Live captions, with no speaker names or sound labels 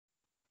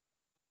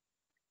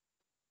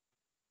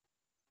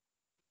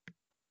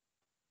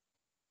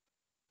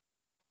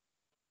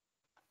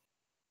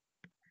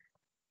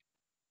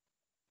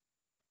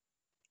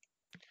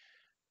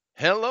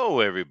Hello,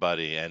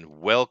 everybody,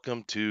 and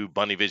welcome to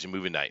Bunny Vision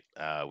Movie Night.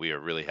 We are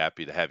really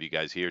happy to have you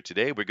guys here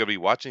today. We're going to be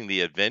watching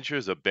The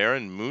Adventures of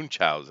Baron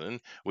Munchausen,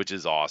 which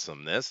is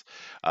awesomeness.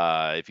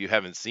 If you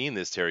haven't seen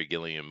this Terry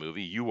Gilliam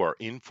movie, you are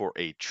in for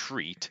a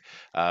treat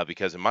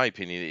because, in my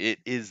opinion, it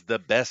is the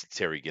best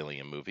Terry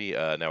Gilliam movie.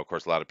 Now, of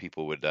course, a lot of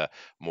people would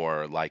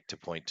more like to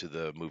point to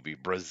the movie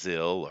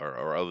Brazil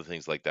or other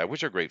things like that,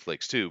 which are great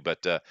flicks too,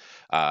 but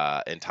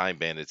and Time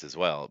Bandits as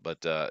well.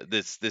 But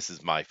this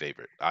is my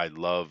favorite. I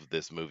love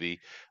this movie.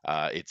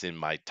 It's in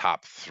my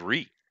top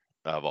three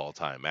of all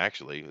time,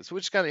 actually, which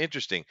is kind of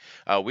interesting.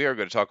 We are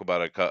going to talk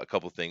about a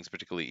couple things,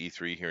 particularly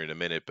E3 here in a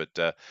minute,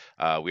 but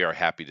we are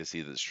happy to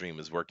see that the stream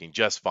is working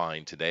just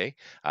fine today.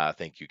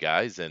 Thank you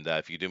guys, and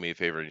if you do me a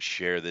favor and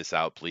share this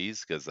out,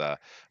 please, because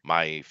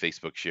my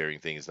Facebook sharing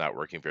thing is not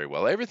working very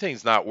well.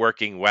 Everything's not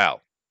working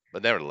well.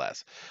 But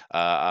nevertheless,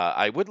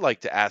 I would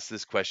like to ask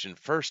this question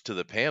first to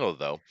the panel,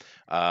 though.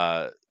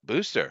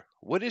 Booster,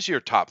 what is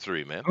your top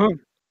three, man? Oh,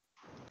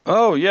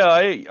 oh yeah,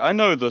 I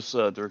know this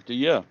director.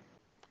 Yeah.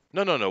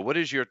 No, no, no. What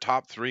is your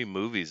top three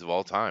movies of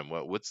all time?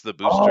 What's the Oh,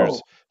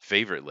 Booster's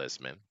favorite list,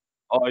 man?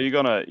 oh, you're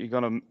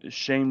gonna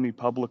shame me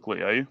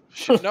publicly, are you?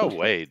 No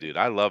way, dude.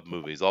 I love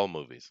movies, all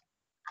movies.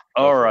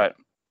 Go All for it. right.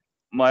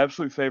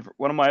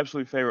 One of my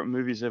absolute favorite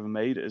movies ever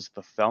made is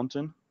The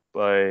Fountain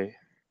by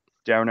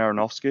Darren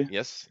Aronofsky.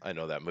 Yes, I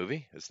know that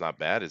movie. It's not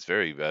bad. It's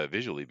very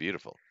visually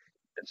beautiful.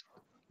 It's,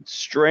 it's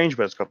strange,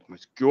 but it's got the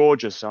most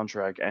gorgeous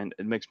soundtrack, and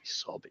it makes me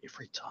sob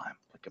every time,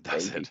 like a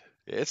Does baby. it?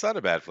 It's not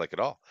a bad flick at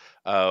all.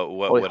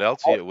 Probably What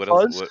else? Hot What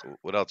else? Fuzz,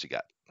 What else you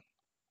got?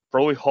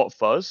 probably Hot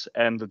Fuzz,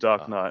 and The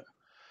Dark Uh, Knight.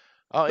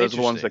 oh, Those are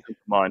the ones interesting. that come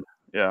to mind.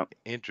 Yeah.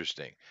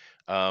 Interesting.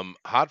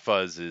 Hot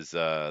Fuzz is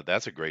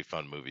that's a great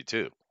fun movie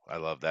too. I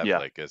love that Yeah.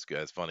 flick.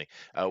 It's funny.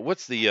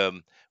 What's the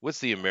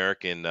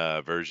American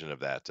version of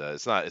that?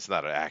 It's not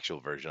an actual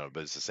version of it,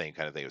 but it's the same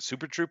kind of thing.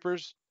 Super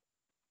Troopers?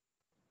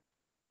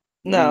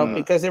 No, Mm,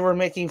 because they were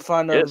making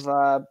fun yes.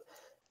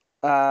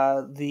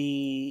 of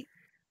the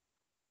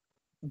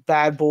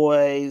Bad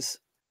Boys,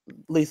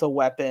 Lethal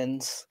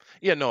Weapons.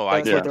 Yeah, no,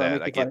 I That's what Yeah. get they were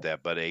that. I making fun get of.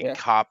 that. But a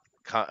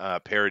Yeah.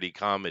 parody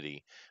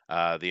comedy,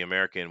 the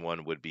American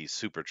one would be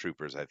Super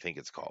Troopers, I think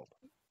it's called,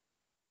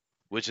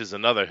 which is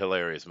another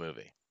hilarious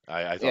movie.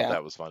 I thought Yeah.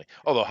 that was funny.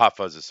 Although Hot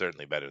Fuzz is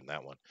certainly better than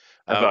that one.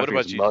 I What think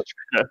it's about you? much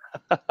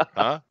better.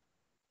 Huh?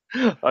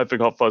 I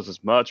think Hot Fuzz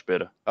is much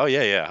better. Oh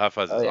yeah, yeah. Hot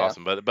Fuzz Oh is yeah.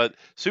 awesome, but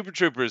Super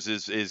Troopers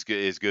is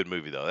good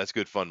movie though. That's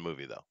good fun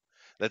movie though.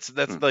 That's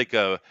Mm. like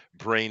a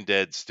brain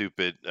dead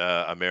stupid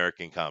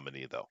American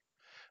comedy though.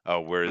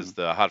 Whereas Mhm.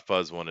 the Hot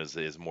Fuzz one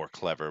is more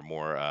clever,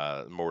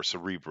 more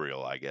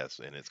cerebral, I guess,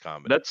 in its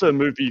comedy. That's a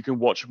movie you can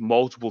watch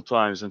multiple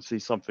times and see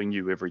something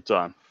new every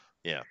time.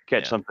 Yeah,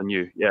 Catch yeah. something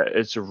new. Yeah,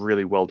 it's a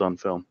really well done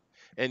film.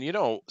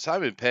 And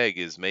Simon Pegg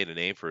has made a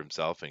name for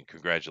himself, and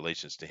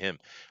congratulations to him.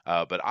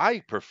 But I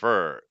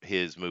prefer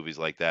his movies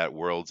like that,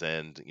 World's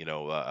End.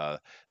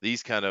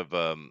 These kind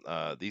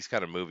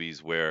of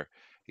movies where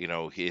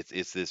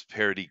it's this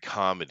parody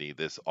comedy,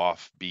 this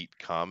offbeat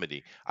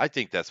comedy. I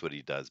think that's what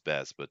he does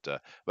best. But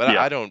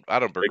Yeah. I don't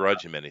Big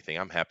begrudge him anything.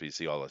 I'm happy to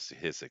see all of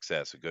his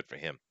success. So good for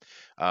him.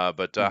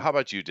 But fan. how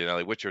about you,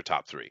 Dinale? What's your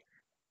top three?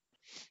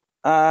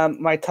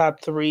 My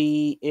top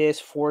three is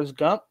Forrest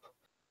Gump.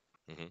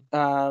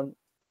 Hmm.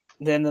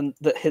 Then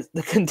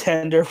the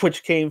contender,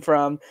 which came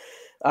from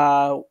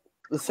the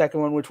second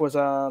one, which was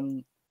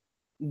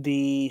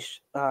the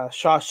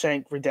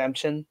Shawshank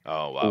Redemption,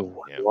 Oh wow,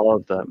 Oh, yeah. I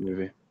love that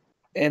movie.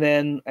 and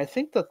then I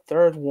think the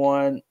third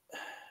one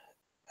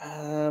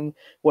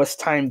was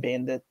Time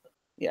Bandit.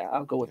 Yeah,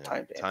 I'll go with Yeah,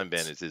 Time Time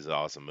Bandits. Bandits is an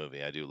awesome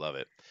movie. I do love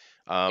it.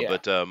 Yeah.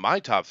 But uh, my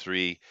top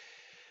three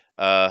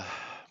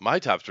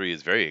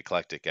is very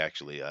eclectic,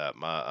 actually.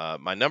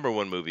 My number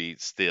one movie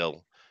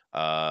still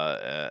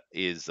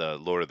is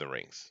Lord of the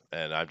Rings,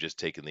 and I've just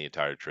taken the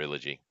entire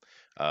trilogy.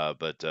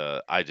 But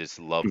I just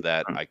love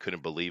that. Mm. I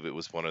couldn't believe it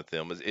was one of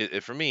them.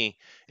 For me,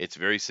 it's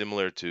very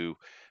similar to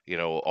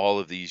all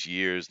of these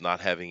years not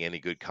having any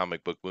good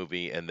comic book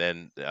movie, and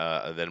then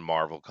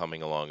Marvel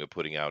coming along and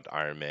putting out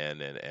Iron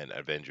Man and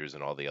Avengers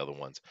and all the other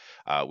ones,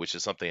 which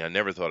is something I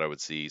never thought I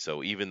would see.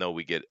 So even though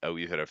we've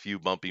had a few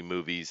bumpy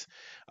movies,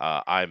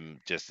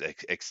 I'm just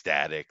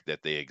ecstatic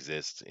that they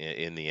exist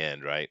in the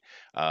end, right?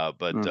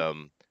 But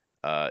Mm.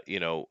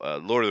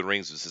 Lord of the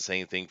Rings was the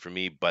same thing for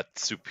me, but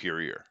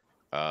superior.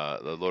 The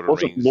Lord of the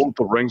Wasn't Rings, Lord of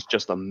the Rings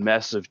just a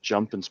massive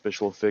jump in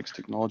special effects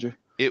technology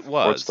it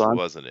for its was, time?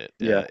 wasn't it?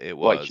 Yeah. It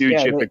Like was. huge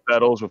Yeah. epic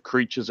battles with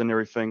creatures and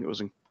everything.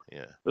 It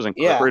Yeah. was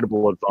Yeah.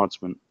 incredible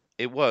advancement.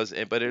 It was,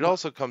 but it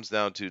also comes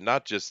down to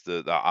not just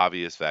the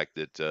obvious fact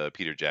that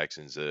Peter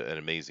Jackson's an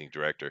amazing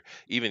director.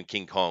 Even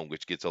King Kong,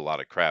 which gets a lot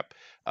of crap,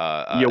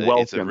 You're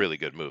it's a welcome. really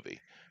good movie.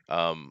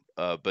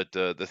 But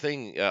the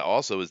thing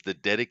also is the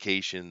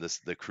dedication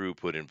the crew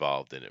put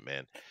involved in it,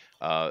 man.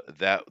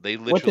 That they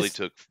Which literally is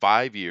took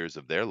 5 years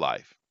of their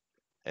life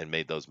and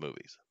made those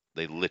movies.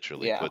 They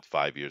literally yeah, put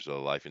 5 years of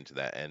their life into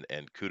that,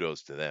 and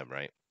kudos to them,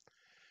 right?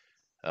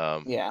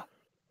 Um, yeah.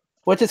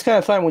 Which is kind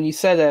of fun when you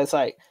said that. It's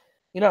like,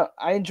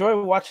 I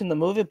enjoy watching the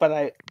movie, but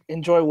I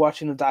enjoy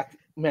watching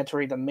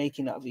documentary the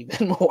making of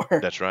even more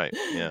That's right.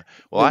 Yeah.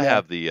 Well, than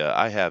that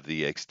I have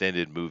the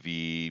extended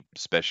movie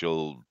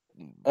special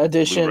Blu-ray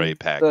edition,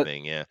 pack the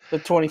thing. Yeah.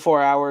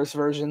 24 hours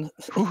version.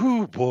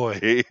 Whoo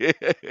boy.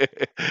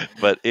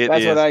 But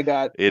That's what I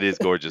got. it is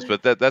gorgeous.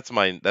 But that's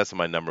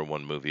my number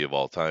one movie of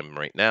all time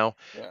right now.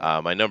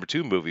 Yeah. My number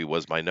two movie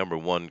was my number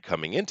one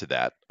coming into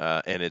that,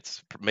 and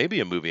it's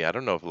maybe a movie I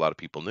don't know if a lot of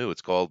people knew.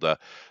 It's called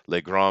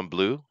Le Grand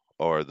Bleu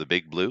or The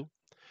Big Blue.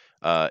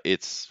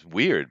 It's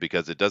weird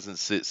because it doesn't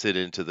sit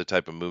into the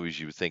type of movies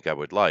you would think I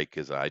would like,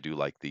 because I do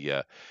like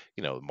the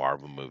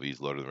Marvel movies,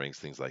 Lord of the Rings,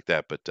 things like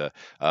that. But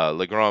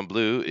Le Grand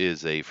Bleu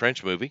is a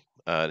French movie.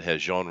 It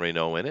has Jean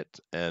Reno in it,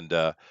 and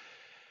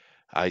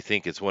I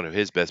think it's one of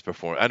his best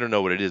perform. I don't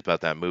know what it is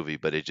about that movie,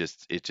 but it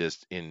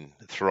just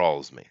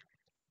enthralls me.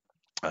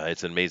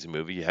 It's an amazing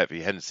movie. If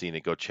you hadn't seen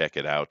it, go check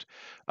it out.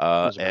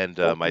 Is it about And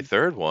my talking?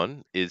 third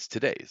one is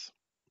today's.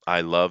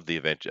 I love the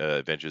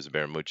Adventures of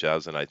Baron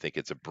Munchausen. I think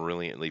it's a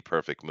brilliantly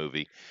perfect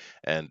movie,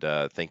 and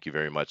thank you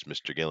very much,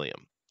 Mr.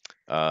 Gilliam.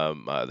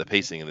 The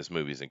pacing in this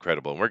movie is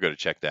incredible, and we're going to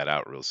check that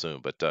out real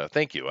soon. But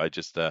thank you. I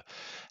just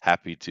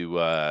happy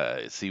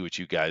to see what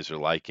you guys are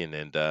liking.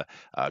 And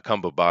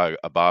Kumba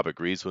Bob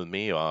agrees with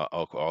me.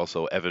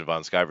 Also, Evan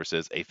von Sciver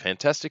says a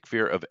fantastic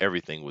fear of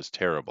everything was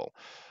terrible.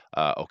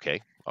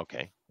 Okay,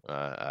 okay.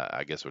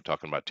 I guess we're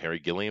talking about Terry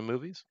Gilliam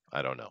movies.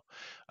 I don't know,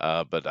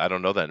 but I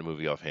don't know that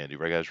movie offhand. Do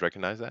you guys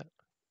recognize that?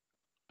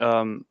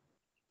 Um,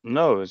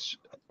 no, it's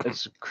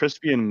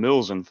Crispy and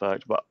Mills, in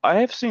fact, but I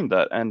have seen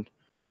that, and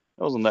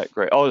it wasn't that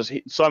great. Oh, it's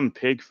Simon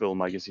Pegg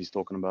film, I guess he's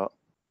talking about.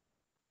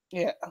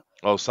 Yeah.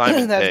 Oh,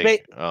 Simon That's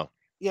Pegg. Oh,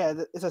 yeah,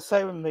 it's a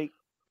Simon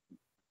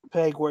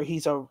Pegg where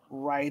he's a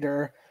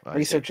writer I see.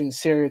 researching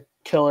serial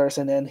killers,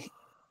 and then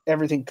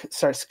everything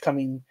starts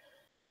coming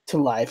to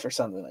life or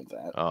something like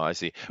that. Oh, I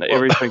see.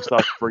 Everything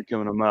starts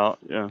freaking him out.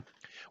 Yeah.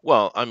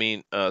 Well, I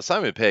mean,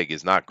 Simon Pegg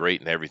is not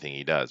great in everything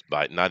he does,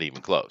 but not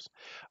even close.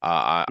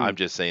 I'm Hmm.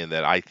 just saying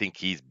that I think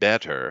he's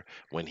better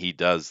when he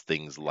does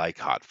things like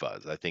Hot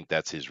Fuzz. I think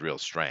that's his real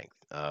strength.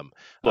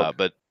 Look,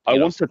 But I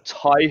want to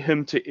tie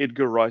him to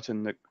Edgar Wright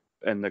and Nick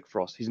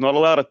Frost. He's not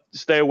allowed to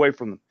stay away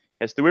from them.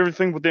 He has to do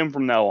everything with them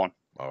from now on.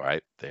 all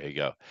right, there you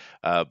go.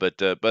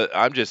 But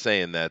I'm just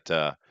saying that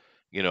I'm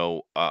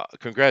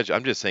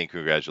just saying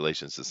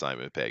congratulations to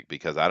Simon Pegg,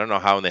 because I don't know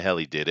how in the hell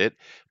he did it,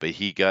 but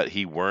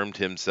he wormed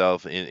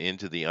himself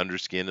into the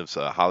underskin of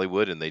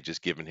Hollywood, and they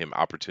just given him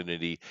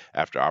opportunity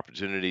after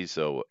opportunity.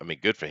 So I mean,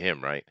 good for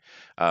him, right?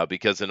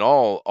 Because in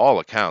all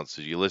accounts,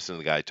 if you listen to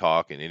the guy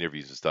talk in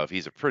interviews and stuff,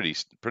 he's a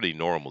pretty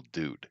normal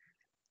dude,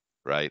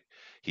 right?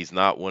 He's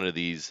not one of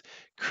these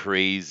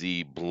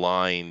crazy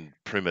blind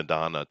prima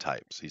donna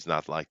types. He's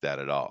not like that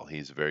at all.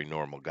 He's a very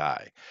normal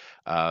guy,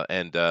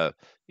 and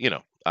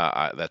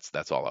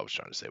that's all I was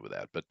trying to say with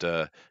that.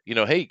 But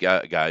hey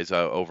guys,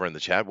 over in the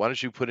chat, why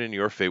don't you put in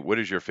your favorite? What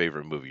is your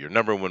favorite movie? Your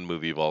number one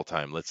movie of all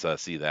time? Let's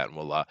see that, and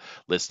we'll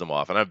list them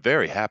off. And I'm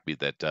very happy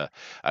that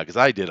because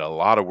I did a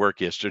lot of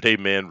work yesterday,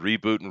 man,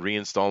 rebooting,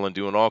 reinstalling,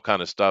 doing all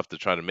kind of stuff to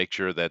try to make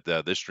sure that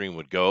this stream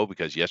would go,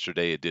 because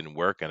yesterday it didn't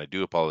work, and I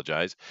do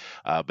apologize.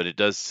 But it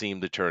does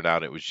seem to turn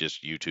out it was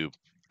just YouTube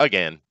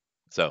again.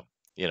 So,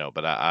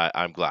 but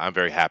I'm glad, I'm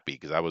very happy,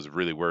 because I was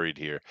really worried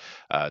here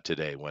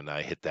today when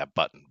I hit that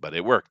button, but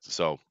it worked.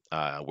 So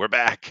we're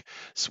back.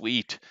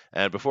 Sweet.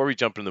 And before we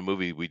jump into the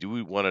movie, we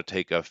do want to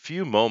take a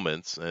few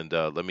moments, and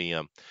let me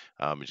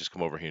just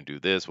come over here and do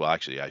this. Well,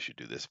 actually, I should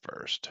do this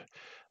first.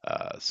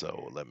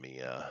 So let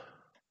me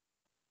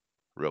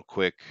real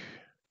quick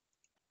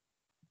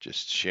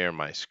just share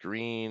my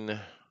screen.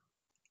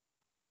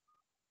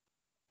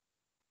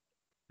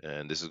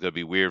 And this is going to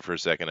be weird for a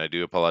second. I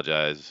do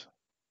apologize.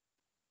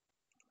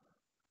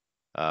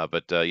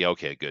 But yeah,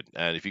 okay, good.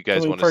 And if you guys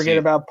Can we want to forget see,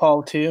 about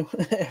Paul too?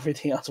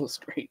 Everything else was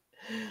great.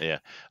 yeah.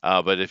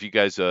 But if you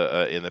guys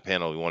in the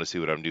panel, you want to see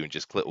what I'm doing,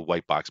 just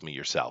white box me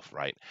yourself,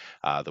 right?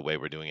 The way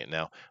we're doing it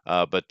now.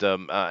 But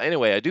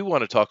anyway, I do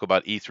want to talk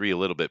about E3 a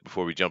little bit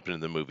before we jump into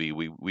the movie.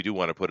 We do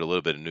want to put a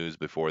little bit of news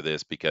before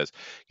this, because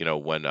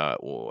when at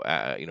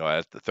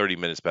the 30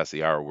 minutes past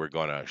the hour, we're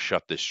going to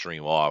shut this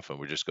stream off, and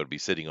we're just going to be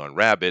sitting on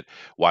Rabbit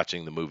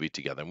watching the movie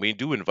together. And we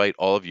do invite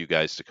all of you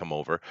guys to come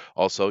over.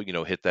 Also,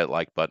 hit that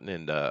like button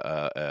and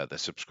the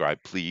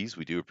subscribe, please.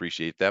 We do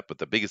appreciate that. But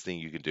the biggest thing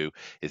you can do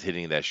is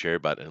hitting that share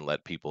button and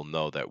let people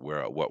know that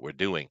what we're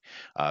doing,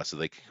 so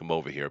they can come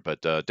over here.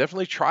 But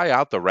definitely try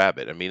out the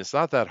Rabbit. I mean, it's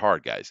not that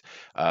hard, guys.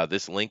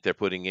 This link they're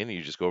putting in,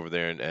 you just go over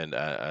there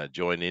and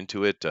join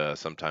into it.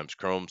 Sometimes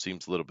Chrome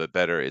seems a little bit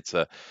better.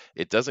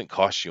 It doesn't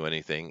cost you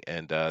anything,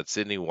 and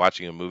sitting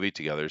watching a movie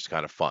together is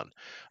kind of fun.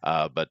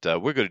 But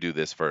we're going to do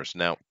this first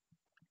now.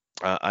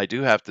 I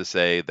do have to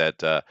say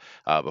that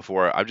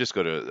before I'm just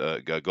going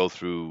to go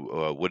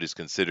through what is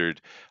considered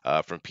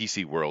from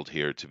PC World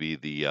here to be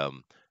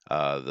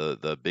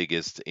the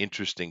biggest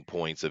interesting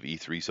points of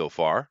E3 so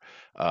far.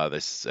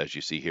 This, as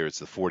you see here, it's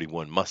the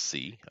 41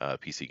 must-see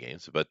PC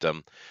games. But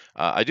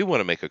I do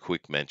want to make a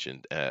quick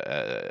mention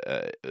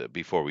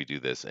before we do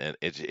this, and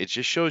it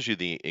just shows you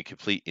the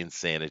complete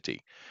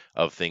insanity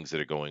of things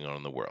that are going on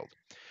in the world.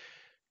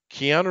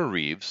 Keanu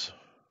Reeves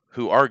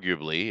who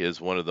arguably is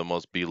one of the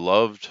most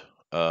beloved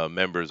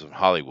members of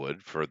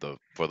Hollywood for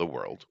the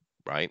world,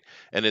 right?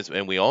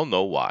 And we all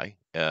know why.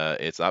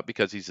 It's not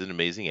because he's an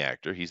amazing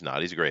actor. He's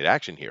not. He's a great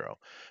action hero,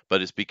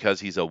 but it's because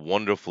he's a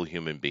wonderful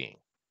human being.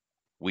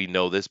 We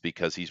know this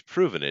because he's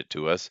proven it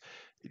to us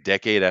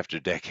decade after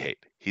decade.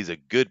 He's a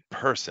good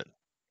person,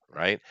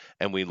 right?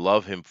 And we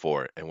love him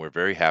for it, and we're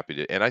very happy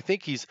to. And I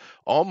think he's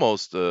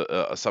almost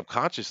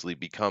subconsciously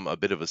become a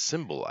bit of a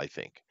symbol. I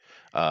think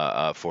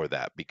for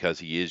that because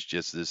he is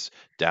just this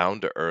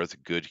down to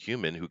earth, good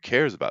human who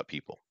cares about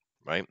people,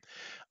 right?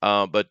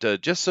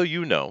 But just so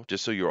you know,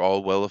 just so you're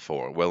all well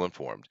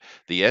informed,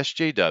 the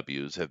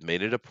SJWs have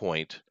made it a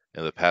point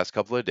in the past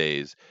couple of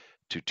days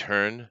to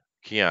turn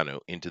Keanu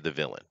into the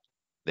villain.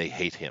 They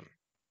hate him.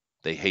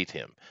 They hate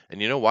him.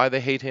 And you know why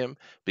they hate him?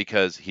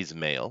 Because he's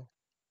male.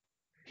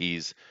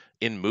 He's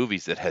in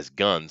movies that has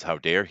guns, how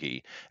dare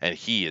he? And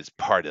he is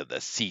part of the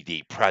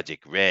CD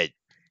Project Red,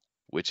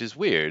 which is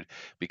weird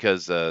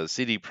because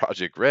CD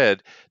Project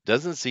Red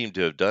doesn't seem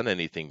to have done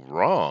anything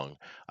wrong,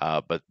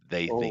 but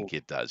they Oh, think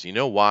it does. You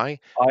know why?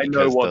 I know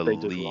Because the what they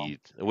did wrong. lead.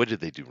 What did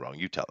they do wrong?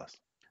 You tell us.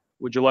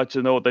 Would you like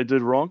to know what they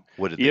did wrong?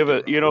 What did they do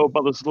wrong? You know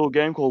about this little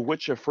game called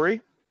Witcher Free?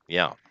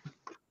 Yeah,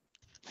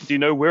 Do you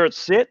know where it's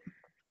set?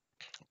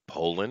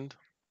 Poland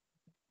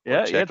or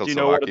Yeah, yeah. Do you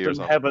know what it Czechoslovakia or didn't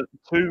something.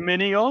 have too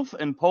many of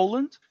in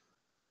Poland?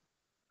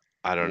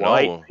 I don't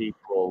White know.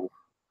 people.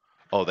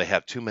 Oh, they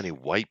have too many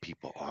white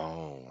people.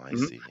 Oh, I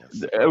Mhm. see.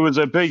 Yes. It was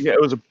a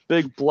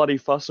big bloody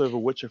fuss over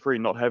Witcher Free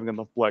not having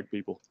enough black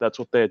people. That's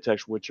what they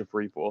attacked Witcher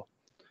Free for,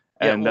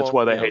 Yeah. and that's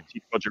Well, why they yeah. hate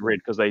Team Project Red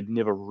because they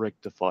never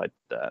rectified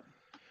that.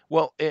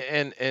 Well,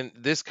 and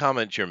this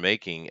comment you're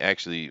making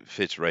actually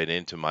fits right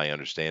into my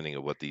understanding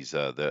of what these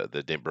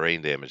the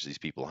brain damage these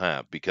people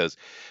have because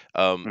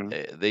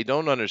Mm. they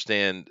don't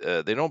understand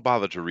they don't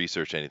bother to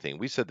research anything.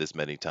 We said this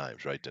many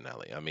times, right,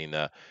 Denali? I mean,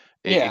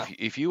 Yeah.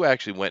 if you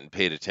actually went and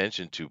paid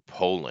attention to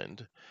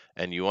Poland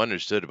and you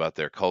understood about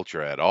their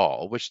culture at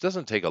all, which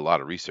doesn't take a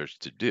lot of research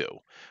to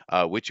do,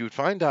 what you would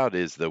find out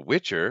is The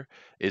Witcher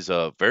is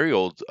a very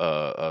old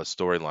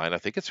storyline. I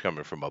think it's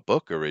coming from a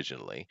book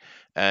originally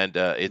and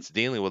it's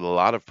dealing with a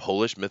lot of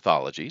Polish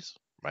mythologies,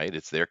 right?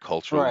 It's their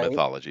cultural Right.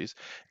 mythologies,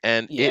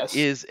 and it Yes.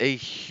 is a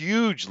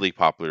hugely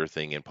popular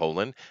thing in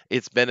Poland.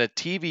 It's been a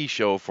TV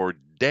show for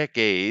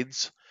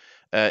decades.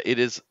 It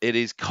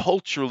is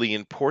culturally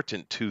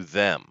important to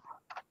them,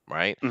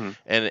 right? Mhm.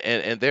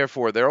 And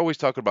therefore they're always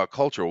talking about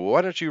culture. Well,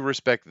 why don't you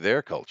respect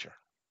their culture,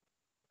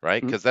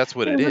 right? Mhm. Because that's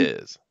what it Isn't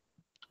is.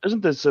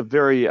 isn't this a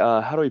very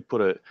how do we put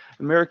it,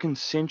 American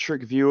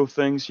centric view of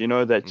things? You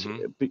know that Hmm.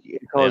 Yeah.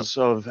 because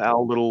of our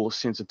little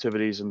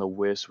sensitivities in the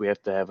West, we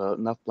have to have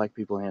enough black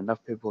people in here,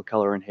 enough people of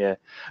color in here,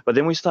 but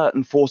then we start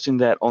enforcing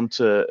that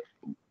onto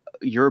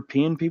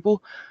European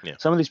people. Yeah.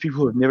 Some of these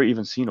people have never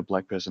even seen a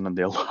black person in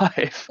their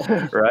life,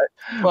 right?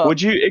 Well,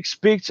 Would you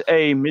expect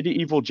a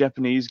medieval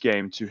Japanese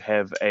game to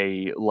have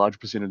a large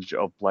percentage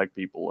of black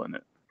people in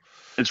it?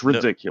 It's No,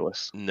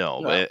 ridiculous.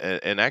 no, no.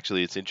 and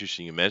actually, it's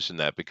interesting you mentioned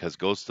that because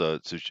Ghost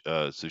of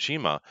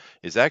Tsushima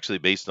is actually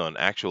based on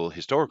actual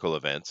historical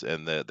events,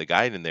 and the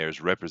guy in there is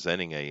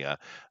representing a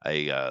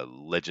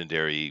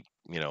legendary.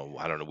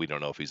 I don't know. We don't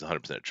know if he's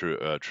 100%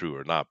 true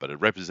or not, but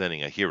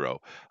representing a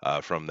hero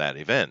from that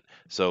event.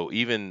 So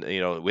even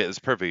it's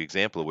a perfect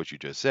example of what you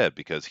just said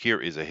because here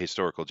is a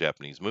historical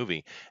Japanese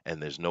movie,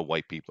 and there's no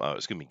white people.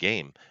 Excuse me,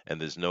 game, and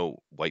there's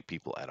no white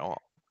people at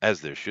all, as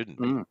there shouldn't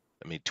be. Mm,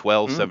 I mean, mm.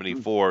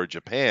 1274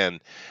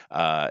 Japan,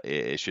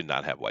 it should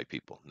not have white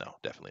people. No,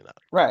 definitely not.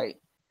 Right.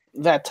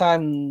 That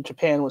time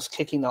Japan was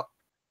kicking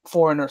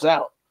foreigners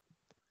out.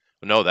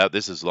 No,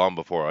 this is long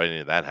before any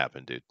of that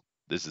happened, dude.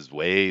 This is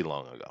way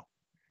long ago.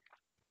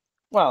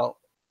 Well,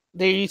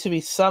 there used to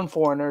be some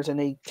foreigners, and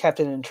they kept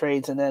it in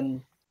trades, and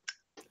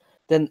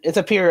then it's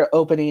a period of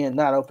opening and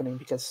not opening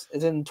because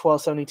it's in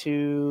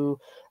 1272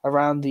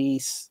 around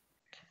the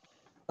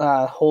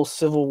whole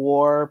civil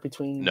war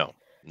between No,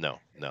 no,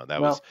 no.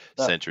 That was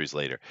no centuries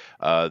later.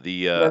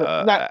 The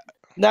no,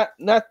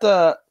 not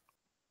the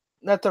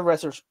not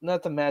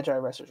the Magi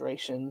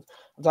Restoration.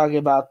 I'm talking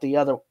about the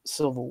other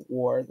civil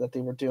war that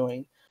they were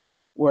doing,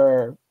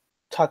 where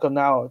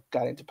Takonawa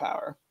got into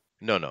power.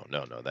 No, no,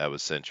 no, no. That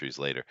was centuries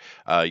later.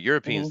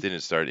 Europeans Hmm.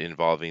 didn't start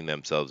involving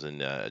themselves in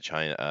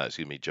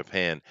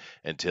Japan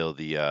until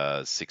the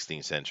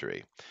 16th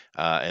century.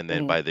 And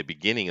then Hmm. by the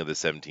beginning of the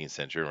 17th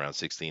century, around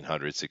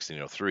 1600,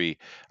 1603,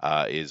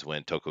 is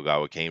when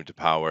Tokugawa came to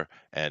power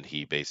and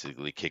he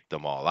basically kicked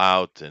them all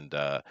out and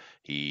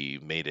he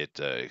made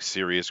it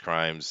serious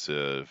crimes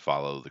to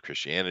follow the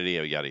Christianity,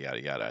 yada, yada,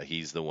 yada.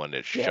 He's the one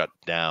that Yeah. shut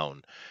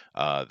down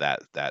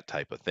that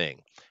type of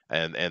thing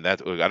and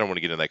that I don't want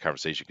to get into that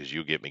conversation because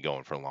you get me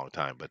going for a long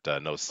time. But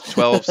no,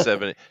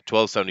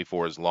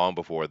 1274 is long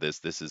before this.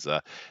 This is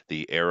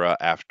the era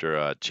after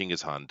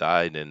Chinggis Khan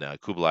died and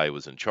Kublai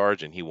was in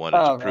charge, and he wanted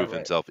to Oh, prove right.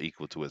 himself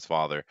equal to his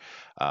father,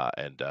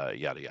 and yada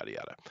yada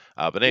yada.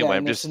 But Yeah, anyway, I'm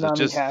and the just tsunami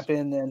just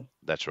happened, and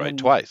That's right, And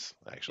twice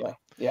yeah, actually.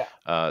 yeah.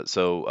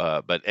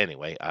 But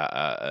anyway,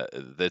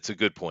 that's a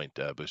good point,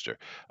 Booster.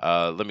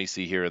 Let me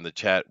see here in the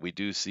chat. We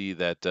do see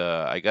that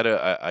I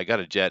got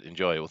a jet.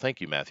 Enjoy. Well,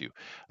 thank you, Matthew.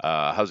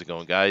 How's it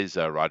going, guys?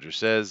 Roger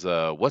says,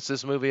 "What's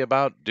this movie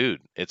about,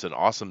 dude? It's an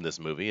awesome this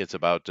movie. It's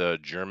about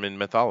German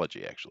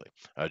mythology, actually.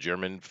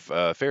 German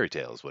fairy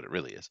tale is what it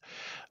really is.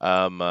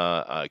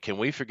 Can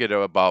we forget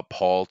about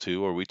Paul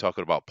too? Are we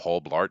talking about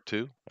Paul Blart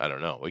too? I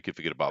don't know. We could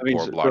forget I about mean,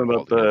 Paul Blart talking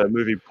about the altogether.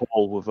 movie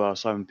Paul with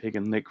Simon Pegg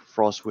and Nick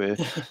Frost, where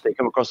they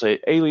come across a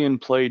alien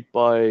played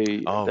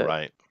by Oh, that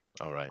right.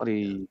 All right. Yeah.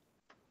 bloody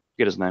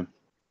get his name.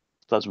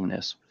 Starts with an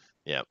S.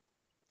 Yeah.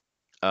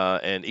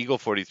 And Eagle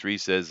 43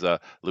 says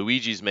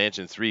Luigi's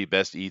Mansion 3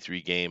 best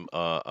E3 game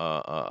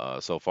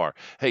so far.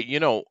 Hey,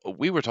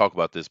 we were talking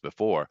about this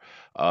before.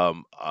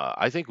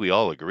 I think we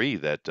all agree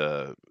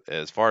that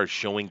as far as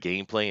showing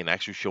gameplay and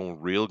actually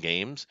showing real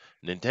games,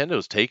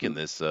 Nintendo's taken Mm.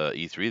 this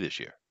E3 this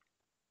year.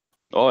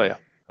 Oh Right? yeah,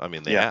 I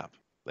mean, they yeah. have.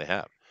 They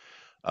have.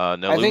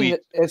 Now, I think Louis,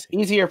 that it's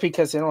easier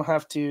because they don't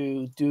have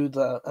to do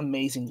the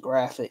amazing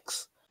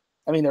graphics.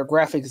 I mean, their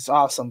graphics is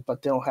awesome,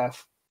 but they don't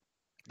have.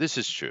 this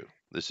is true.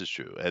 This is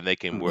true, and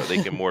Mm. they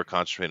can more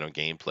concentrate on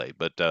gameplay.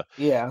 But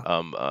Yeah.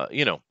 um, uh,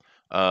 you know,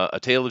 A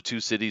Tale of Two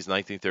Cities,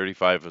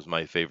 1935 was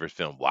my favorite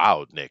film.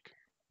 Wow, Nick,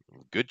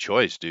 good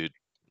choice, dude.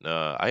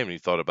 I haven't even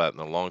thought about it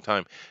in a long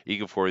time.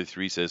 Eagle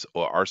 43 says,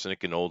 "Or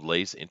arsenic and old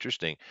lace,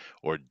 interesting."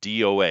 Or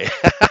DOA.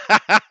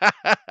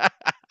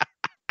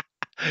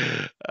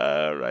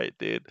 All right,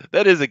 dude.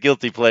 That is a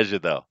guilty pleasure,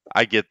 though.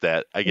 I get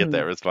that. I get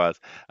that Mm. response.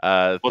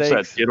 What's that?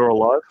 Thanks. Dead or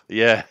Alive?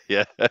 Yeah,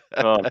 yeah.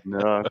 Oh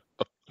no.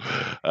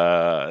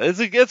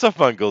 It's a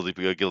fun guilty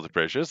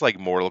pleasure. It's like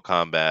Mortal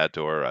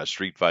Kombat or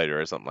Street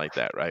Fighter or something like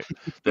that, right?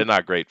 They're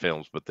not great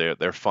films, but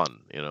they're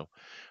fun, you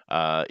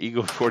know.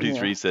 Eagle Yeah.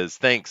 43 says,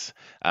 "Thanks.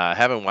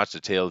 Haven't watched A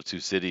Tale of Two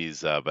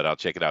Cities, but I'll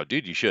check it out,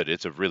 dude. You should.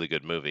 It's a really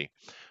good movie."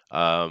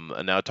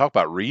 And now talk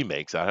about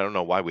remakes. I don't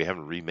know why we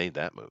haven't remade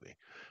that movie.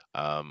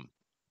 Um,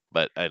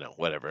 but I know,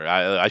 whatever.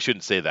 I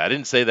shouldn't say that. I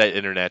didn't say that,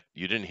 internet.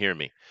 You didn't hear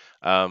me.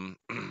 Um,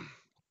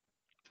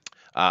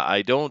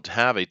 I don't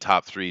have a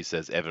top three,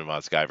 says Evan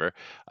Von Skyver,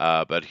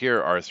 but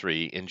here are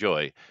three.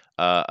 Enjoy.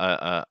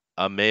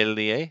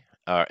 Amelie,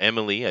 or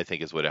Emily, I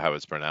think is how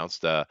it's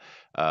pronounced,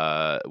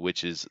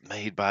 which is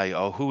made by,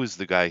 who is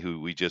the guy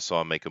who we just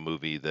saw make a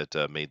movie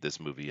that made this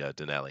movie,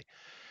 Denali?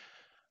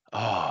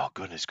 Oh,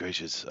 goodness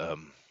gracious.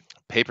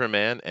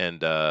 Paperman and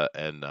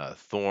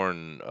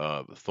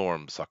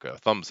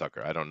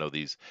Thumbsucker. I don't know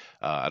these.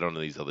 I don't know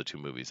these other two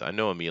movies. I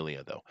know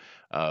Amelia though.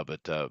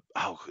 But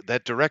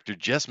that director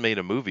just made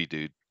a movie,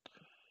 dude.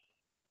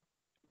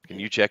 Can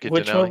you check it,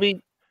 Which Denali?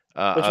 movie?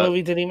 Uh, Which uh,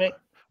 movie did he make?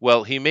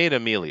 well, he made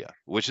Amelia,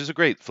 which is a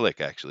great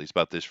flick, actually. It's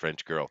about this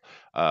French girl.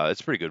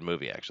 It's a pretty good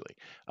movie, actually.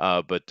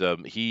 But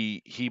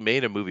he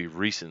made a movie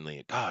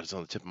recently. God, it's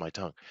on the tip of my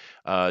tongue.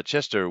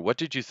 Chester, what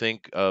did you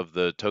think of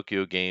the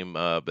Tokyo game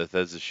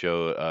Bethesda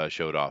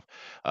showed off?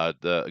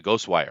 The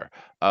Ghostwire.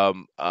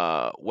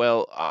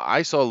 Well,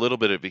 I saw a little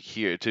bit of it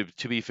here.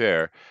 To be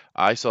fair,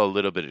 I saw a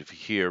little bit of it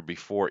here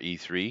before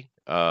E3.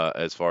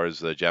 As far as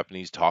the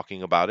Japanese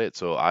talking about it,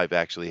 so I've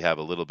actually have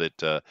a little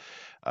bit of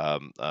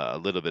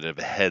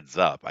a heads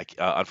up.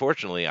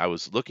 Unfortunately, I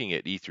was looking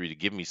at E3 to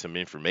give me some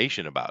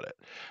information about it,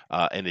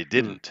 and it Mm.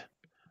 didn't.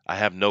 I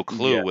have no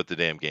clue Yeah. what the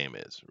damn game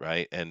is,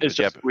 right? And It's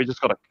just we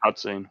just got a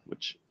cutscene,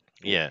 which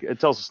yeah, it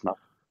tells us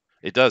nothing.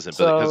 it doesn't,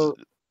 but because So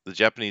the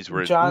Japanese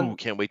were, ooh, John,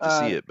 can't wait to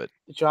see uh, it, but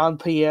Jean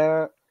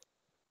Pierre,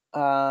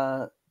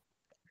 uh,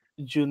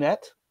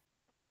 Junet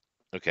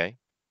okay.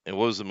 And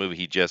what was the movie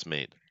he just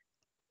made?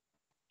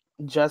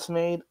 just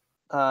made.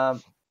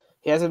 Um,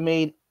 he hasn't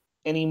made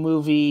any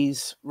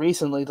movies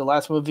recently. The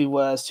last movie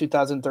was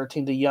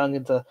 2013, The Young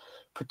and the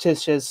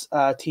Pretentious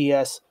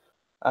T.S.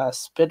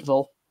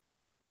 Spitville,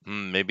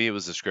 Maybe it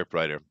was a script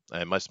writer.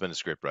 It must have been a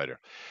script writer.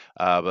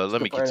 But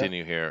let me scriptwriter.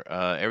 continue here.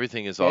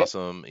 Everything is Okay.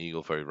 awesome.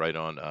 Eagle 40 right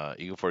on.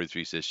 Eagle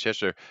 43 says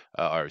Chester.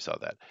 I already saw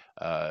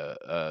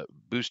that.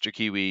 Booster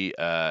Kiwi.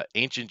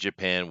 Ancient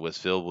Japan was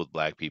filled with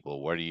black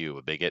people. What are you,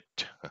 a bigot?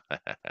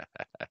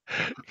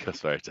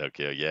 Ghostfire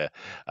Tokyo. Yeah.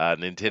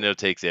 Nintendo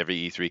takes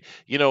every E3.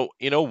 You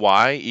know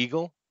why,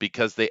 Eagle?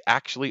 Because they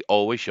actually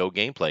always show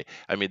gameplay.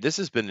 I mean, this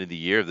has been in the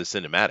year of the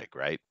cinematic,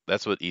 right?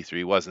 That's what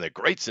E3 was, and they're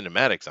great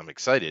cinematics. I'm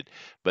excited,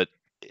 but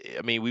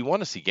I mean, we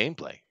want to see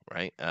gameplay,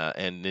 right?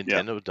 And Yeah.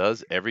 Nintendo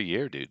does every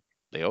year, dude.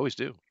 They always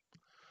do.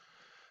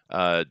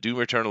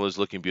 Doom Eternal is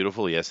looking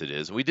beautiful. Yes, it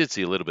is. We did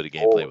see a little bit of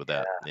gameplay Oh with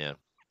that. Yeah.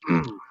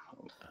 yeah.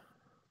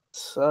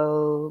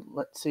 So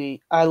let's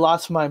see. I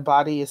Lost My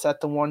Body. Is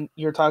that the one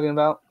you're talking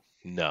about?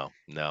 No,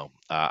 no.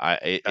 I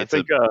It's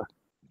a think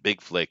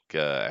big flick,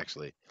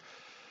 actually.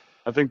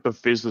 I think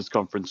Bethesda's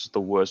conference is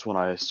the worst one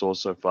I saw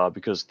so far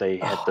because they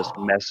had this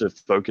Oh, massive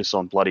focus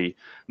on bloody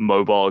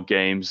mobile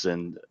games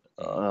Mm.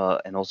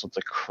 and all sorts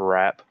of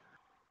crap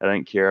I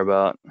don't care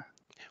about.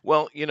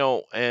 Well, but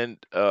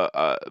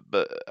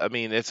I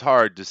mean, it's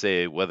hard to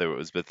say whether it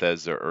was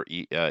Bethesda or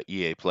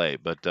EA Play,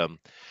 but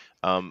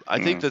I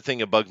think the thing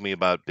that bugged me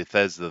about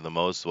Bethesda the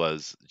most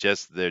was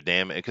just their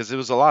damage, because there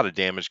was a lot of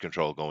damage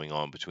control going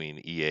on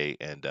between EA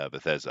and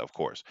Bethesda, of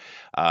course,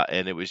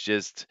 and it was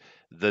just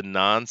the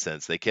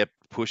nonsense. They kept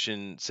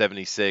pushing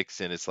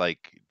 76, and it's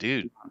like,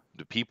 dude,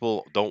 the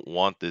people don't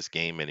want this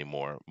game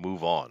anymore.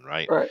 Move on,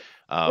 right? Right.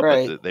 But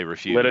Right. they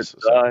Let it refuse.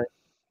 So, die.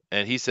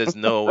 and he says,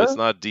 no, it's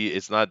not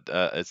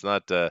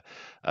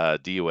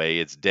DOA.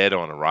 It's dead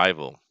on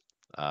arrival,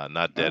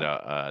 not dead,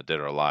 dead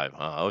or alive.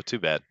 Huh? Oh, too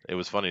bad. It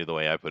was funny the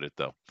way I put it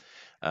though.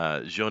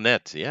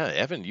 Jonette, yeah,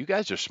 Evan, you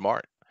guys are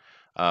smart.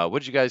 What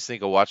did you guys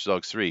think of Watch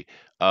Dogs 3?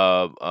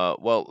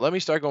 Well, let me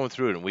start going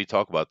through it and we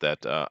talk about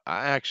that. I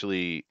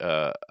actually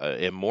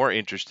am more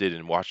interested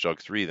in Watch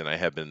Dogs 3 than I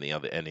have been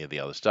in any of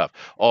the other stuff.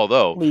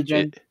 Although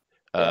Legion. it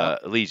Yeah.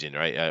 Legion,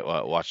 right?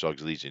 Watch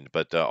Dogs Legion.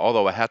 But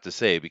although I have to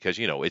say, because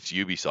it's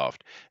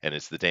Ubisoft and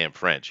it's the damn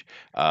French,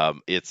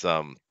 it's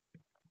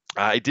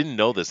I didn't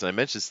know this, and I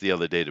mentioned this the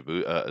other day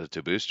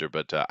to Booster,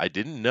 but I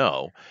didn't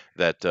know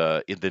that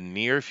in the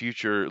near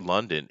future,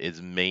 London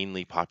is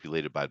mainly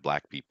populated by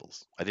black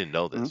peoples. I didn't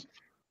know Mhm. this.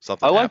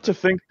 I Something like to happened.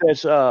 think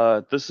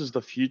that this is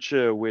the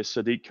future where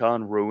Sadiq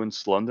Khan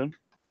ruins London.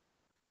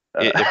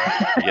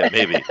 Yeah,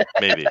 maybe,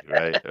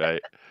 right.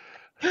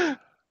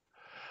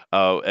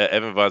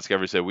 Evan Von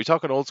Scaver said, "We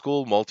talking old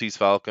school, Maltese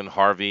Falcon,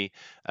 Harvey,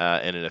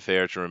 and an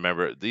affair to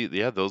remember."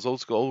 Yeah, those old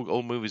school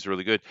old movies are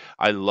really good.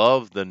 I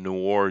love the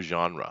noir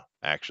genre.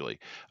 Actually,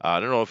 I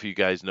don't know if you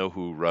guys know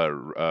who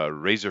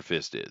Razor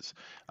Fist is,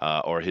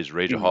 or his Mm,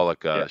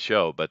 Rageaholic yeah,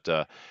 show, but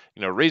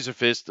Razor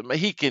Fist,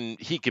 he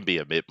can be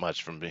a bit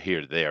much from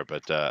here to there,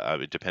 but I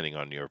mean, depending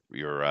on your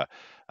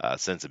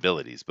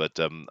sensibilities. But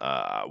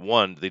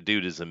one, the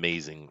dude is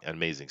amazing, an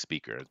amazing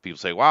speaker. People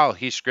say, "Wow,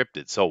 he's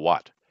scripted." So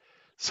what?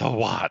 So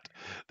what?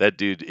 That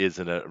dude is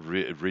a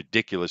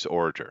ridiculous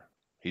orator.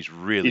 He's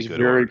really he's good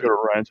very orator. good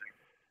at ranting.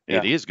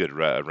 It Yeah. is good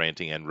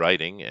ranting and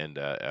writing and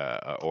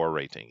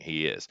orating.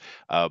 He is.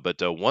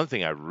 But one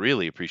thing I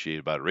really appreciate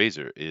about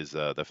Razor is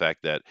the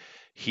fact that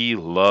he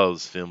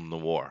loves film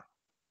noir.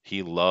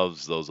 He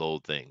loves those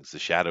old things. The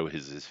Shadow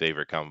is his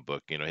favorite comic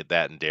book.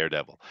 That and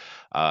Daredevil.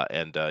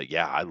 And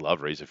yeah, I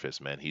love Razor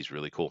Fist, man. He's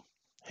really cool.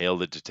 Hail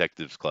the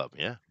Detectives Club.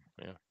 Yeah,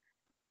 yeah.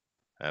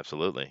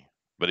 Absolutely.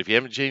 But if you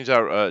haven't changed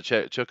out,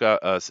 checked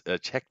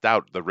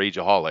out the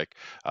Rageaholic,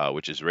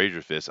 which is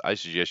Razor Fist, I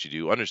suggest you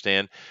do.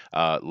 Understand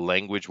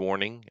language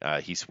warning.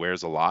 He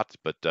swears a lot,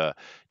 but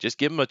just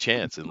give him a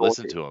chance and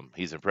listen Naughty. to him.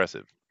 He's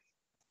impressive.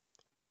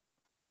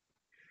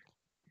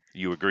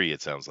 You agree?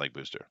 It sounds like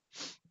Booster.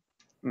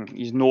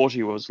 He's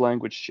naughty with his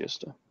language,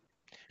 Chester.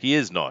 He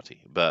is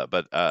naughty,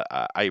 but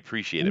I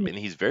appreciate him, Mm. and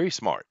he's very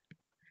smart.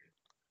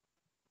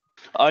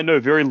 I know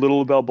very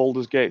little about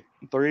Baldur's Gate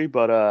 3,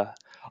 but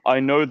I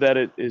know that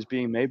it is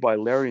being made by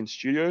Larian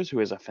Studios, who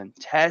has a Hmm.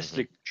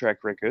 fantastic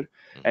track record,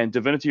 Hmm. and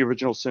Divinity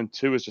Original Sin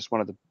 2 is just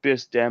one of the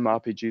best damn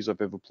RPGs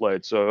I've ever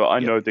played. So I Yep.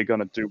 know they're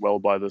gonna do well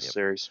by this Yep.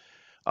 series.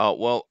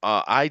 Well,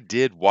 I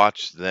did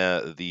watch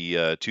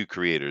the two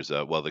creators.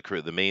 Well,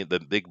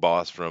 the big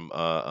boss from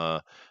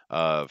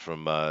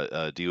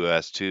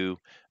DOS 2,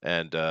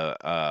 and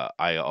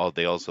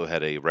they also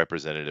had a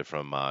representative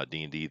from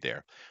D&D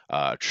there.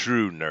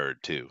 True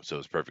nerd too, so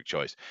it's perfect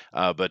choice.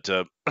 But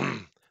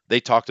they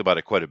talked about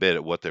it quite a bit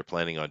at what they're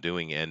planning on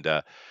doing,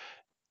 and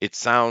it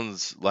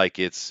sounds like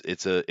it's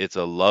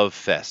a love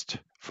fest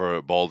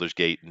for Baldur's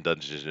Gate and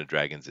Dungeons and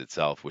Dragons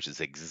itself, which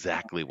is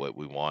exactly what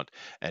we want.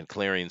 And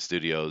Clarion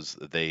Studios,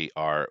 they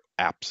are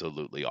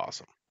absolutely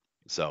awesome.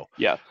 So,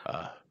 Yeah,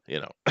 uh, you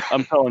know,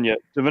 I'm telling you,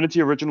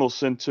 Divinity Original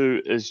Sin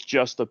 2 is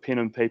just a pen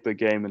and paper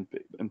game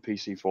in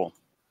PC form.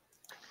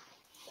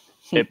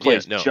 It yeah,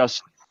 plays no,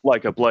 just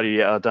like a bloody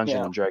Dungeons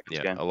Yeah. and Dragons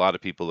yeah, game. a lot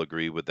of people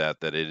agree with that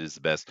it is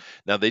the best.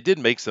 Now they did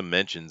make some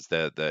mentions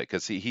that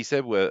because he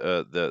said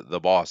the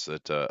boss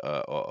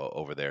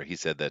over there, he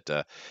said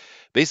that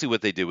basically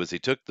what they did was they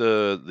took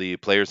the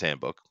player's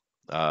handbook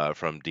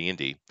from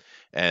D&D,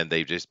 and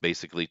they just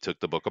basically took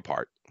the book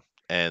apart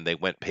and they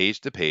went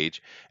page to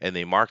page and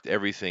they marked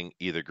everything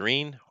either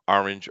green,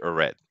 orange, or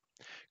red.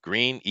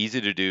 Green,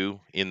 easy to do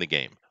in the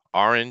game.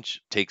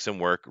 Orange, take some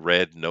work.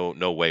 Red,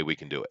 no way we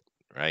can do it.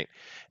 Right,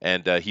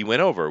 and he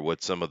went over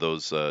what some of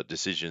those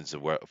decisions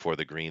for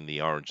the green,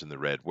 the orange, and the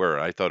red were.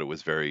 I thought it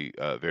was very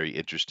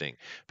interesting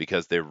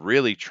because they're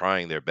really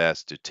trying their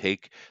best to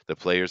take the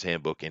player's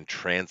handbook and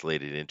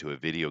translate it into a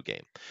video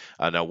game.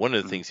 Now, one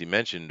of the Mm. things he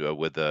mentioned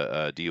with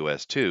the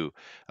DOS 2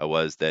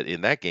 was that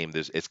in that game,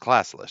 it's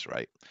classless,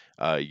 right?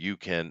 You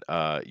can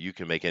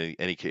make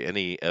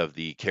any of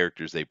the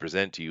characters they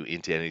present to you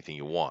into anything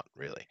you want,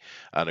 really.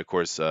 And of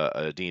course,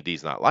 D&D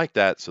is not like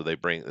that, so there's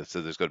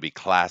going to be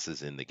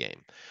classes in the game.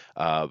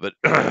 But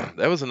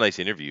that was a nice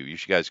interview. You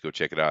should guys go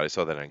check it out. I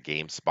saw that on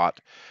GameSpot,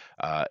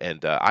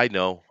 and I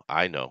know.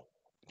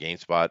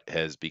 GameSpot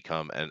has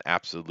become an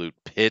absolute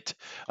pit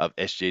of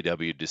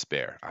SJW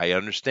despair. I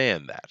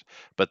understand that,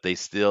 but they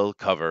still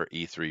cover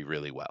E3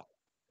 really well,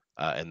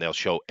 and they'll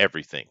show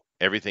everything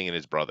Everything and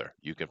his brother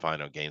you can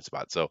find on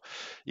GameSpot. So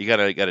you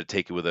gotta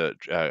take it with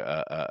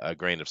a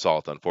grain of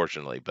salt,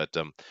 unfortunately. But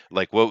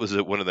like what was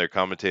it? One of their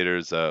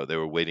commentators, they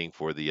were waiting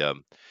for the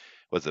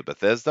was it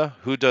Bethesda?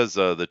 Who does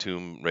the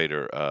Tomb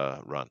Raider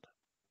run?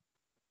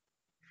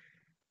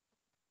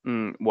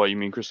 What you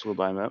mean, Crystal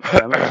Dynamics?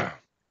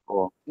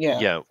 Or Yeah,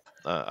 Yeah,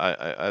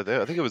 I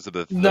think it was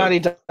the Naughty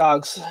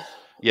Dogs.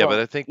 yeah, but Well,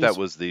 I think that he's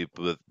was the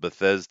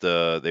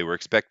Bethesda. They were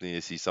expecting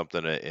to see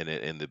something in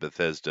it in the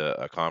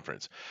Bethesda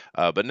conference,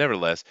 but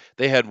nevertheless,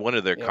 they had one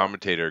of their yeah.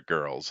 commentator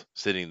girls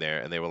sitting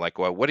there, and they were like,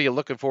 "Well, what are you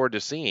looking forward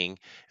to seeing?"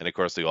 And of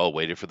course, they all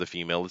waited for the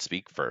female to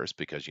speak first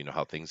because you know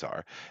how things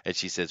are. And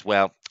she says,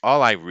 "Well,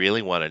 all I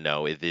really want to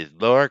know is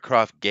Laura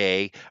Croft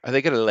gay? Are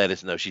they going to let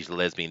us know she's a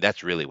lesbian?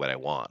 That's really what I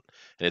want."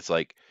 And it's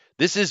like,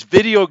 this is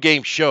video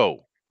game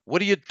show.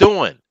 What are you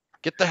doing?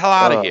 Get the hell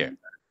out of here,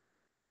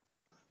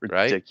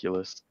 right?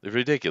 ridiculous.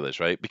 Ridiculous,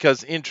 right?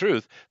 Because in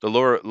truth, the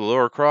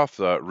Laura Croft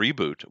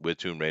reboot with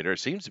Tomb Raider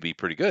seems to be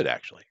pretty good,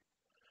 actually.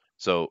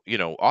 So you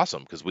know,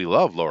 awesome because we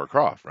love Laura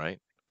Croft, right?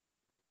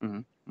 Hmm.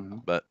 Hmm.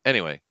 But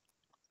anyway,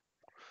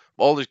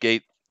 Baldur's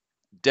Gate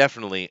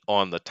definitely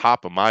on the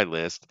top of my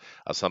list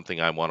of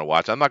something I want to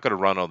watch. I'm not going to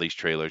run all these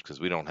trailers because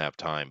we don't have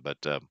time,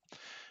 but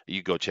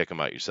you go check them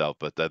out yourself.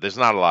 But there's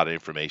not a lot of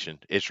information.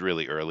 It's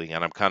really early,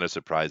 and I'm kind of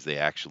surprised they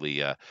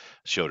actually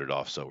showed it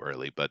off so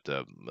early. But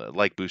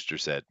like Booster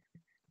said,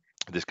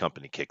 this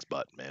company kicks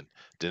butt, man.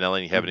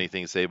 Dinale, you have Hmm.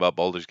 anything to say about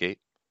Baldur's Gate?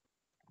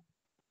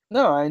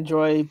 No, I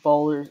enjoy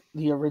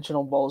the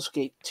original Baldur's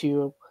Gate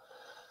 2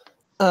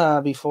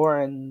 before,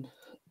 and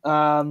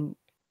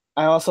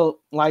I also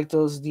like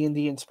those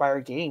D&D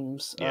inspired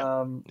games,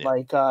 Yeah, yeah.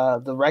 like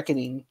the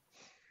Reckoning.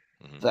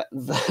 Hmm. That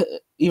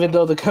even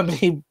though the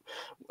company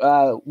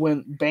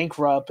went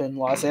bankrupt and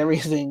lost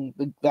everything,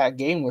 that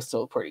game was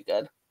still pretty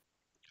good.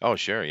 Oh,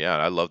 sure, yeah.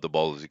 I love the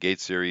Baldur's Gate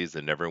series.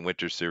 The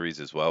Neverwinter series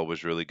as well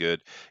was really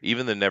good.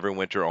 Even the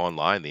Neverwinter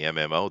Online, the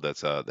MMO,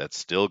 that's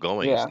still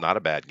going. It's Yeah, not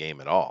a bad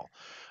game at all.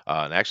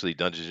 And actually,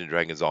 Dungeons and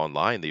Dragons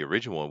Online, the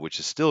original one, which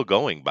is still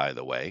going, by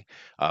the way,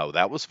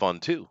 that was fun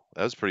too.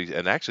 That was pretty.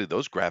 And actually,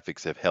 those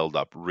graphics have held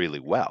up really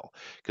well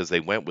because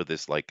they went with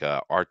this like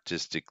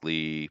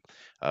artistically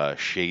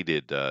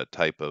shaded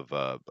type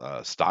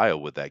of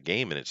style with that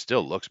game, and it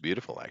still looks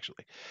beautiful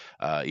actually.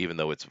 Even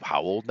though it's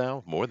how old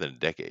now? More than a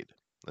decade.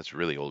 That's a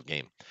really old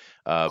game.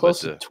 But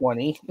close to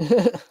 20.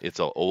 it's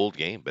an old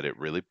game, but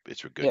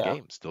it's a good Yeah,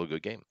 game. Still a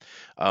good game.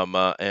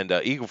 And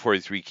Eagle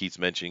 43 keeps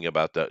mentioning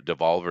about the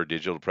Devolver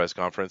Digital Press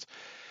Conference.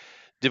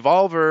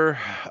 Devolver,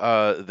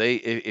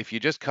 if you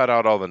just cut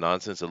out all the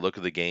nonsense and look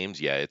at the games,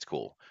 yeah, it's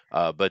cool.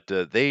 But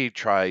they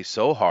try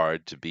so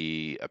hard to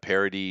be a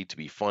parody, to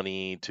be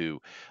funny,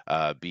 to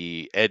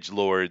be edge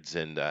lords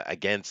and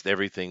against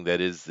everything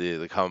that is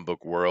the comic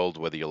book world,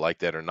 whether you like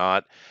that or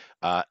not.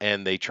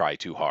 And they try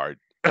too hard.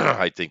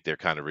 I think they're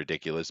kind of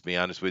ridiculous, to be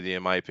honest with you,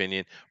 in my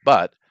opinion.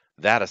 But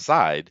that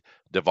aside,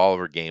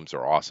 Devolver games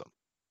are awesome.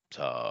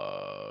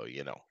 So,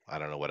 you know, I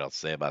don't know what else to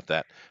say about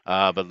that.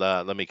 But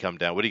let me come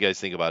down. What do you guys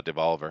think about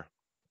Devolver?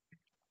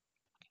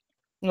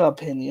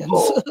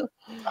 opinions.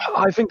 Well,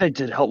 I think they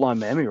did Hotline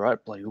Miami, right?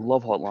 Like,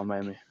 love Hotline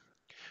Miami.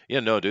 Yeah,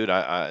 no, dude.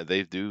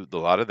 They do a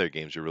lot of their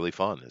games are really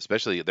fun,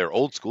 especially their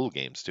old school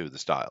games too. The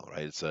style,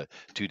 right? It's a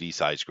 2D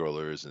side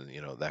scrollers and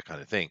you know that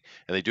kind of thing,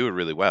 and they do it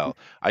really well.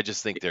 I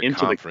just think their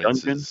Into the conference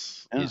Gungeon.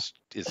 is Yeah.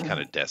 is kind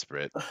of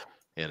desperate,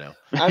 you know.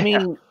 I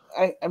mean,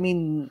 I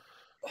mean,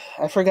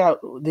 I forgot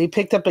they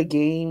picked up a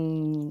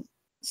game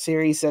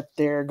series that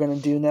they're gonna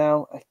do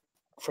now. I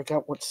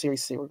forgot what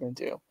series they were gonna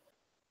do.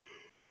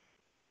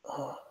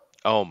 Uh,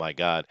 Oh my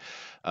God,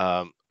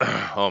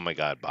 oh my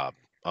God, Bob.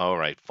 All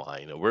right,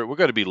 fine. We're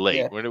going to be late.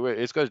 yeah.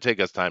 It's going to take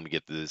us time to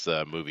get to this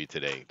movie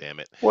today. Damn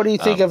it. What do you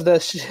think Um, of the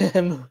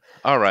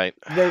all right,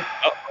 they're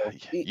Uh-oh.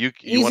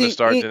 you want to easy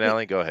start,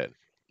 Denali? Go ahead.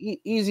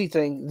 easy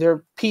thing?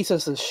 They're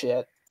pieces of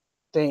shit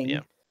Yeah.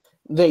 thing.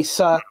 They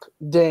suck,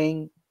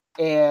 ding,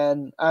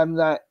 and I'm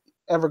not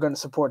ever going to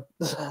support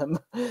them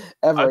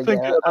ever I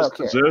think again. I this don't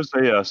care. deserves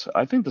a yes.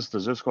 I think this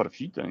deserves quite a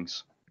few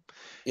things.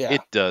 Yeah,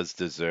 It does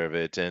deserve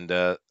it, and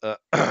I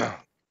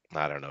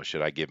don't know.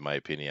 Should I give my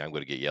opinion? I'm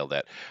going to get yelled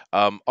at.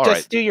 All right,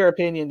 just do your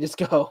opinion. Just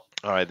go,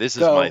 all right. This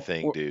is my go.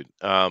 thing, dude.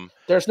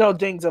 There's no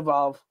dings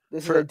involved.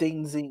 This is a For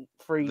ding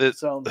free the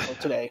zone for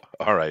today.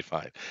 all right,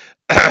 fine.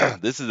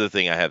 This is the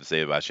thing I have to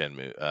say about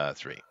Shenmue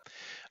 3.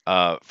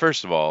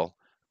 First of all,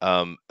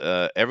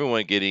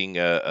 everyone getting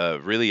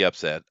really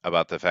upset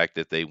about the fact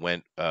that they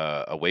went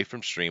away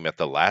from stream at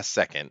the last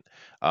second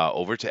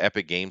over to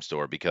Epic Game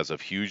Store because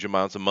of huge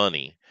amounts of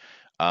money.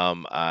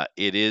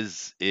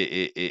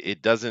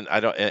 It doesn't, I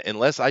don't,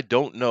 unless I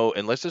don't know,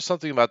 unless there's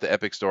something about the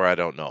Epic Store I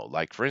don't know.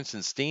 Like for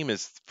instance, Steam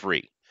is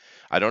free.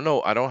 I don't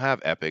know. I don't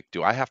have Epic.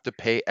 Do I have to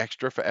pay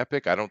extra for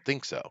Epic? I don't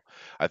think so.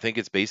 I think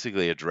it's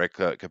basically a direct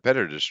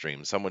competitor to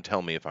Stream. Someone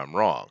tell me if I'm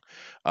wrong.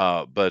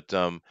 But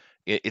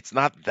it's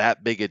not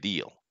that big a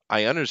deal.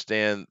 I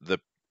understand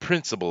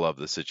principle of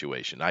the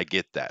situation. I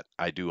get that.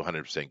 I do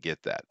 100%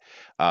 get that.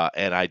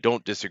 And I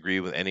don't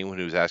disagree with anyone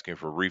who's asking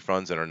for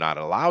refunds and are not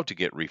allowed to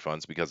get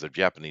refunds because of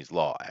Japanese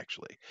law,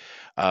 actually.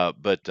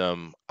 But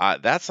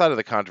that side of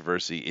the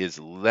controversy is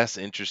less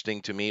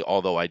interesting to me,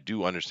 although I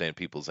do understand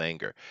people's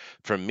anger.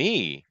 For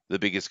me, the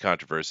biggest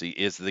controversy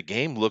is the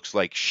game looks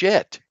like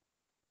shit.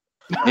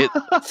 It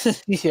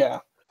Yeah.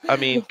 I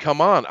mean,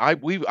 come on. I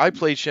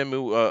played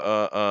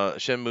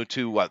Shenmue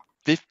 2 what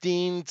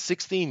 15,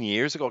 16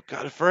 years ago,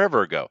 God,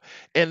 forever ago.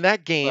 And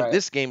Right.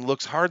 this game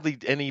looks hardly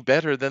any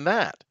better than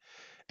that.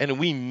 And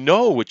we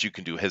know what you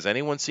can do. Has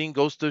anyone seen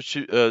Ghost of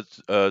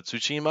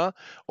Tsushima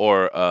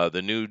or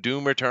the new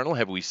Doom Eternal?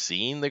 Have we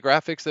seen the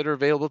graphics that are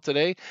available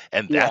today?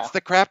 And Yeah. that's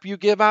the crap you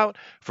give out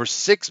for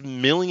 $6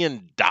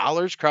 million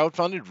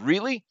crowdfunded?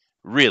 Really?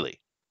 Really?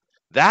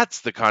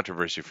 That's the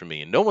controversy for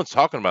me, and no one's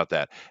talking about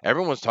that.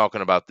 Everyone's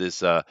talking about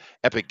this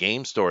Epic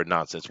Game Store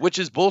nonsense, which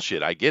is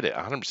bullshit. I get it,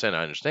 100%.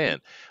 I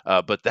understand,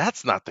 but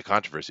that's not the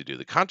controversy,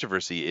 dude. The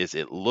controversy is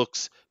it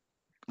looks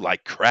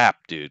like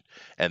crap, dude,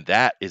 and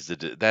that is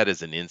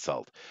an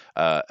insult.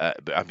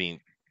 I mean,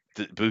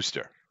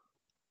 Booster.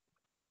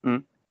 Hmm?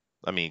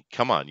 I mean,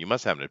 come on, you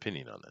must have an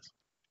opinion on this.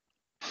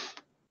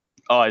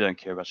 Oh, I don't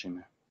care about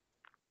Shenmue.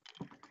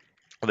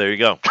 There you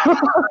go.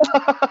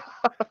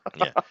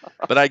 Yeah,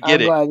 but I I'm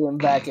get it. glad I didn't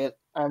back it.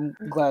 I'm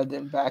glad I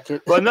didn't back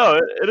it. But no,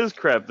 it is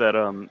crap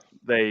that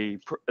they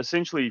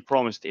essentially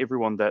promised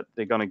everyone that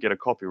they're gonna get a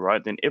copy,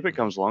 right? Then Epic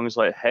comes along, it's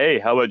like, hey,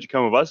 how about you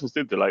come with us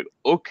instead? They're like,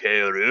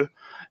 okay,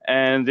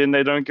 and then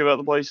they don't give out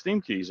the bloody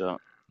Steam keys that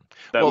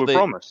Well, were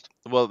promised.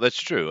 Well,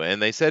 that's true,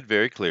 and they said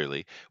very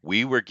clearly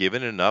we were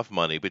given enough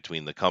money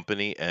between the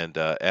company and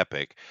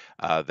Epic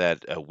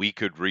that we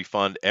could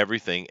refund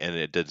everything, and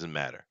it doesn't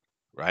matter,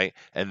 right?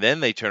 And then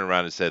they turn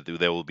around and said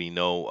there will be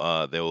no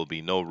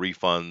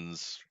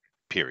refunds,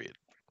 period,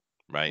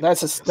 right?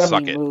 That's a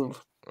Suck stunning it.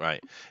 move.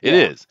 Right. It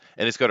Yeah. is.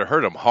 And it's going to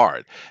hurt them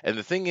hard. And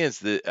the thing is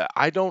that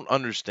I don't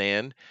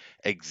understand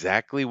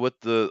exactly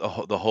what the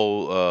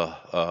whole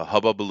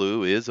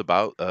hubbubaloo is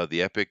about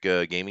the Epic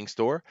Gaming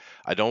Store.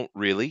 I don't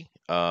really,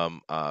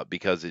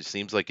 because it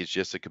seems like it's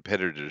just a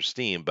competitor to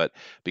Steam, but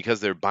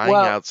because they're buying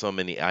Well, out so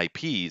many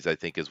IPs, I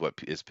think is what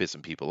is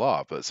pissing people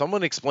off. But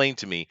someone explain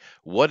to me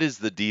what is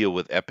the deal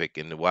with Epic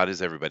and why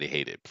does everybody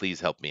hate it?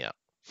 Please help me out.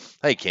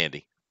 Hey,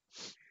 Candy.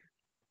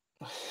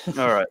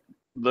 All right.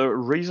 The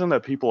reason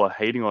that people are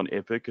hating on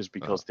Epic is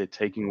Uh, because they're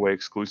taking away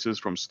exclusives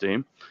from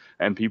Steam,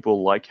 and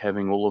people like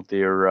having all of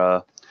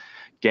their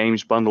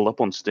games bundled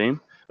up on Steam.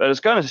 But it's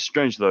kind of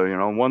strange, though. You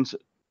know,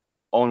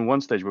 on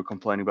one stage we're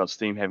complaining about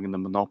Steam having the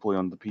monopoly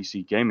on the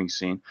PC gaming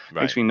scene.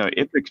 Next right. thing you know,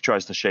 Epic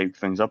tries to shake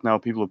things up. Now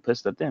people are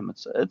pissed at them.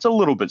 It's a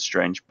little bit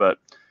strange, but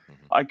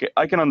Mhm.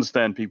 I can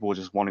understand people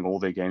just wanting all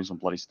their games on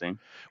bloody Steam.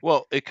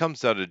 Well, it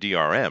comes out of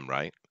DRM,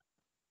 right?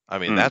 I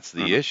mean, Mm, that's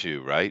the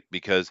issue, right?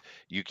 Because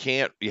you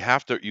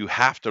have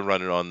to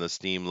run it on the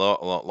Steam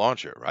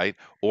launcher, right?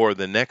 Or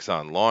the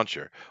Nexon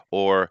launcher,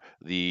 or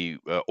the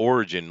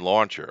Origin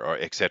launcher, or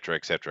et cetera,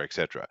 et cetera, et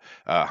cetera.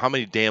 How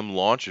many damn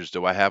launchers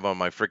do I have on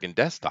my freaking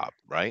desktop,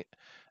 right?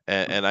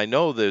 And I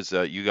know there's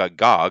you got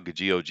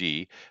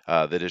GOG,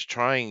 that is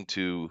trying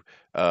to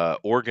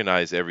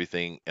organize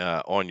everything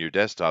on your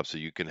desktop so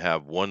you can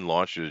have one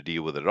launcher to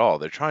deal with it all.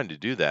 They're trying to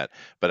do that,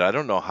 but I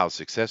don't know how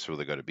successful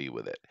they're going to be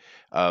with it.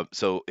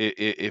 So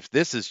if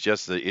this is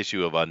just the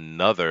issue of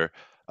another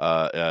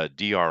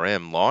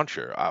DRM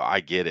launcher, I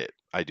get it.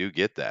 I do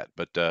get that,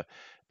 but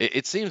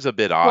it seems a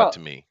bit odd well, to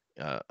me.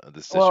 The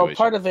part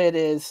situation. of it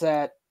is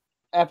that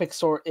Epic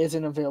Store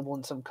isn't available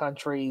in some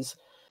countries.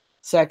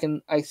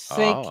 Second, I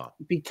think Ah,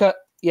 because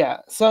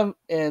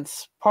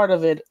it's part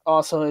of it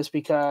also is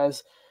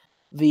because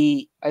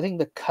I think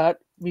the cut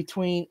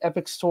between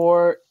Epic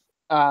Store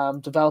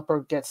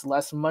developer gets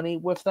less money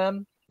with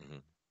them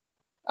mhm.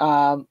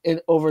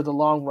 over the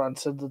long run,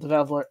 so the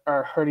developer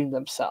are hurting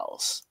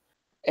themselves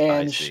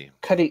I and see.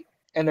 cutting,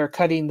 and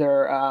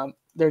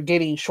they're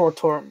getting short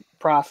term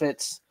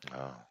profits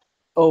Oh,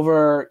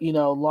 over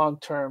long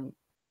term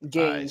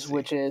I gains, see.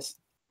 which is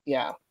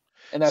yeah,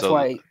 and that's So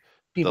why the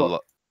people lo-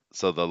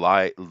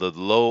 the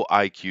low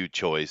IQ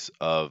choice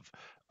of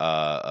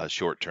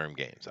short-term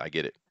games. I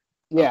get it.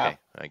 yeah Okay,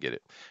 I get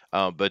it.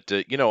 But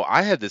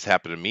I had this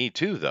happen to me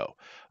too, though,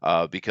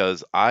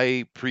 because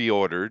I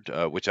pre-ordered,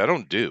 which I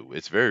don't do.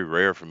 It's very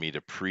rare for me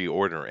to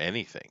pre-order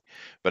anything,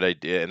 but I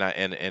did.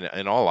 And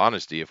in all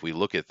honesty, if we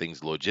look at things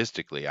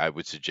logistically, I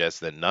would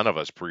suggest that none of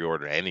us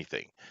pre-order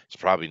anything. It's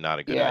probably not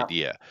a good yeah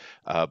idea.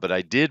 But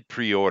I did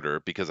pre-order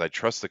because I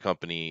trust the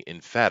company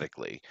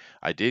emphatically.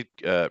 I did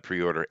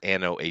pre-order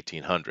Anno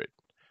 1800,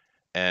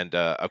 and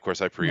of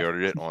course I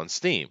pre-ordered it on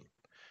Steam.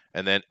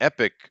 And then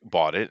Epic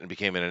bought it and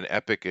became an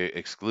Epic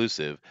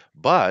exclusive,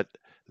 but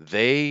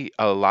they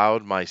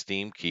allowed my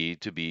Steam key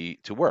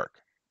to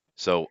work.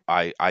 So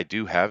I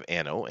do have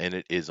Anno and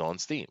it is on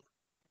Steam.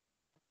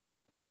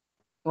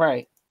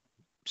 right.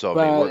 So I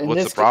mean, But in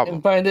what's the this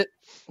problem?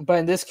 but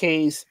in this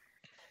case,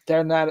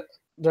 they're not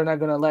going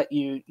to let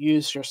you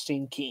use your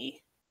Steam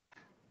key.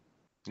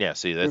 Yeah,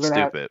 see, You're that's going to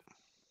have stupid.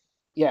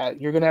 yeah,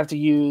 you're gonna have to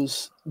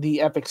use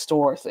the Epic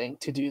Store thing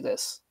to do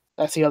this.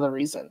 That's the other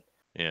reason.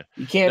 Yeah.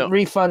 You can't No.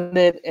 refund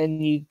it,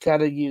 and you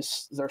gotta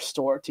use their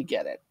store to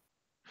get it.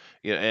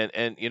 Yeah,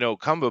 and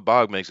Combo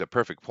Bog makes a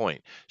perfect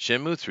point.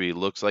 Shenmue 3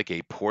 looks like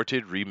a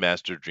ported,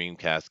 remastered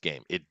Dreamcast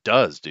game. It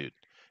does, dude.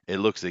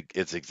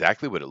 It's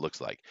exactly what it looks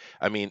like.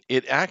 I mean,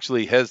 it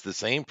actually has the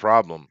same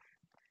problem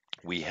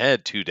we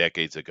had 2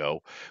 decades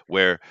ago,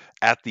 where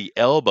at the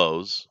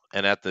elbows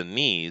and at the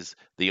knees,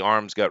 the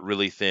arms got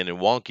really thin and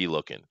wonky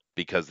looking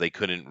because they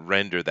couldn't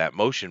render that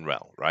motion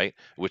well, right?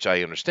 Which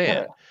I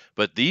understand. Right.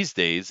 But these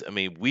days, I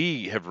mean,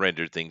 we have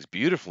rendered things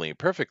beautifully and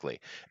perfectly.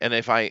 And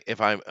if I'm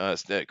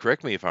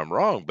correct me if I'm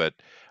wrong, but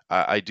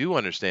I do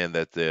understand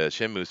that the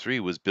Shenmue 3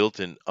 was built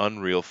in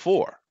Unreal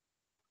 4.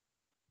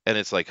 And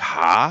it's like,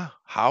 huh?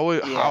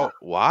 Yeah.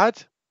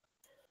 What?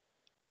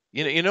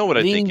 You know what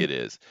I think Being it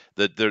is.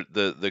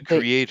 The they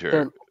creator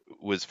they're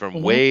was from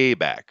mhm, way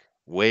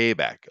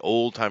back,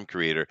 old time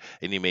creator,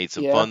 and he made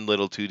some yeah. fun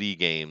little 2D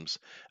games.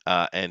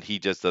 And he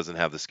just doesn't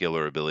have the skill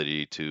or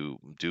ability to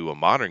do a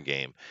modern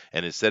game.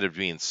 And instead of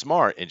being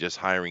smart and just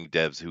hiring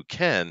devs who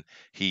can,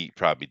 he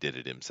probably did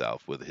it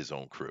himself with his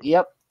own crew.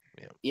 Yep.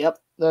 Yeah, Yep.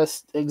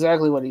 That's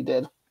exactly what he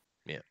did.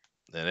 yeah.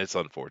 And it's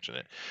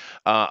unfortunate.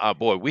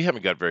 Boy, we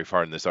haven't got very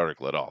far in this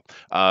article at all.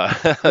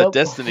 Nope.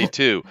 Destiny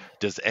 2.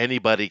 Does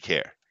anybody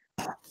care?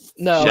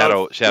 No.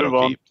 No, Shadow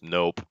move on. Keep.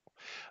 Nope.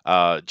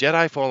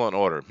 Jedi Fallen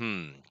Order.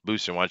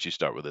 Booster, why don't you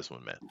start with this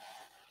one, man?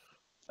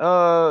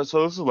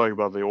 So this is like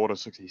about the Order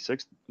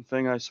 66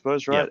 thing, I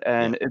suppose, Yeah, right?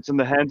 yeah. And it's in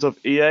the hands of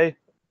EA.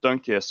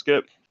 Don't care.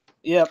 Skip.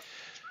 Yep.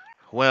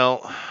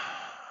 Well,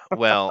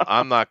 well,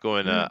 I'm not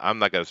going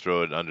to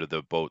throw it under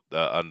the boat,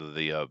 under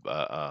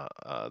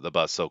the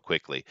bus so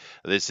quickly.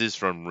 This is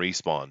from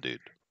Respawn, dude.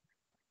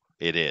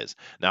 It is.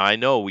 Now I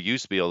know we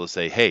used to be able to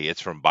say, "Hey, it's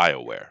from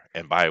BioWare,"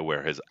 and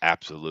BioWare has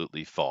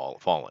absolutely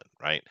fallen,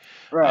 right?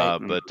 Right.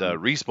 But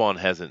Mhm. Respawn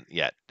hasn't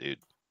yet, dude.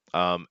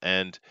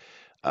 And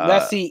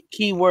That's uh, the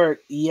key word.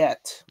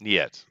 Yet.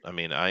 Yet, I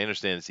mean, I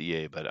understand it's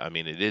EA, but I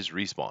mean, it is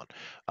Respawn.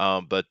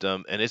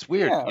 And it's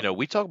weird, Yeah.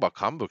 we talk about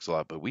comic books a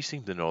lot, but we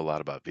seem to know a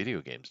lot about video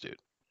games, dude.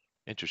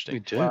 Interesting. We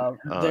do. Well,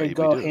 they We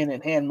go do. hand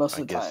in hand most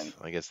of the time.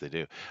 I guess they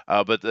do.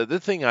 But the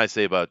thing I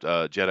say about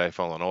Jedi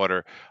Fallen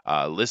Order,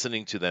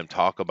 listening to them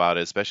talk about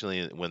it,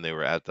 especially when they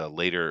were at the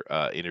later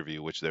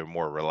interview, which they're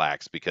more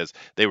relaxed because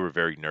they were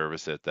very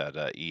nervous at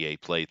that EA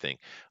Play thing.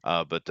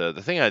 But the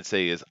thing I'd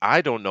say is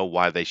I don't know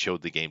why they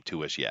showed the game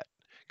to us yet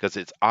because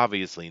it's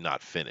obviously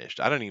not finished.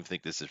 I don't even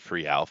think this is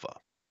pre-alpha,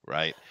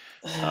 right?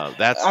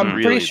 That's I'm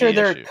pretty really sure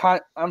the issue.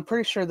 I'm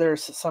pretty sure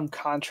there's some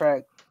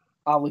contract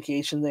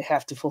obligation they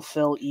have to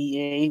fulfill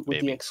EA with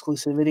the Maybe.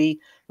 exclusivity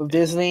with Yeah.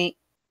 Disney,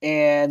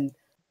 and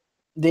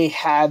they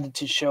had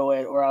to show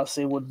it, or else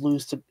they would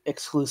lose to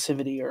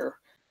exclusivity, or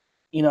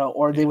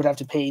or they Yeah. would have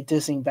to pay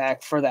Disney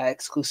back for that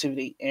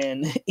exclusivity,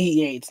 and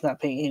EA it's not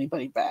paying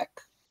anybody back.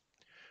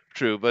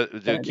 True, but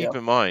Kind of keep deal.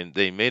 in mind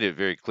they made it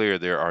very clear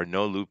there are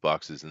no loot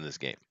boxes in this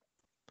game.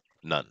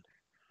 None.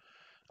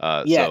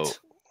 So Yet.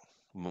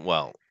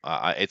 well,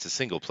 it's a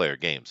single player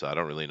game, so I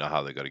don't really know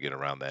how they're going to get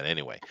around that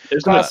anyway.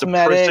 Isn't it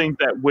Cosmetic. depressing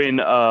that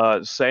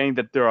when saying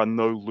that there are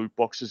no loot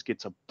boxes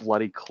gets a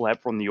bloody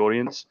clap from the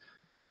audience?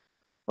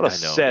 What a I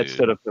know, sad dude.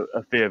 state of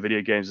affair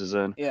video games is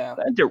in. Yeah.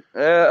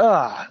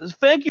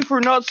 Thank you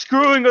for not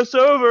screwing us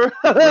over.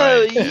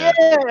 Right. Yeah.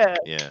 Yeah.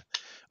 Yeah.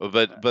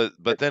 But then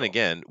Typical.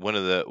 again, one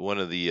of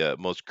the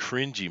most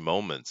cringy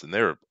moments, and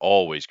there are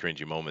always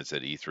cringy moments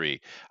at E3.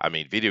 I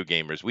mean, video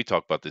gamers. We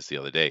talked about this the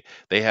other day.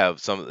 They have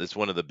some. It's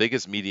one of the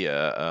biggest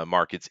media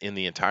markets in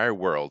the entire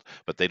world,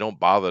 but they don't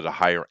bother to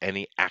hire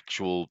any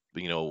actual,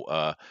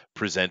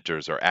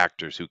 presenters or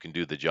actors who can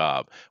do the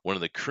job. One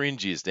of the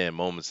cringiest damn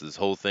moments of this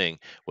whole thing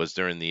was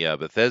during the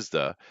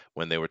Bethesda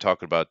when they were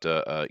talking about,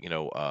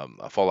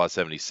 Fallout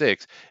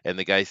 76, and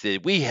the guy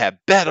said, "We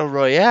have battle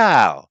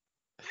royale."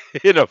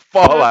 In a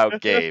Fallout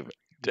game.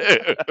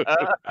 Dude,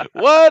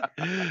 what?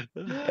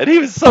 And he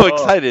was so Oh,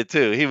 excited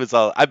too. He was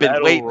all, I've been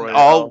Battle waiting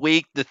all Royale.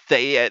 week to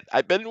say it.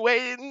 I've been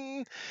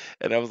waiting.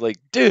 And I was like,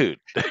 dude,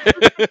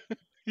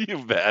 you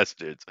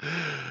bastards.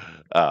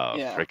 Oh,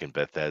 Yeah. freaking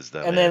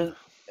Bethesda, And man.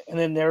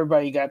 then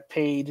everybody got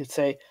paid to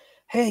say,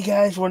 "Hey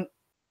guys,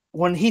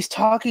 when he's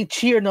talking,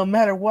 cheer no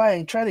matter what,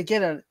 and try to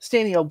get a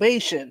standing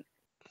ovation."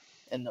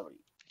 And nobody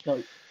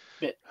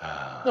bit,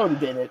 nobody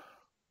bit it.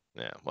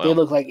 Yeah, They well,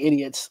 look like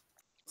idiots.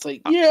 It's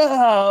like,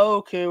 yeah,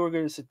 okay, we're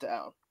gonna sit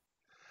down.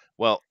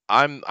 Well,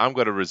 I'm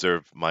going to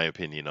reserve my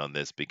opinion on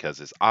this because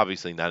it's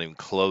obviously not even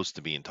close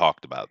to being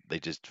talked about. They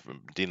just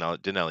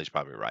Dinale's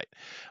probably right,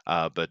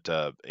 but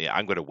yeah,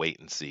 I'm going to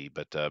wait and see.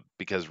 But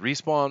because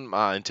Respawn,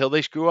 until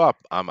they screw up,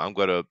 I'm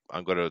going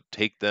to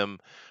take them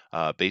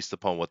based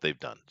upon what they've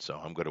done. So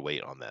I'm going to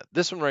wait on that.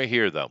 This one right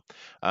here, though.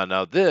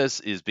 Now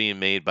this is being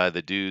made by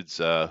the dudes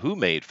who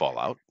made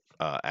Fallout,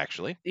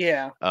 actually,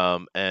 Yeah,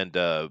 and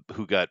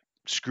who got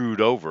screwed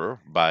over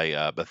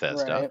by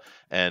Bethesda right.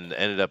 and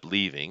ended up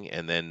leaving.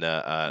 And then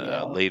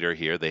Yeah, later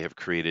here, they have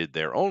created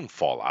their own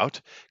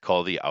Fallout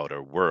called the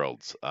Outer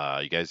Worlds.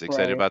 You guys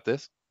excited right. about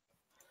this?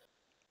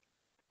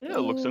 Yeah, it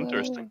looks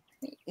interesting.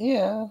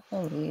 Yeah,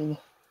 I mean,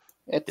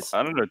 it's.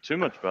 I don't know too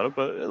much about it,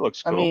 but it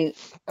looks I cool.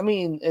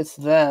 mean, it's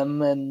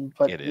them,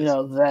 but It is.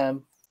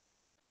 them.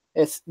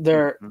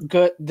 They're Mhm.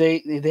 good.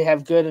 They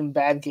have good and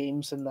bad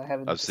games, and I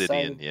haven't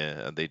Obsidian, decided.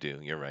 yeah, they do.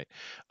 You're right.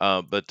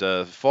 But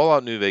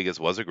Fallout New Vegas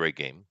was a great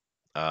game.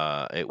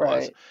 It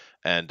was, Right.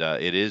 and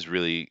it is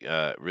really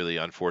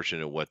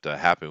unfortunate what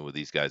happened with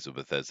these guys with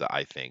Bethesda.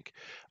 I think,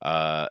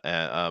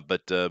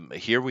 but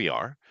here we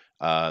are.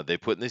 They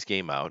putting this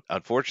game out.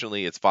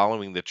 Unfortunately, it's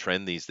following the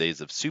trend these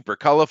days of super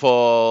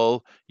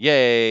colorful.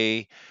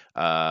 Yay!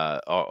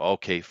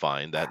 Okay,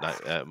 fine. But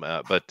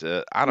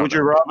I don't Would you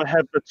know. rather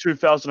have the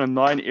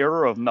 2009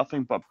 era of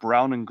nothing but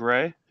brown and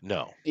gray?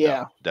 No,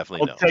 Yeah. no,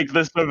 definitely I'll no. take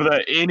this over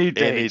there any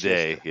day, Any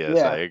day, Jason.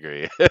 yes, I Yeah.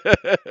 agree.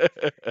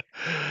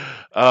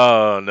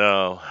 Oh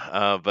no,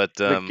 but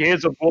The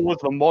Gears of War,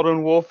 the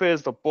Modern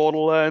Warfares, the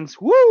Borderlands.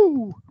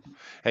 Woo!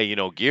 hey,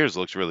 Gears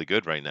looks really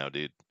good right now,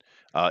 dude.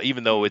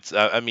 Even though Mm. it's,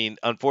 I mean,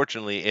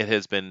 unfortunately, it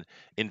has been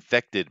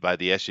infected by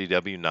the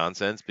SJW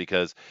nonsense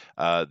because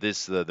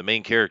the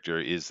main character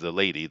is the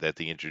lady that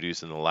they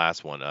introduced in the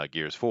last one,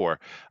 Gears 4,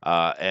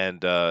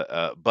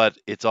 but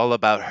it's all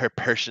about her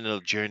personal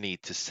journey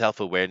to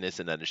self-awareness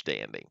and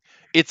understanding.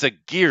 It's a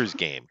Gears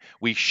game.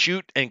 We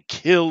shoot and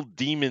kill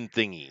demon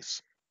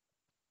thingies.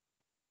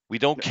 We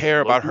don't care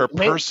Look, about her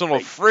personal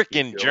big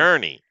frickin' deal.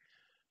 journey.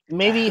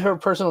 Maybe her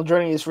personal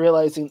journey is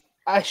realizing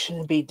I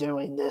shouldn't be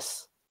doing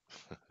this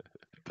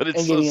But it's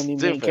and so getting a new main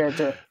stupid.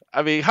 character.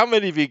 I mean, how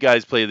many of you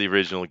guys play the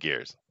original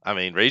Gears? I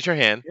mean, raise your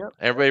hand. Yep.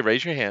 Everybody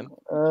raise your hand.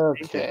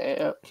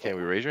 Okay. Okay,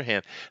 we raise your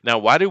hand. Now,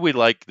 why did we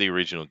like the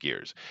original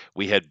Gears?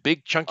 We had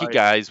big chunky I-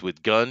 guys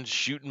with guns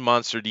shooting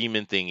monster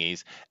demon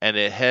thingies, and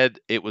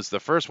it was the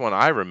first one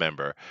I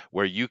remember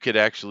where you could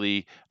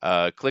actually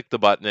click the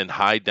button and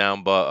hide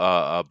down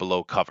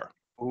below cover.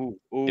 Ooh,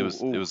 It ooh,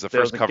 was it ooh. was the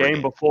There first was a cover game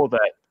game. before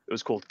that. It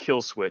was called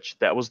Kill Switch.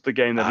 That was the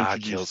game that Kill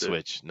introduced it.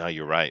 switch. No,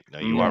 you're right. No,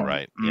 you are Yeah.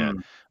 right. Yeah.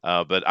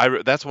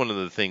 But that's one of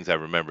the things I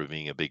remember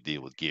being a big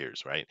deal with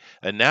Gears, right?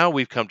 And now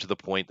we've come to the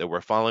point that we're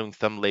following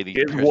some lady's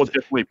Gears of War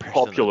definitely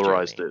personal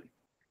popularized journey. it.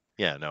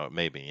 Yeah, no,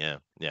 maybe, yeah,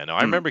 yeah. No,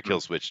 I remember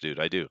Kill Switch, dude.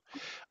 I do.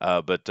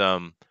 But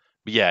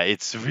yeah,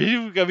 it's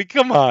really. I mean,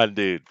 come on,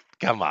 dude.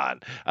 Come on.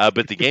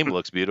 But the game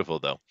looks beautiful,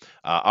 though.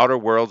 Outer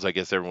Worlds. I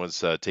guess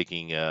everyone's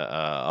taking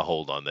a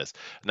hold on this.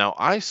 Now,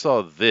 I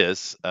saw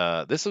this.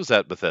 This was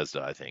at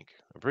Bethesda, I think.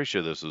 I'm pretty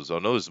sure this was. Oh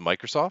no, this is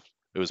Microsoft.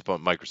 It was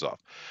Microsoft.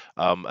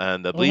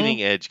 And the Mm-hmm.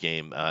 Bleeding Edge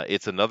game.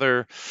 It's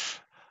another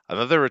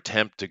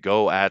attempt to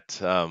go at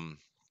the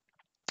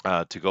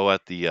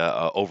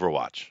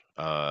Overwatch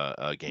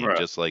game, Right.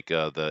 just like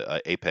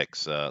the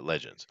Apex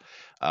Legends.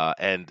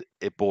 And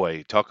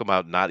boy, talk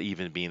about not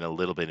even being a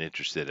little bit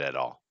interested at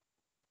all.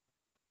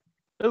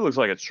 It looks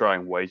like it's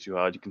trying way too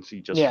hard. You can see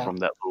just Yeah. from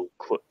that little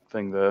clip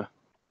thing there.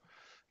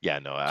 Yeah,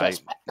 no, I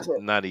Just pass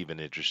it. not even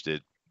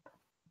interested.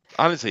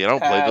 Honestly, I don't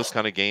play those Pass.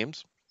 kind of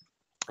games.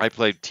 I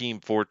played Team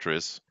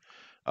Fortress.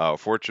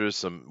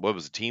 Fortress. What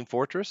was it? Team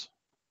Fortress?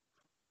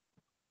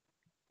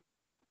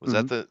 Was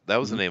Mhm. that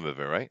was the Mhm. name of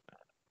it, right?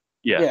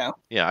 Yeah. Yeah.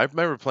 Yeah, I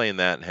remember playing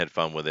that and had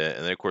fun with it.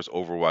 And then, of course,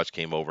 Overwatch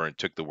came over and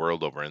took the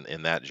world over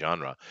in that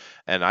genre.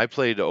 And I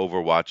played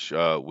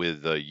Overwatch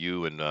with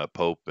you and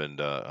Pope and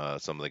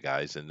some of the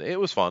guys, and it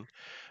was fun.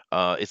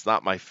 It's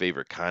not my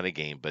favorite kind of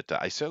game, but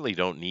I certainly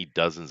don't need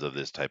dozens of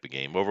this type of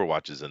game.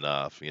 Overwatch is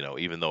enough,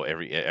 even though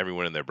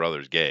everyone and their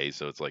brother's gay,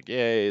 so it's like,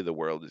 yay, the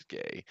world is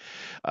gay.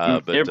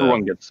 But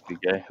Everyone gets to be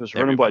gay. It was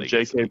written by everybody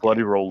gets to J.K. be gay.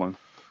 Bloody Rowling.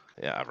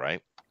 Yeah,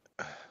 right.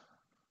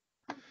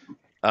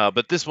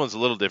 But this one's a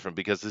little different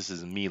because this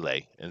is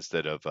melee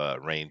instead of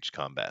ranged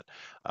combat.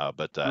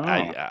 But Oh.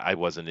 I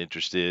wasn't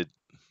interested.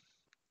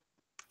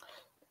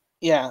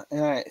 Yeah.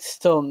 And I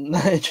still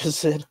not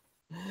interested.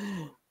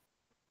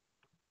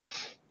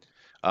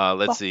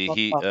 Let's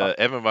see.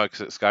 Evan Vox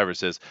Skyver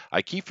says,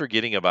 I keep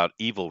forgetting about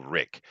Evil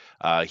Rick.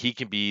 He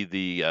can be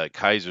the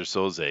Kaiser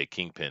Soze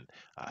Kingpin.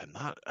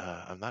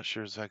 I'm not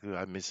sure exactly.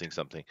 I'm missing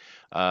something.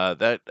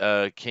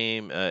 That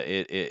came.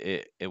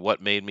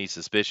 What made me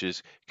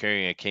suspicious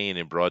carrying a cane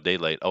in broad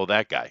daylight. Oh,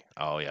 that guy.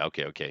 Oh yeah.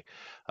 Okay.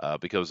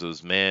 Because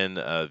those man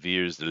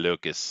Veers the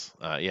Lucas.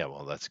 Yeah.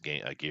 Well, that's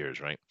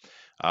Gears, right?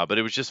 But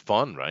it was just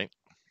fun, right?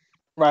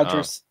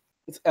 Rogers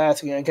is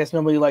asking. I guess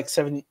nobody likes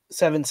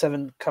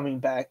 777 coming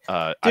back.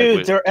 I Dude,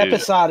 would, they're dude.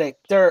 episodic.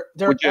 They're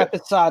Would you-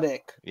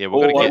 episodic. Yeah,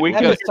 Oh, we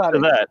can get to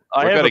episodic. that.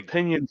 I We're have gonna-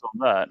 opinions on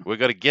that. We're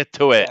gonna get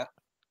to it. Yeah.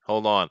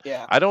 Hold on.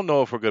 Yeah. I don't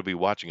know if we're going to be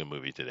watching a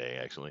movie today,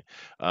 actually.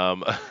 I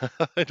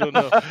don't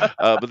know.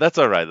 But that's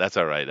all right. That's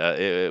all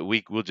right.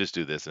 We'll just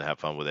do this and have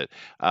fun with it.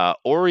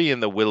 Ori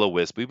and the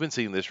Will-O-Wisp. We've been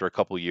seeing this for a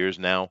couple years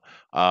now,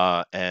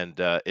 and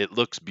it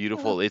looks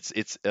beautiful.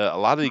 It's a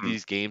lot of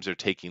these games are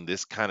taking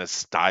this kind of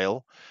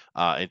style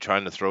and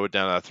trying to throw it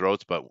down our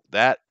throats. But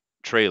that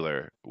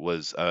trailer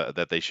was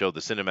that they showed,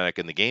 the cinematic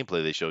and the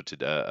gameplay they showed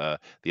the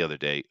other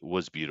day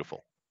was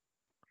beautiful.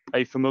 Are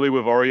you familiar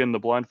with Ori and the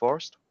Blind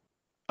Forest?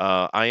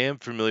 I am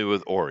familiar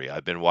with Ori.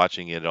 I've been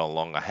watching it all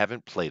along. I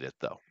haven't played it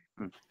though.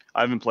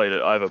 I haven't played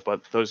it either,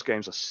 but those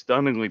games are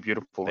stunningly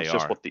beautiful. They It's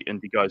just are. what the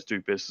indie guys do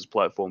best as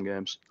platform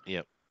games.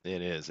 Yep,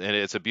 it is, and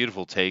it's a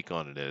beautiful take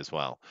on it as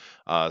well.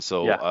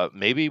 Yeah.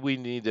 Maybe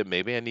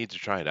maybe I need to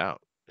try it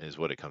out. Is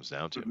what it comes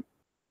down to, Mhm.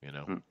 you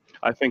know. Mhm.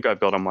 I think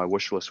I've got on my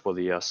wish list for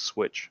the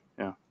Switch.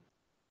 Yeah.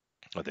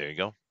 Oh, there you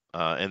go.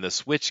 And the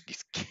Switch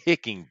is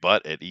kicking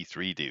butt at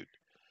E3, dude.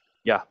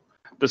 Yeah.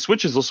 The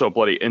Switch is also a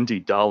bloody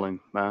indie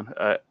darling, man.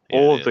 Yeah,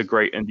 All it of the is.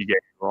 great indie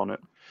games are on it.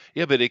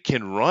 Yeah, but it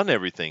can run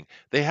everything.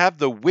 They have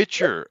The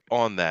Witcher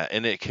on that,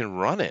 and it can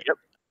run it. Yep.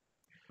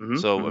 hmm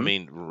So, I hmm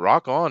mean,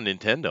 rock on,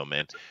 Nintendo,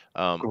 man.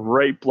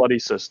 Great bloody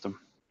system.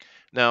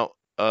 Now,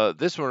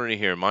 this one right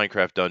here,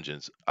 Minecraft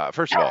Dungeons.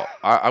 First of all,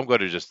 I'm going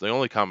to the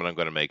only comment I'm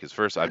going to make is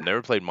first, I've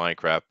never played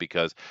Minecraft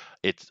because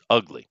it's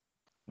ugly.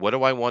 What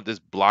do I want this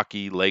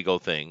blocky Lego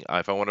thing?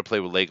 If I want to play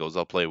with Legos,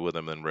 I'll play with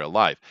them in real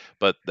life.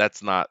 But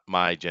that's not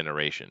my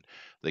generation.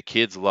 The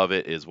kids love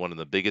it. Is one of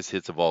the biggest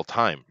hits of all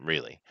time,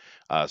 really.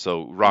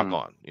 So rock Mm.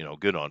 on.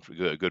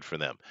 Good for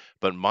them.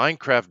 But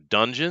Minecraft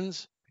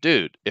Dungeons,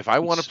 dude, if I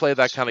want to It's play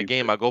that kind of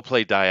game, stupid. I'll go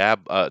play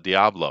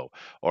Diablo,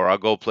 or I'll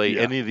go play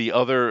Yeah. any of the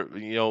other,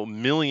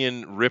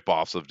 million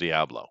ripoffs of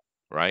Diablo,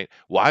 right?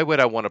 Why would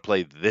I want to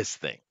play this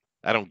thing?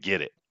 I don't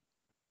get it.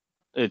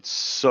 It's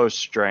so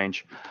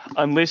strange.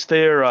 Unless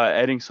they're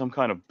adding some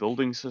kind of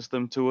building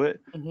system to it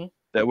hmm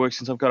that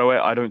works in some kind of way,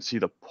 I don't see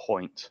the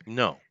point.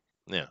 No.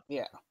 Yeah,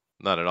 Yeah.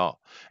 not at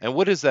all. And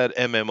what is that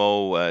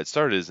MMO? It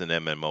started as an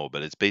MMO,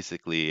 but it's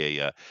basically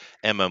a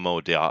MMO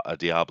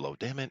Diablo.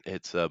 Damn it!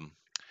 It's Well,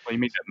 you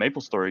mean that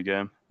Maple Story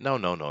game? no.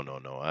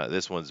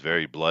 This one's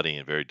very bloody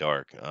and very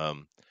dark.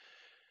 Mm.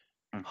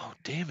 Oh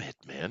damn it,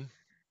 man!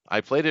 I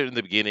played it in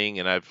the beginning,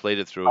 and I've played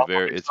it through a Path of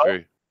very. It's Exile?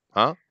 very,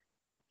 huh?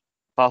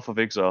 Path of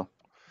Exile.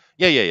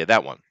 Yeah,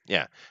 that one.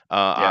 Yeah.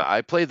 Yeah.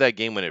 I played that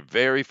game when it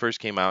very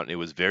first came out, and it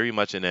was very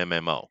much an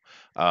MMO.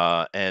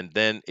 And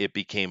then it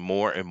became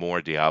more and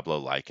more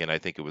Diablo-like, and I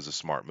think it was a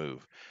smart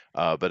move.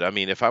 But I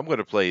mean, if I'm going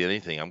to play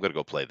anything, I'm going to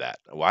go play that.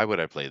 Why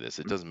would I play this?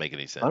 It doesn't make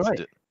any By the sense.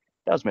 way,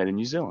 that was made in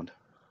New Zealand.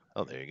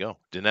 Oh, there you go.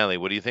 Denali,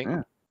 what do you think?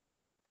 Yeah.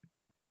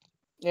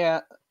 Yeah.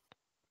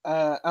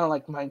 I don't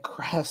like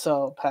Minecraft,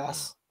 so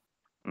pass.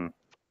 Mm.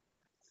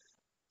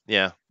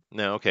 Yeah.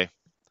 No, okay.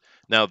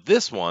 Now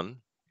this one,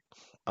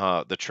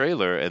 the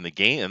trailer and the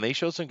game, and they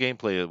showed some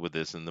gameplay with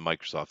this in the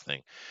Microsoft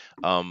thing.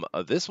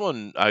 This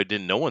one,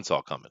 no one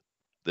saw coming.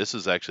 This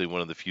is actually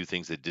one of the few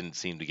things that didn't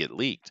seem to get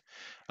leaked.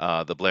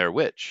 The Blair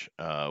Witch.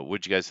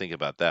 What'd you guys think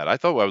about that? I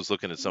thought I was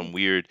looking at some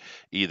weird,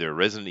 either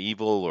Resident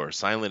Evil or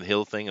Silent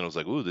Hill thing, and I was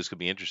like, "Ooh, this could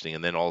be interesting."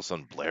 And then all of a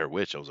sudden, Blair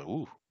Witch. I was like,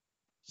 "Ooh,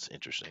 it's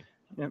interesting."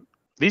 Yep.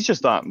 These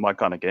just aren't my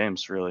kind of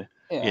games, really.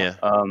 Yeah.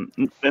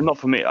 Yeah. They're not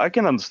for me. I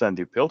can understand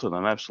the appeal to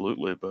them,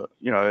 absolutely, but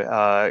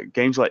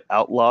games like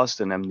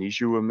Outlast and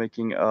Amnesia were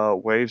making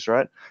waves,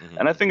 right? Mhm.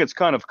 And I think it's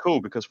kind of cool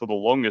because for the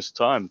longest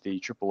time, the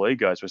AAA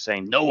guys were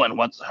saying no one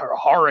wants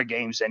horror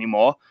games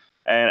anymore,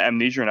 and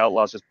Amnesia and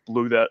Outlast just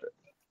blew that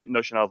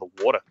notion out of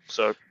the water.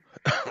 So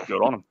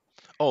good on them.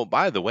 Oh,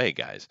 by the way,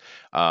 guys,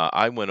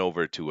 I went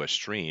over to a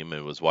stream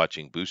and was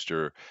watching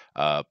Booster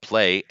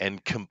play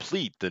and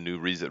complete the new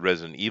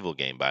Resident Evil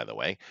game. By the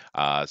way,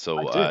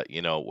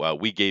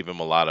 did. we gave him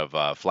a lot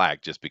of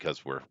flack just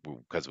because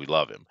we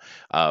love him.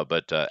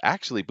 But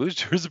actually,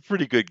 Booster is a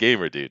pretty good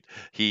gamer, dude.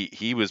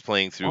 He was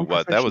playing through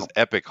what that was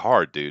Unprofessional. epic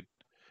hard, dude.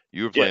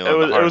 You were Yeah, playing it on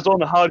the was hard. on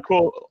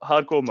the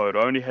hardcore mode.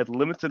 I only had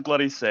limited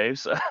bloody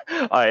saves.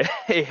 I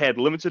had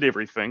limited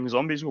everything.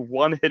 Zombies were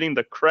one hitting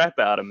the crap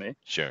out of me.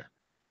 Sure.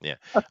 Yeah.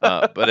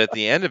 But at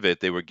the end of it,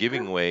 they were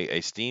giving away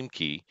a Steam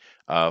key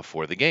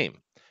for the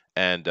game.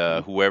 And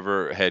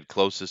whoever had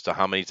closest to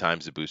how many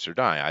times did Booster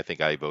die? I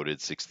think I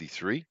voted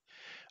 63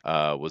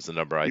 was the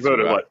number I You threw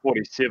voted out. like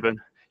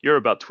 47. You're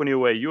about 20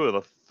 away. You were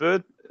the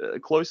third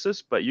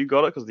closest, but you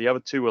got it because the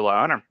other two were like,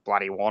 I don't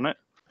bloody want it.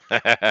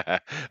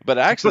 But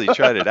I actually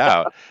tried it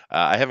out.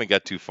 I haven't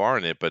got too far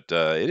in it, but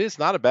it is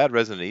not a bad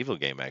Resident Evil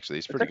game, actually.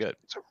 It's pretty good.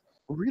 It's a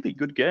really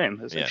good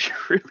game. It's Yeah. actually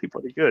really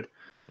bloody good.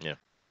 Yeah.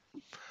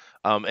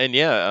 And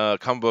yeah,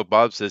 Comic Book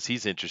Bob says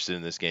he's interested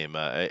in this game.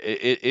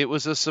 It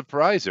was a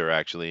surpriser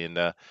actually, and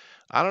I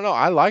don't know.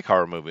 I like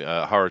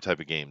horror type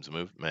of games,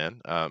 man.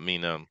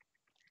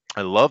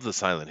 I love the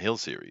Silent Hill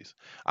series.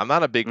 I'm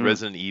not a big Mm.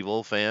 Resident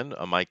Evil fan.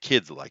 My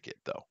kids like it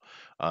though,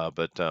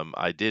 but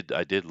I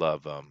did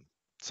love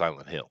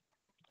Silent Hill.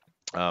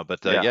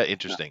 Yeah,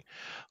 interesting.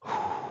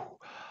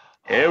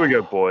 Here we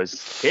go,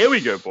 boys. Here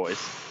we go, boys.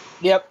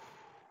 Yep.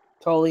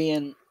 Totally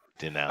in.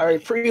 Denali. I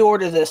already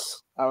pre-ordered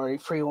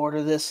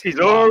this. He's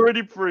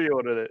already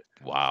pre-ordered it.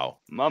 Wow.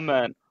 My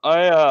man.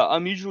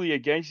 I'm usually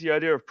against the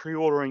idea of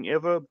pre-ordering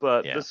ever,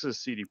 but Yeah. this is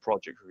CD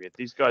Projekt Red.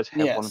 These guys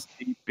have one of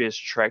the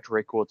best track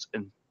records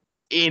in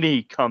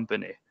any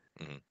company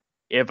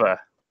ever.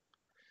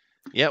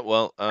 Yeah,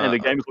 well, and the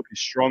game is looking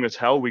strong as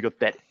hell. We got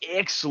that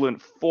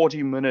excellent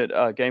 40-minute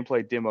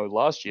gameplay demo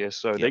last year,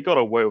 so they got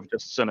away with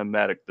just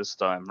cinematic this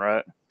time,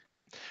 right?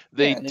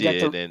 They got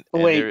did, to and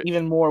wait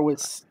even more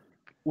with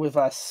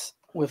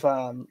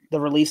the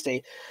release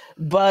date,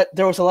 but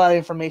there was a lot of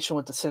information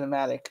with the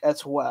cinematic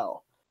as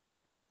well.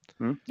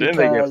 Then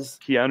they get because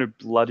Keanu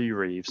bloody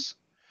Reeves.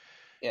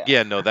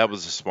 Yeah, no, that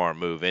was a smart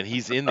move, and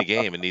he's in the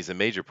game, and he's a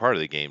major part of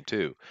the game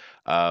too.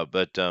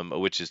 But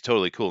which is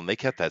totally cool, and they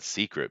kept that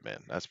secret,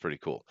 man. That's pretty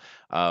cool.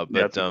 Yeah,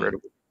 But it's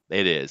incredible.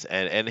 it is,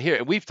 and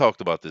here we've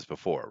talked about this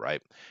before,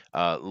 right?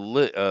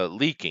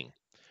 Leaking.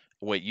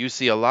 What you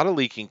see a lot of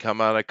leaking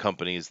come out of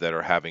companies that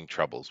are having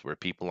troubles where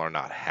people are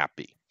not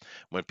happy.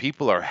 When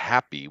people are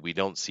happy, we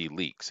don't see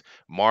leaks.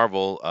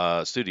 Marvel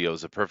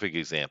Studios, a perfect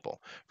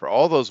example. For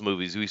all those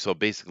movies, we saw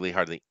basically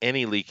hardly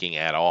any leaking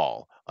at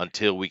all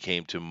until we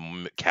came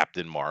to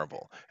Captain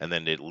Marvel, and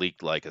then it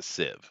leaked like a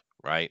sieve,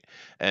 right?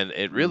 And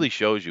it Mhm. really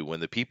shows you when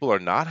the people are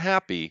not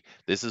happy,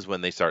 this is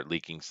when they start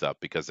leaking stuff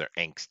because they're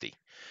angsty.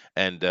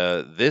 And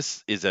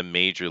this is a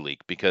major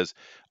leak because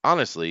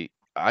honestly,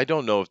 I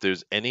don't know if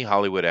there's any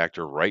Hollywood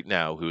actor right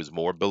now who is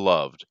more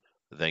beloved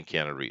than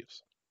Keanu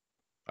Reeves.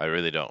 I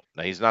really don't.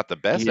 Now he's not the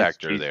best He is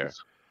actor there,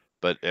 Jesus.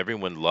 but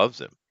everyone loves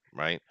him,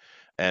 right?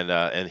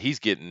 And he's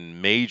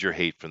getting major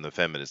hate from the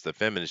feminists. The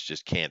feminists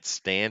just can't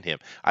stand him.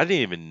 I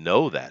didn't even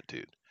know that,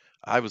 dude.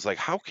 I was like,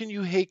 how can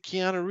you hate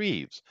Keanu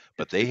Reeves?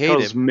 But It's they hate because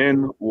him.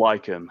 men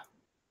like him,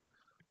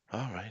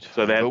 All right,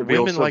 so they have but to be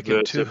all women like him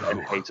subversive too.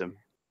 and hate him.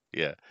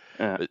 Yeah.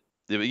 Yeah. But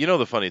you know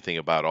the funny thing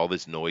about all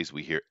this noise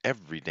we hear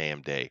every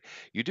damn day,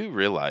 you do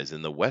realize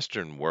in the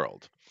Western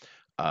world,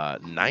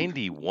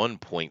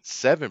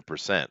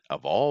 91.7%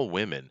 of all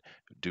women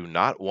do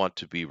not want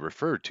to be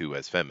referred to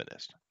as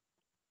feminist.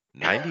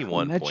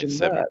 Imagine that.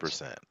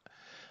 91.7%.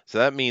 So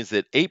that means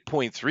that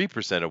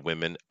 8.3% of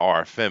women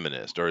are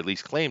feminist, or at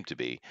least claim to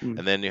be. Mm,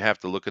 And then you have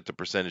to look at the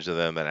percentage of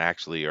them that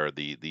actually are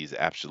these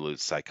absolute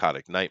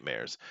psychotic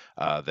nightmares.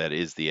 That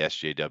is the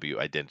SJW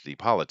identity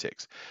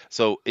politics.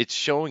 So it's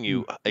showing mm,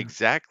 you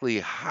exactly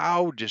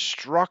how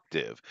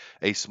destructive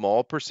a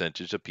small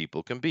percentage of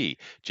people can be.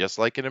 Just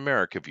like in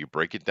America, if you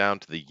break it down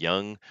to the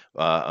young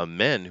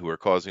men who are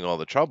causing all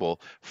the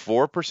trouble,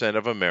 4%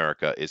 of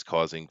America is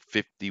causing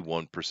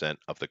 51%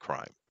 of the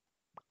crime.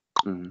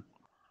 mm,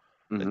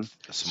 mm. It's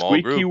a small Squeaky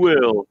group,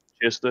 wheel,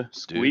 Chester.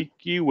 dude.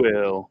 Squeaky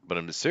wheel. But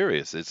I'm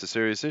serious. It's a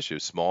serious issue.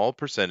 Small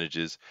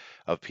percentages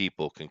of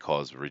people can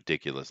cause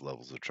ridiculous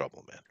levels of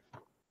trouble, man.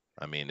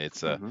 I mean,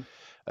 it's a, Hmm.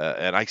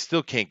 and I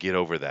still can't get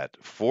over that.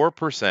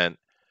 4%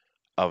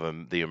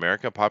 of the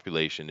American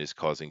population is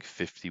causing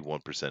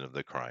 51% of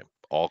the crime,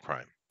 all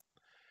crime.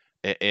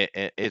 And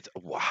it's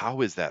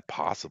how is that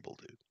possible,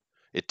 dude?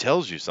 It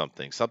tells you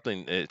something.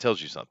 Something. It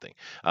tells you something.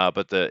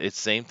 But the it's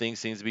same thing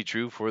seems to be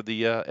true for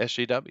the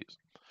SJWs.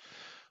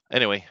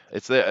 Anyway,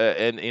 it's the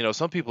and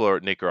some people are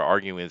Nick are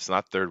arguing it's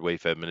not third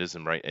wave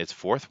feminism, right? It's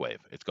fourth wave.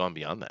 It's gone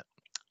beyond that.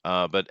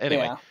 But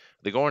anyway, Yeah.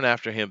 they're going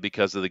after him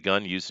because of the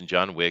gun use in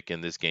John Wick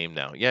in this game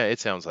now. Yeah, it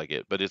sounds like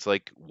it, but it's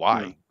like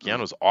why? Mm, mm.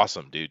 Keanu's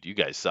awesome, dude. You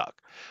guys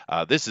suck.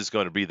 This is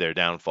going to be their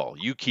downfall.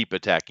 You keep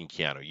attacking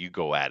Keanu. You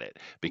go at it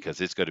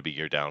because it's going to be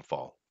your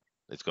downfall.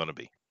 It's going to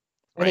be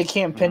And they right.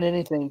 can't pin Mm.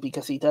 anything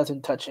because he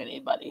doesn't touch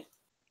anybody.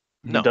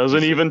 He No,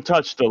 doesn't even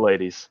touch the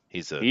ladies.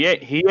 he's a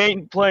He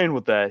ain't playing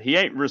with that. He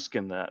ain't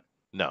risking that.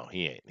 No,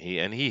 he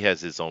ain't. He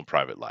has his own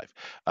private life.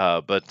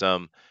 But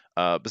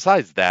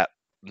besides that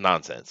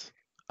nonsense,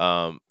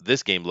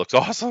 this game looks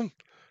awesome.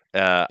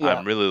 Yeah.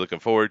 I'm really looking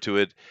forward to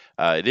it.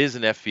 It is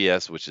an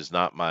FPS, which is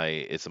not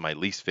it's my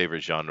least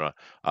favorite genre.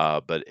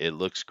 But it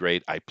looks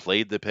great. I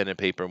played the pen and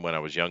paper when I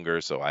was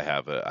younger, so I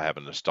have a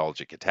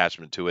nostalgic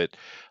attachment to it.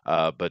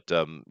 But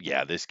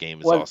yeah, this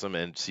game is What awesome.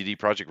 And CD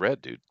Project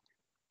Red, dude.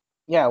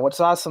 yeah, what's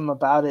awesome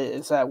about it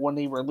is that when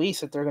they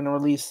release it, they're gonna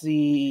release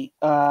the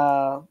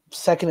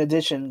second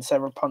edition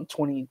Cyberpunk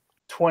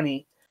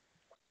 2020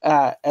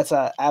 as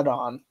a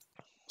add-on.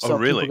 Oh, So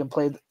people really? can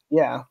play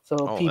yeah,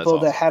 so Oh, that's people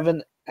that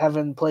awesome.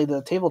 haven't played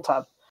the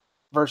tabletop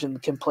version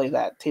can play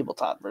that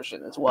tabletop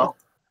version as Huh. well.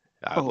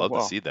 I'd Oh love to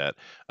wow. see that.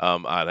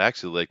 I'd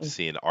actually like to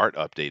see an art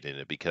update in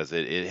it because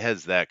it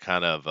has that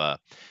kind of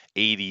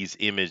 80s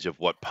image of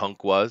what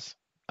punk was,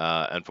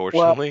 Well,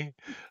 unfortunately.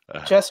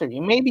 Uh, Chester,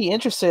 you may be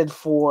interested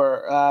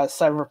for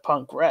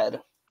Cyberpunk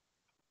Red,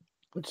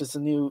 which is a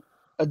new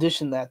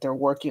edition that they're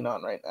working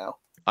on right now.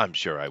 I'm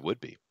sure I would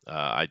be.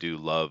 I do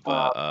love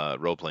Uh,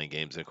 role-playing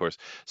games, and of course,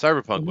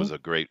 Cyberpunk mhm. was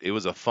it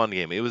was a fun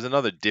game. It was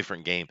another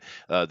different game.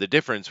 The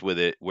difference with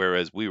it,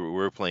 whereas we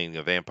were playing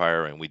a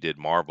vampire and we did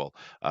Marvel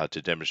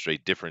to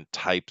demonstrate different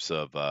types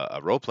of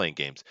role-playing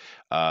games.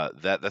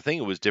 That the thing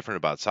that was different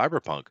about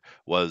Cyberpunk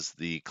was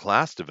the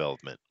class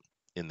development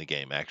in the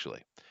game,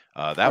 actually.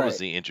 That was Right.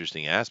 the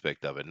interesting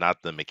aspect of it,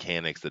 not the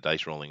mechanics, the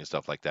dice rolling and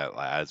stuff like that,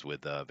 as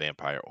with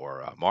Vampire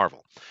or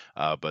Marvel.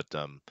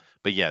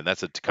 But yeah,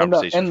 that's a And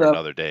the conversation for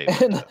another day.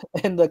 But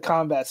and the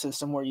combat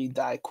system where you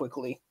die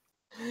quickly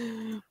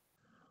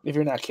if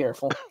you're not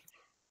careful.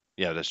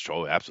 yeah, that's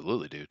true.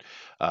 Absolutely, dude.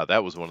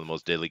 That was one of the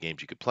most deadly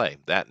games you could play.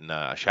 That and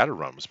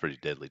Shadowrun was pretty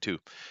deadly too.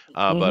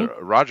 Hmm.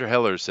 But Roger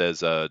Heller says,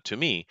 to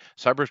me,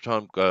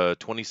 Cyberpunk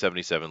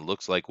 2077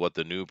 looks like what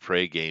the new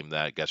Prey game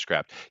that got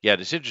scrapped. Yeah,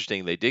 it's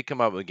interesting. They did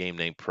come out with a game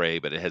named Prey,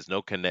 but it has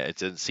no connect. It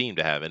doesn't seem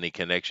to have any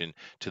connection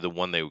to the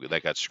one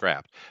that got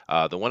scrapped.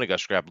 The one that got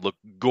scrapped looked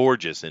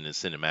gorgeous in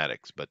its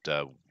cinematics, but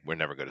we're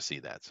never going to see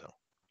that. So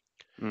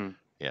Mm.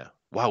 Yeah.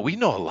 Wow, we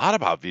know a lot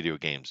about video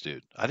games,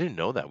 dude. I didn't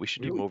know that. We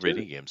should Yeah, do we more do.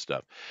 video game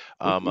stuff.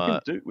 We can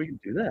do. We can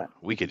do that.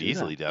 We could do that.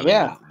 easily. I mean,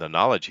 Yeah. the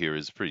knowledge here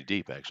is pretty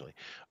deep, actually.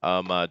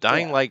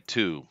 Dying Yeah. Light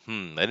 2.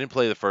 I didn't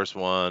play the first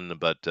one,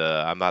 but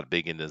I'm not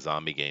big into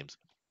zombie games.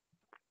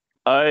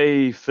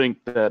 I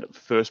think that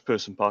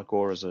first-person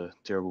parkour is a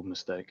terrible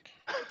mistake.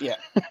 Yeah.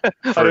 I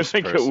don't First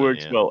think it person,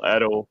 works yeah. well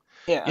at all.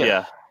 Yeah.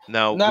 Yeah.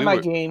 Now Not we my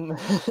were game,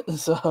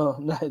 so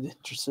not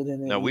interested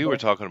in it. now we were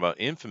either. talking about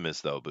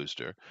Infamous though,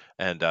 Booster,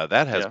 and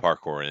that has Yeah.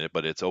 parkour in it,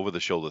 but it's over the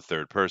shoulder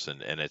third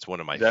person, and it's one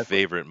of my Exactly.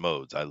 favorite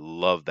modes. I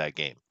love that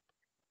game.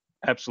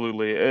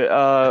 Absolutely.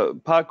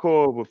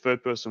 Parkour with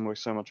third person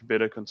works so much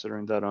better,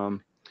 considering that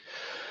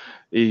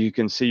you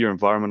can see your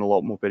environment a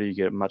lot more better. You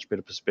get a much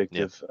better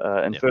perspective.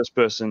 In Yeah. first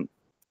person,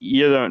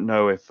 you don't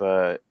know if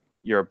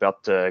you're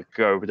about to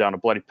go down a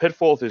bloody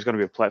pitfall. If there's going to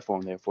be a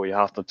platform there for you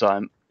half the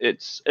time.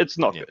 It's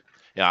not Yeah. good.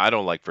 Yeah, I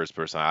don't like first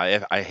person.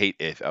 I hate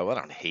it. Well, I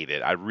don't hate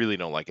it. I really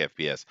don't like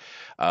FPS.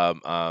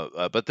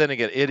 But then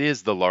again, it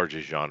is the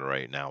largest genre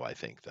right now, I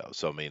think, though.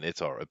 So I mean,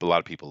 it's all right. A lot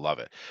of people love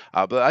it.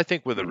 But I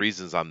think one of the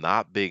reasons I'm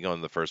not big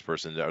on the first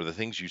person are the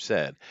things you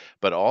said,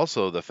 but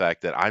also the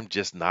fact that I'm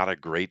just not a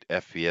great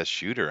FPS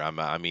shooter.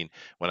 I mean,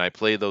 when I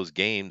play those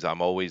games,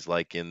 I'm always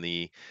like in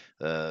the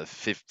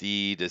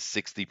 50 to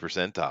 60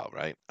 percentile,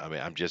 right? I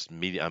mean,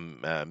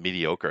 I'm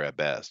mediocre at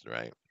best,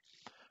 right?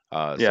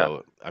 Yeah.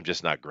 So I'm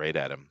just not great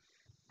at them.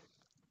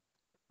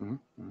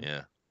 Mm-hmm.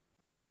 Yeah.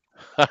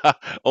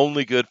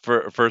 Only good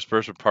for first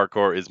person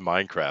parkour is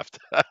Minecraft.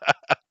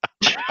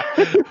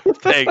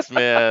 Thanks,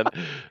 man.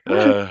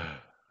 Remember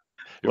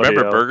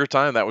hell. Burger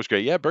Time? That was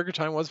great. Yeah, Burger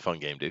Time was a fun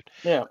game, dude.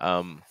 Yeah.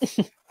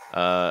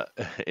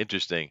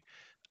 Interesting.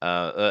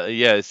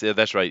 Yeah,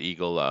 that's right,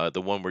 Eagle.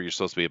 The one where you're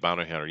supposed to be a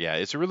bounty hunter. Yeah,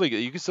 it's a really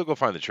good. You can still go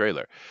find the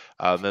trailer.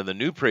 Then the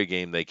new Prey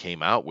game they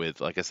came out with,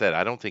 like I said,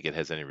 I don't think it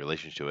has any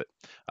relation to it.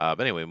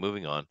 But anyway,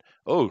 moving on.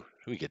 Oh,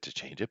 we get to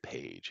change a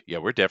page. Yeah,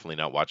 we're definitely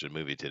not watching a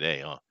movie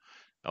today, huh?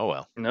 Oh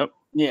well. Nope.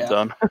 Yeah.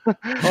 Done. I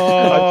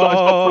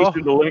Oh. stopped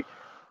posting the link.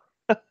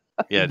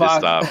 Yeah, just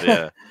Bob- stop.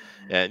 Yeah,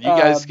 and you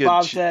guys could.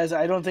 Bob says,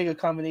 I don't think a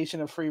combination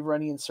of free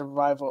running and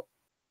survival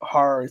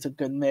horror is a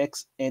good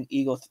mix. And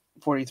Eagle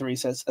 43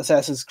 says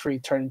Assassin's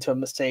Creed turned into a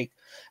mistake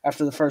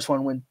after the first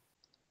one when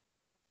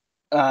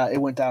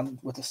it went down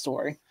with the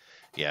story.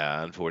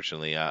 Yeah,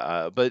 unfortunately.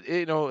 But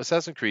you know,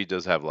 Assassin's Creed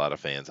does have a lot of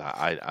fans.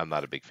 I'm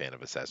not a big fan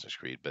of Assassin's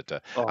Creed, but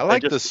I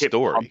like they the just kept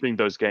story. pumping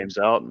those games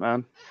out,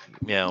 man.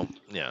 Yeah,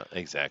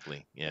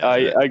 exactly. Yeah.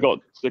 I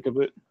got sick of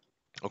it.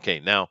 Okay,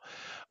 now,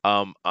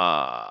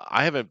 I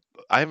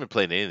haven't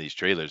played any of these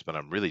trailers, but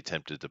I'm really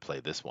tempted to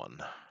play this one.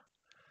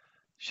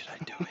 Should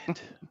I do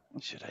it?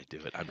 Should I do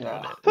it? I'm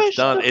doing it. It's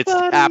done. It's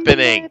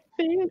happening.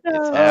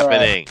 It's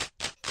happening.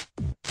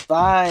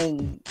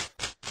 Fine.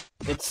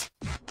 It's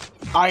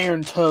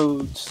Iron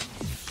Toads.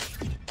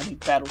 I mean,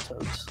 Battle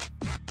Toads.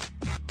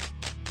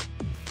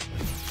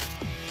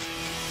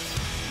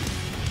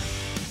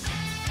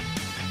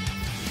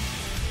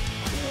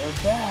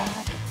 They're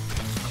back.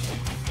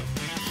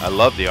 I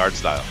love the art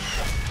style.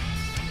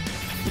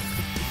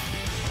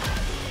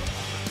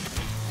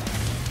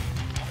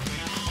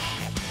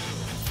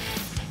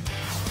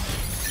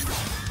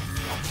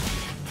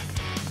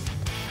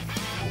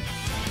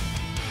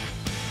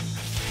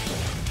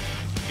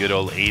 Good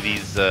old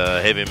 80s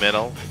heavy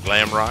metal,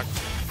 glam rock.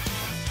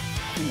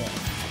 Yeah.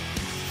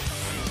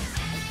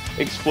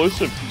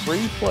 Explosive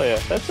 3-player.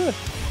 That's a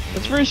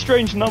very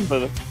strange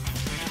number.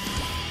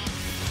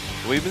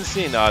 We've been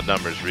seeing odd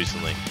numbers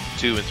recently,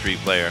 2 and 3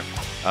 player.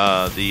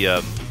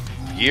 The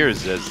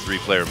Gears has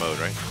 3-player mode,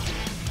 right?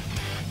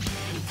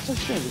 It's so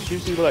strange. It's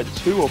usually like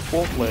 2 or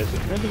 4 players.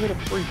 I've never heard of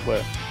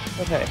 3-player.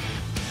 Okay.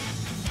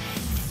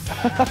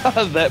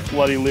 That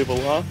bloody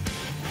level, huh?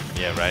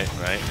 Yeah, right.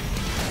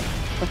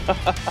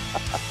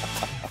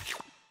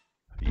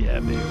 Yeah,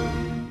 baby.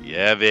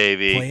 Yeah,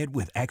 baby. Play it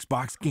with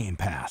Xbox Game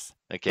Pass.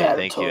 Okay,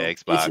 thank you,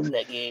 Xbox. It's in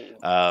that game.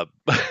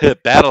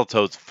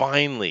 Battletoads,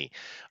 finally.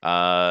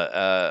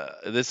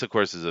 This, of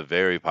course, is a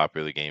very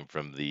popular game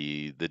from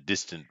the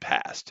distant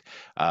past.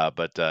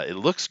 But it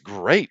looks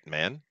great,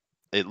 man.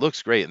 It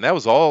looks great, and that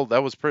was all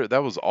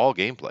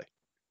gameplay.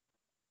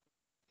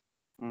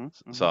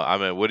 Mm-hmm. So, I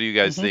mean, what do you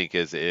guys think?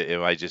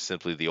 Am I just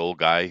simply the old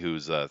guy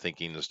who's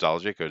thinking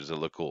nostalgic, or does it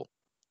look cool?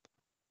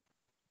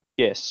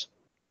 Yes.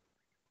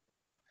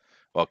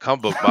 Well,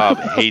 Comic Book Bob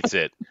hates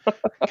it.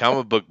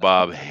 Comic Book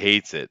Bob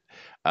hates it.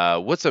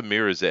 What's a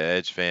Mirror's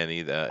Edge fan?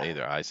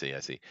 Either I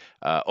see.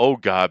 Oh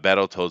God,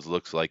 Battletoads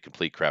looks like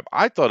complete crap.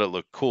 I thought it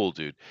looked cool,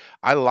 dude.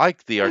 I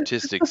like the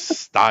artistic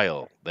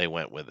style they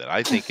went with it.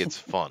 I think it's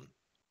fun.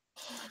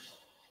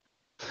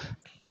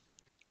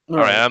 All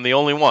right, I'm the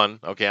only one.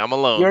 Okay, I'm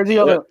alone. You're the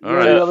other. All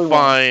right,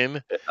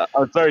 fine.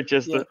 I'm sorry,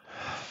 Chester. Yeah.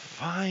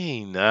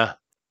 Fine.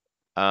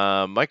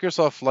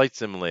 Microsoft Flight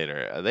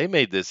Simulator. They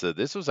made this.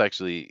 This was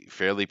actually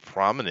fairly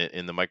prominent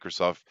in the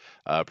Microsoft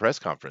press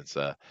conference.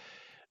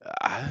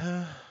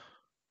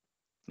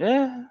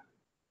 Yeah.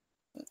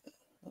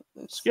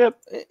 Skip.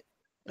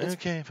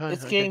 Okay, fine.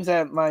 It's okay. games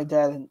that my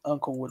dad and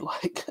uncle would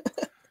like.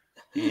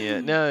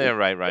 Yeah, no, yeah,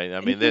 right. I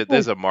mean, Even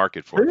there's a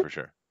market for it the for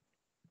sure.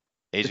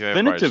 Age of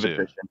Empires definitive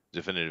 2, edition.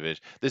 Definitive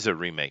Edition. This is a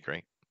remake,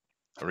 right?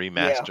 A Yeah,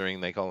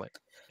 remastering, they call it.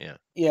 Yeah.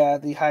 yeah,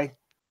 the high It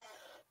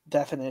doesn't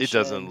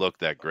definition. look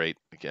that great.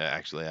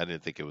 Actually, I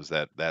didn't think it was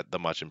that the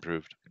much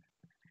improved.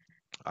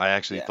 I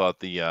actually Yeah. thought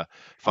the Oh,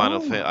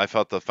 I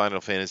felt the Final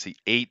Fantasy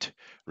VIII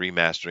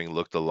remastering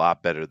looked a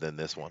lot better than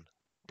this one,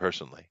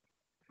 personally.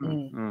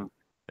 Mm. mm.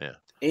 Yeah.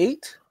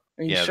 8?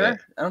 Are you Yeah, that sure?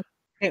 I don't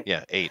think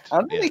yeah, 8. I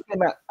don't think Yeah. they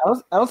came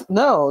out.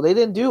 No, they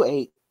didn't do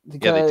 8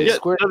 Yeah, they because did. Yeah,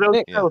 Square no, that was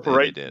Enix. Yeah, developer they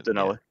rate, did. Yeah.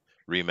 Dinale.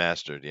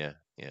 Remastered, yeah.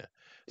 Yeah.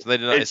 So they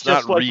did not It's it's not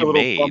just like a little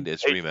remade, bump,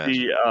 it's HD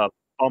remastered.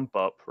 bump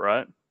up,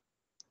 right?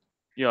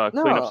 Yeah,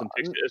 clean up No, some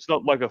texture. It's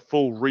not like a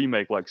full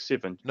remake like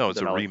 7, No, it's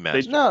a Denali.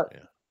 They remaster. no, Yeah.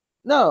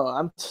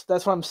 no.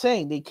 That's what I'm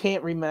saying. They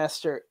can't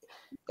remaster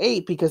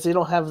 8 because they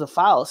don't have the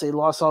files. They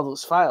lost all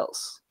those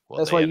files. Well,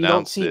 That's they why you don't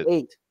announced see it.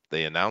 8.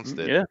 They announced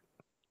it. yeah.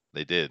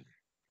 They did.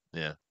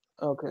 Yeah.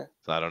 Okay.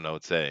 So I don't know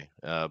what to say.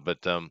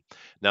 But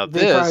now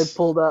They probably this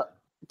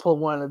pulled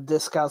one of the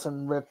discounts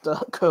and ripped the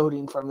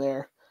coding from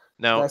there.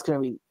 now That's gonna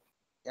be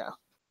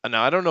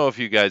Now, I don't know if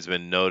you guys have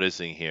been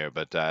noticing here,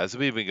 but as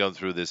we've been going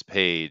through this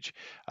page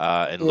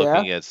and yeah.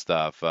 looking at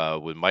stuff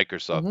with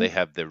Microsoft, hmm they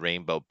have the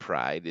Rainbow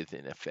Pride is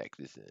in effect.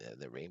 Is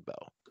the rainbow.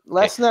 Okay.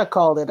 Let's not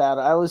call it out.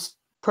 I was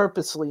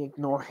purposely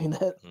ignoring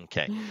it.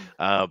 Okay.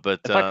 But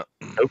It's like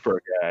Oprah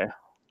guy.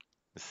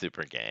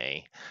 super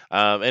gay.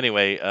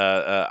 Anyway,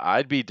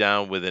 I'd be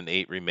down with an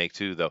 8 remake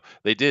too, though.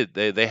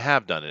 They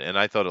have done it, and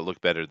I thought it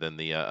looked better than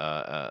the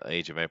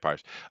Age of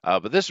Empires.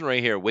 But this one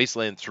right here,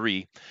 Wasteland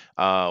 3,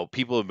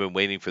 people have been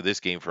waiting for this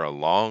game for a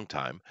long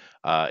time.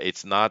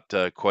 It's not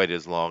quite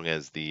as long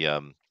as the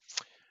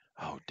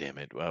oh damn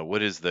it,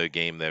 what is the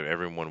game that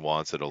everyone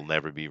wants that'll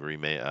never be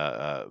remade?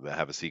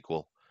 Have a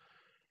sequel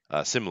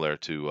similar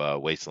to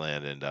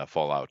Wasteland and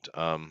Fallout.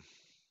 Oh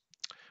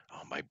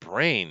my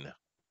brain,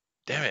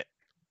 damn it.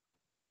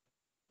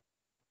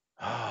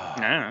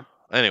 Yeah.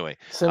 Anyway,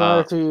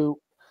 Similar to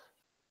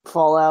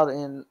Fallout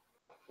and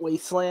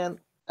Wasteland.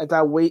 I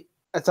thought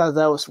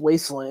that was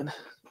Wasteland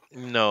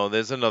no,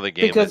 there's another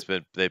game because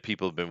that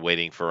people have been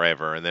waiting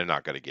forever, and they're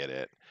not going to get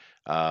it.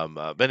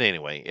 But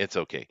anyway, it's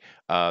okay.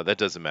 That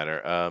doesn't matter.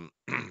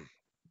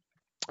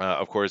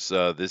 Of course,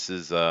 this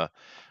is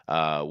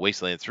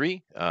Wasteland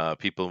 3.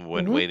 People have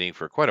been Mhm. waiting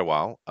for quite a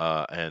while,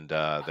 and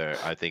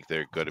I think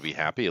they're going to be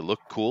happy. It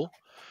looked cool.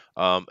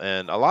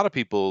 And a lot of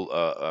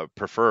people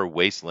prefer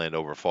Wasteland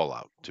over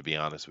Fallout, to be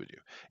honest with you,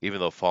 even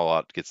though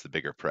Fallout gets the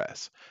bigger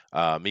press.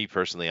 Me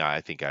personally,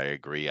 I think I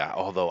agree.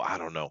 Although I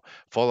don't know,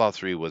 Fallout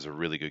 3 was a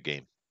really good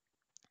game.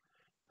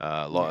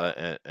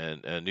 yeah.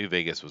 And New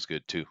Vegas was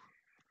good too.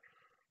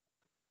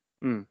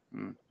 Mm,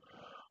 mm.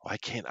 Why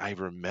can't I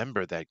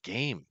remember that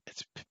game?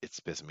 It's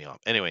pissing me off.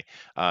 Anyway,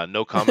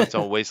 no comments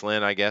on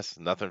Wasteland, I guess.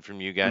 Nothing from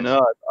you guys.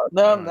 No,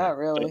 No, All right. not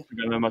really.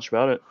 don't know much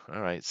about it.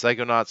 All right,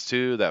 Psychonauts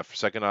 2. That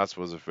Psychonauts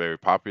was a very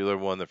popular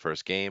one, the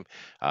first game.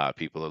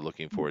 People are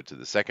looking forward to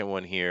the second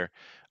one here.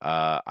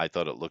 I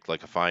thought it looked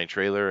like a fine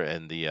trailer,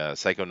 and the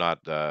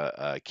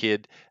Psychonaut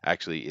kid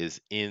actually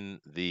is in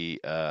the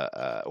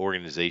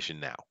organization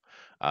now.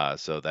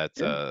 So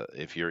that's Yeah.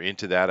 if you're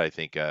into that, I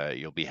think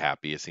you'll be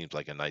happy. It seems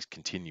like a nice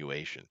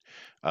continuation.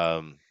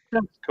 Um, Yeah,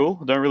 it's cool.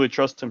 I don't really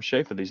trust Tim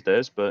Schafer these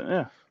days, but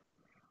yeah.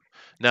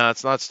 no,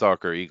 it's not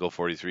Stalker Eagle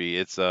 43.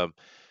 It's a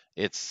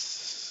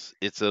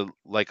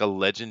like a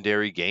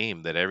legendary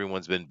game that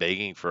everyone's been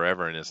begging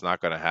forever, and it's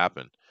not going to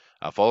happen.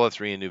 Fallout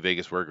 3 and New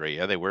Vegas were great.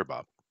 Yeah, they were,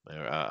 Bob.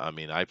 I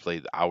mean, I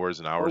played hours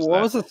and hours of What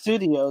that. was the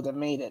studio that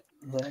made it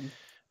then?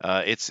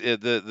 It's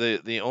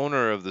the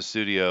owner of the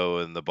studio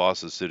and the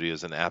boss of the studio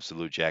is an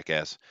absolute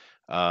jackass.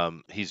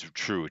 He's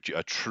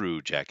a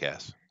true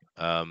jackass.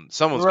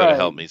 Someone's got to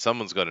help Right. me.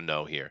 Someone's got to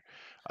know here.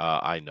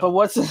 I But know.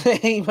 what's the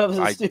name of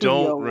the I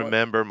studio? don't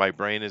remember. My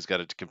brain has got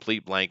a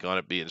complete blank on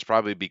it. It's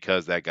probably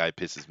because that guy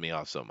pisses me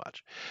off so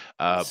much.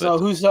 So But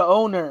who's the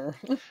owner?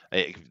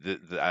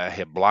 I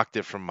have blocked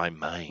it from my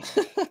mind.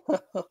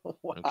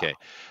 Wow. Okay.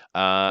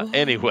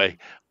 Anyway,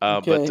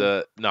 but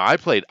Okay. no, I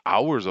played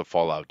hours of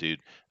Fallout,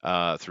 dude.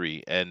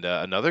 3 and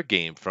another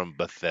game from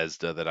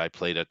Bethesda that I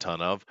played a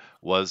ton of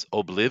was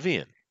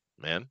Oblivion,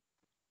 man.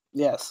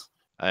 Yes.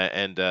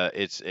 And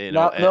it's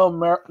Not no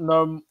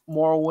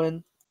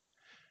Morrowind.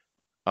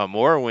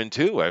 Morrowind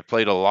too. I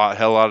played hell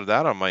lot of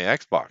that on my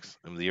Xbox,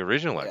 the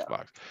original Yeah.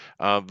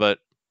 Xbox. But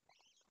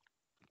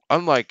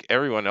unlike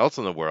everyone else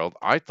in the world,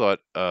 I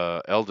thought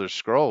Elder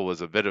Scroll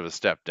was a bit of a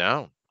step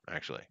down,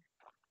 actually.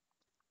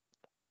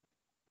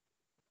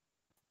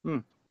 Hmm.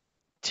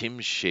 Tim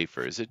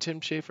Schafer. Is it Tim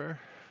Schafer?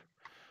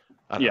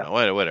 I don't Yeah.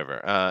 know.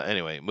 Whatever.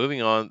 Anyway,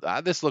 moving on.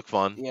 This looked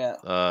fun. Yeah.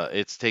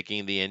 It's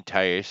taking the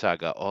entire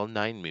saga, all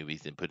 9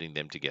 movies, and putting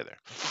them together.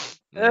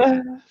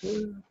 Eh,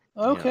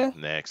 Okay. Yeah,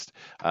 next.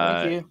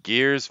 Thank you.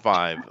 Gears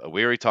 5.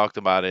 We already talked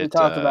about it. We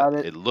talked about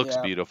it. It looks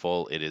Yeah.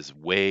 beautiful. It is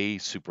way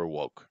super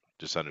woke.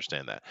 Just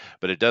understand that.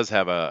 But it does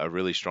have a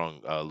really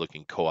strong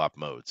looking co-op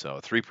mode. So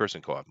a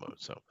 3-person co-op mode.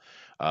 So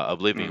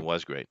Oblivion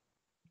was great.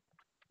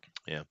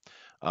 Yeah.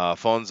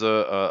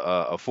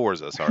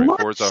 Forza, sorry, What?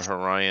 Forza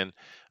Horizon.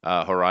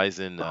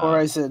 Horizon.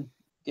 Horizon.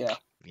 Yeah.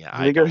 Yeah,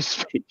 They go to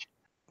speech.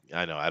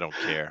 I know. I don't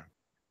care.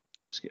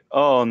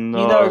 Oh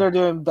no! You know they're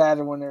doing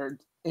better when they're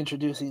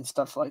introducing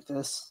stuff like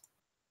this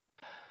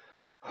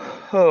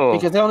Oh,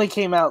 because they only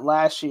came out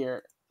last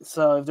year.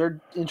 So if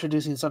they're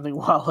introducing something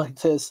wild like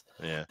this,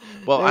 Yeah.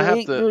 Well, I they have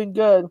ain't to. doing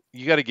good.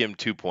 You got to give them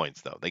 2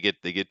 points though. They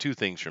get two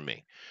things from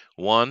me.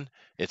 One,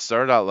 it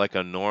started out like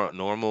a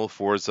normal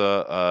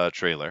Forza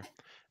trailer,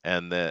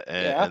 and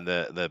Yeah.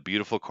 the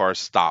beautiful car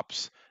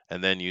stops,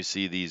 and then you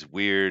see these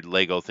weird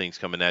Lego things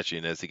coming at you,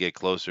 and as they get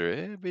closer,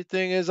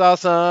 everything is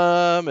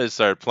awesome. It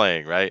started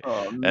playing, right?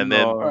 oh And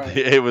then All no! right.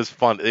 it was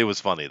fun. It was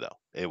funny though.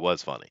 It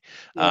was funny.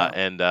 Yeah.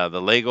 And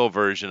the Lego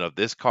version of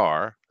this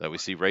car that we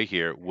see right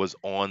here was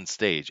on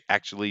stage,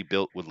 actually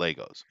built with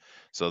Legos.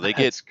 So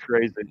That's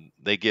crazy.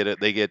 they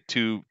get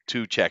two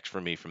checks for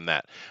me from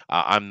that.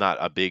 I'm not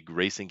a big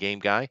racing game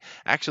guy.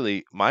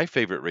 Actually, my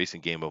favorite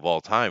racing game of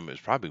all time is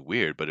probably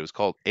weird, but it was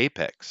called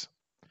Apex.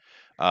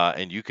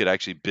 And you could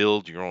actually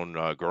build your own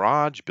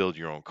garage, build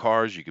your own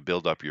cars. You could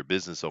build up your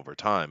business over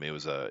time. It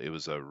was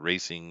a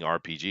racing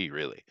RPG,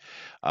 really,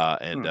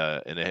 Hmm.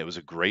 and it was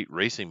a great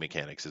racing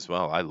mechanics as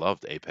well. I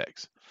loved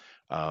Apex,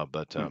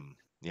 but Hmm.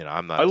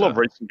 I'm I not. love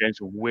racing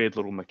games with weird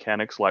little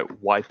mechanics like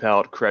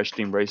Wipeout, Crash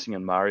Team Racing,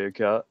 and Mario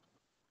Kart.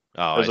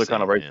 Oh, I Those are the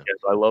kind see. of racing Yeah.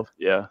 games I love.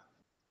 Yeah, just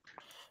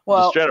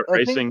Well, straight up I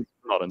think racing,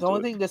 not the into only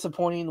it. thing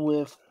disappointing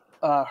with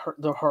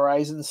the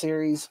Horizon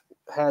series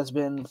has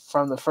been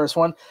from the first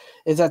one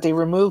is that they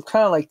removed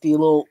kind of like the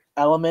little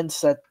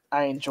elements that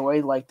I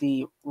enjoy, like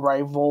the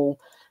rival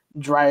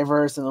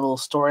drivers and the little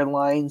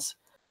storylines,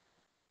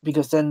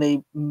 because then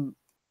they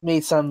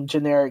made some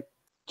generic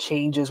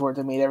changes where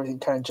they made everything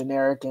kind of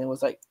generic, and it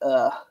was like,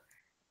 as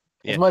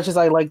Yeah. much as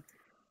I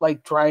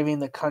like driving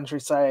the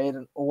countryside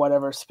or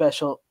whatever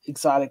special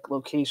exotic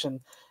location,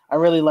 I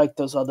really like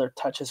those other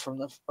touches from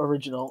the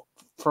original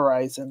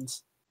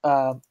Horizons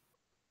uh,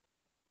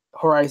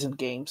 Horizon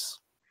games.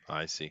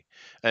 I see.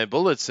 And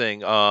Bullet's saying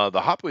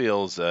the Hot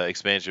Wheels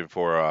expansion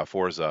for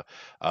Forza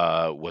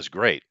was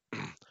great.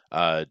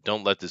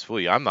 Don't let this fool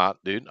you. I'm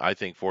not, dude. I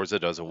think Forza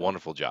does a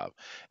wonderful job.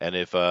 And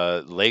if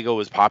Lego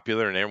is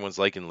popular and everyone's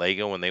liking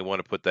Lego and they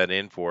want to put that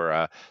in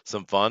for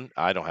some fun,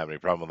 I don't have any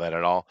problem with that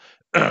at all.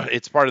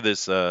 It's part of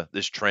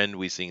this trend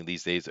we see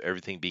these days,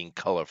 everything being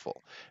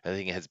colorful.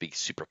 Everything has to be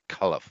super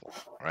colorful,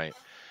 right?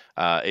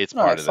 It's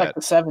No, part of it's like that.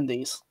 the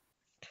 70s.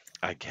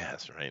 I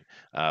guess, right?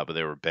 But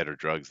there were better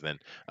drugs then.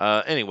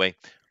 Anyway,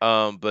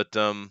 but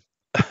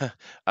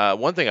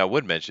one thing I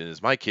would mention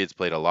is my kids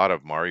played a lot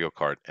of Mario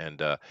Kart, and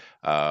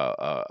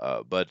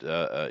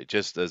but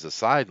just as a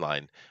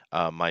sideline,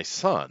 my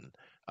son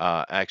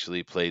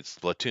actually played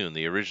Splatoon,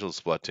 the original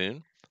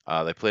Splatoon.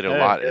 They played it a Hey,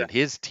 lot, and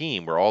his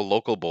team were all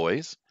local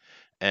boys,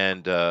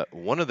 and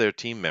one of their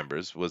team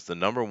members was the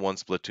number 1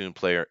 Splatoon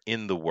player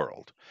in the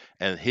world,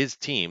 and his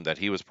team that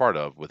he was part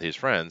of with his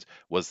friends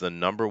was the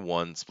number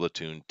 1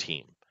 Splatoon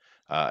team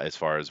as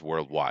far as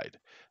worldwide.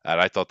 And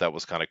I thought that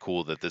was kind of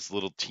cool that this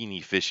little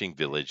teeny fishing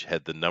village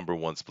had the number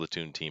 1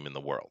 Splatoon team in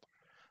the world.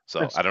 So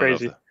that's I don't know if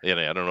crazy. I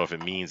don't know if it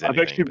means I've anything,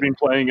 actually but been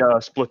playing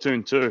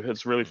Splatoon 2.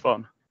 It's really mhm,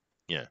 fun.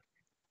 yeah.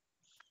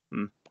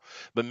 Hmm.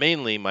 But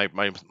mainly,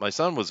 my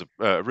son was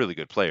a really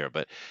good player,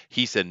 but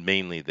he said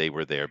mainly they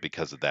were there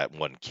because of that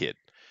one kid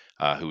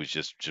who was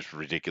just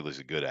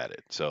ridiculously good at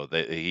it. So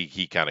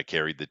he kind of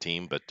carried the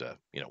team, but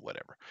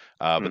whatever.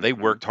 But they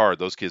Hmm. worked hard.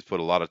 Those kids put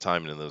a lot of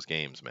time into those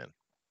games, man.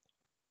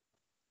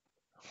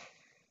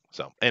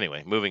 So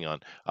anyway, moving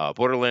on.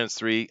 Borderlands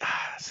 3.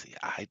 See,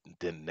 I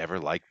did never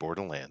like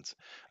Borderlands,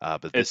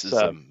 but this It's is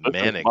a this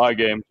is manic. my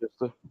game.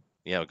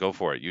 Yeah, go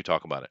for it. You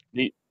talk about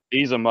it.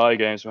 These are my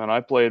games, man.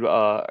 I played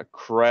a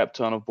crap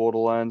ton of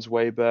Borderlands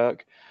way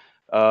back.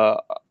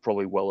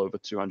 Probably well over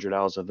 200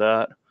 hours of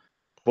that.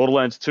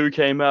 Borderlands 2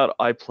 came out.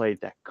 I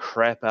played that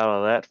crap out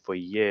of that for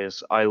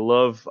years. I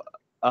love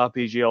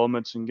RPG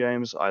elements in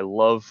games. I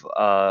love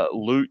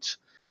loot.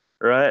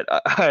 Right?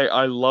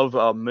 I love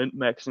mint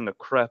maxing the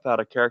crap out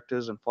of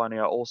characters and finding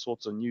out all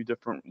sorts of new,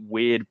 different,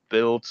 weird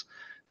builds.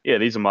 Yeah,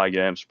 these are my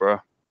games, bro.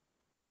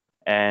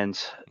 And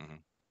Hmm.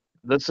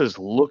 this is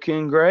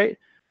looking great,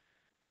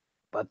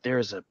 but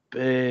there's a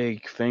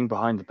big thing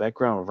behind the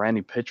background of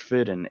Randy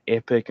Pitchford and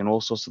Epic and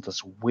all sorts of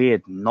this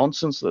weird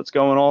nonsense that's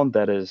going on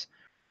that is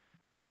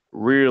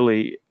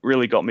really,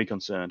 really got me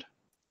concerned.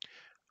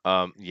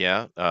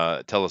 Yeah.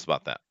 Tell us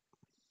about that.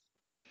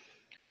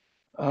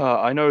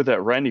 I know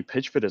that Randy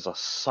Pitchford is a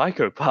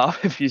psychopath.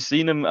 Have you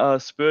seen him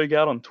spurg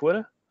out on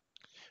Twitter?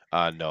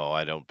 No,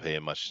 I don't pay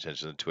much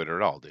attention to Twitter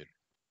at all, dude.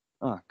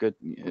 Oh, good,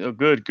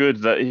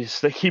 good. That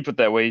they keep it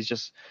that way. He's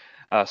just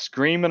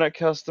screaming at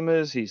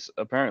customers. He's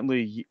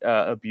apparently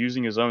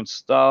abusing his own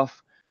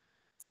staff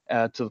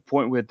to the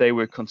point where they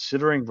were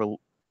considering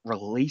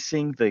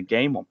releasing the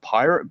game on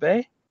Pirate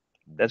Bay.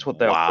 That's what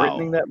they were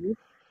threatening Wow. that with.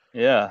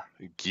 Yeah.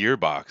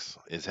 Gearbox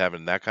is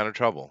having that kind of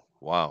trouble.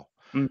 Wow.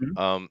 Hmm.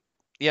 Um,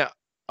 yeah.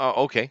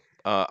 Okay.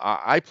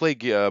 I played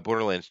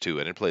Borderlands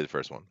 2. I didn't play the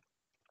first one.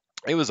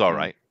 It was all Mm.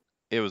 right.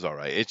 It was all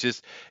right. It's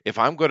just if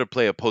I'm going to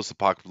play a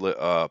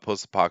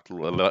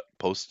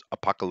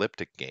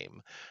post-apocalyptic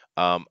game,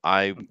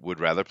 I would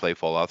rather play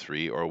Fallout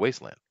 3 or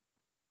Wasteland.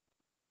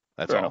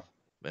 That's Fair all. enough.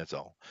 That's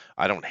all.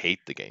 I don't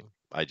hate the game.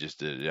 I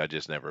just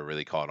never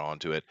really caught on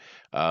to it.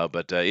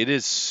 But it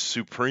is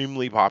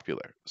supremely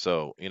popular.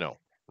 So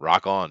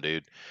rock on,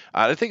 dude.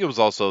 I think it was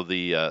also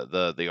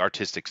the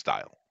artistic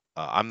style.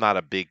 I'm not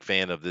a big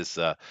fan of this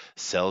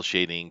cell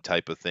shading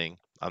type of thing.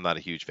 I'm not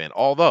a huge fan.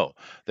 Although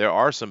there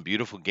are some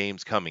beautiful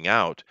games coming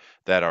out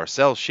that are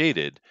cell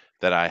shaded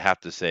that I have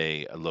to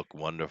say look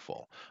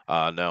wonderful.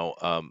 No,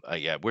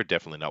 yeah, we're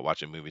definitely not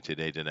watching a movie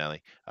today,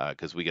 Denali,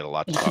 because we got a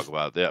lot to talk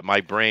about.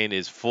 My brain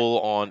is full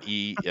on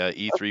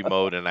E3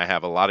 mode, and I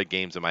have a lot of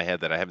games in my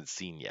head that I haven't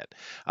seen yet.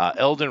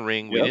 Elden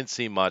Ring, we Yep. didn't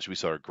see much. We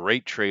saw a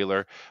great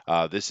trailer.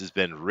 This has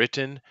been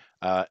written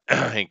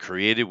and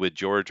created with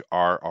George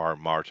R.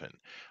 Martin.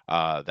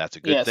 That's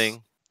a good Yes.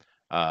 thing.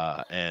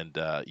 And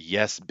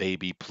yes,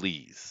 baby,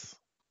 please.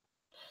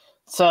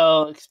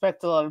 So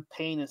expect a lot of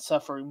pain and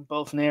suffering,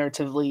 both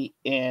narratively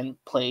and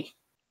play.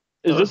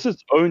 Is Sure. this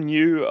its own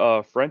new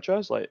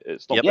franchise? Like,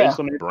 it's not Yep, Yeah. based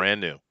on anything?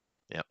 brand new.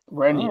 Yep.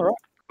 Brand All new. right.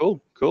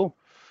 Cool.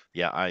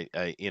 Yeah,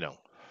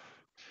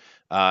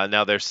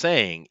 now they're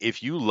saying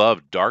if you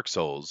love Dark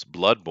Souls,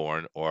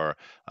 Bloodborne, or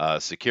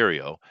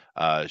Sekiro,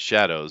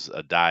 Shadows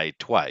Die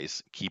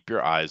Twice, keep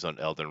your eyes on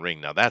Elden Ring.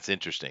 Now that's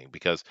interesting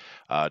because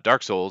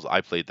Dark Souls,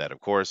 I played that,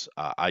 of course.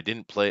 I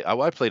didn't play.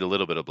 I played a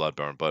little bit of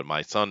Bloodborne, but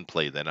my son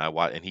played that, and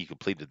and he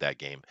completed that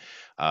game.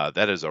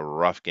 That is a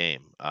rough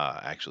game.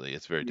 Actually,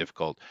 it's very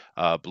difficult.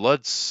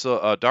 Dark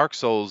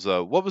Souls.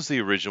 What was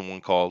the original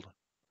one called?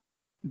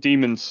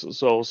 Demon's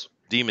Souls.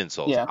 Demon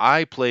Souls. Yeah.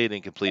 I played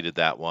and completed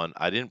that one.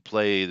 I didn't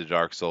play the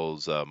Dark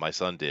Souls. My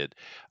son did,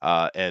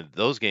 and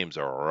those games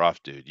are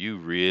rough, dude. You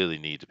really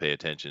need to pay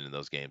attention in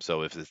those games.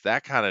 So if it's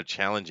that kind of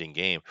challenging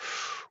game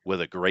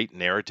with a great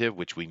narrative,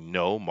 which we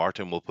know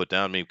Martin will put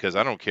down, because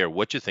I don't care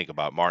what you think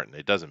about Martin.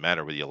 It doesn't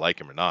matter whether you like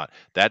him or not.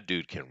 That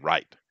dude can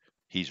write.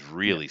 He's Yeah.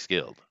 really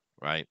skilled,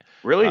 right?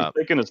 Really, he's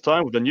taking his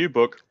time with the new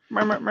book.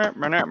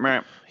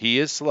 He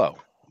is slow,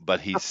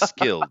 but he's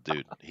skilled,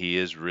 dude. He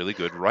is really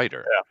good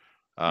writer.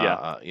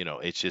 Yeah.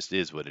 It just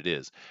is what it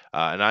is.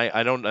 And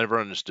I don't ever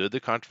understood the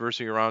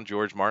controversy around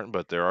George Martin,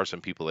 but there are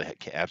some people that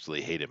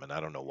absolutely hate him, and I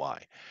don't know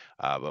why.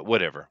 But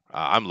whatever.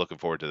 I'm looking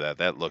forward to that.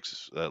 That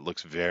looks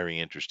very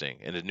interesting,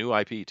 and a new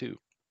IP too.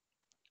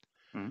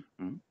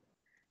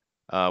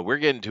 Mm-hmm. We're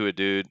getting to it,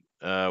 dude.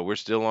 We're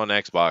still on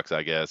Xbox,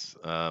 I guess,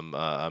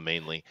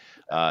 mainly.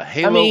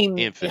 Halo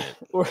Infinite.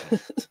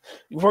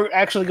 We're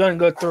actually going to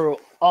go through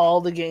all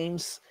the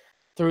games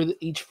through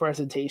each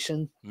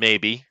presentation.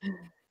 Maybe.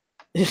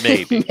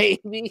 Maybe.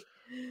 Maybe.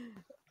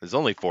 There's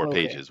only 4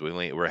 Okay. pages.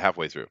 We're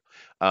halfway through.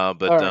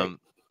 But All right.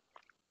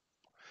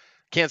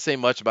 can't say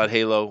much about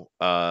Halo.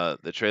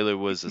 The trailer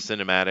was a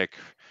cinematic.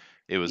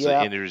 It was an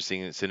Yeah.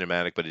 interesting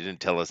cinematic, but it didn't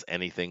tell us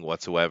anything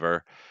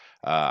whatsoever.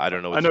 I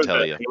don't know I what know to tell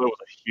that you. Halo was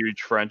a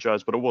huge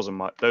franchise, but it wasn't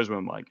my. Those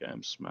weren't my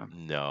games, man.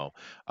 No.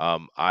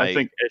 I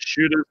think as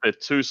shooters, they're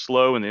too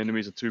slow and the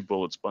enemies are too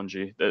bullet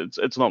spongy.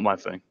 It's not my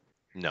thing.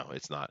 No,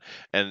 it's not.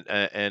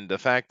 And the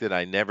fact that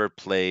I never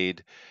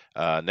played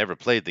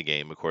the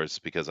game, of course,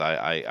 because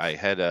I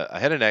had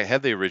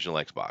the original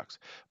Xbox,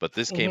 but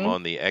this came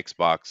on the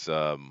Xbox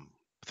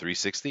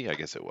 360, I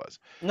guess it was.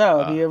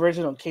 No, the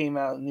original came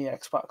out in the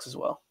Xbox as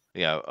well.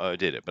 Yeah, I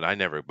did it, but I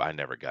never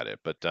got it.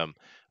 But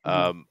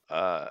I'm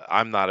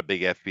not a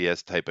big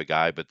FPS type of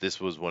guy, but this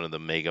was one of the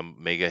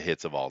mega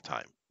hits of all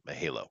time.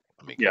 Halo.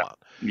 I mean, come on.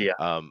 Yeah.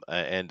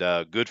 And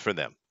good for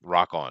them.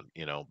 Rock on,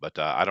 But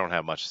I don't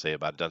have much to say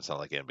about it. Doesn't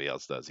sound like anybody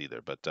else does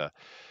either. But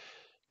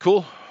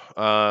cool.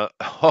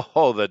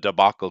 The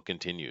debacle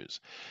continues.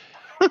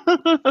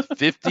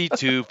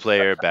 52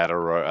 player battle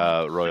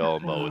royale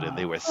mode, and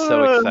they were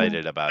so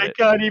excited about They it.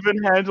 can't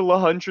even handle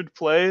 100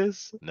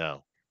 players.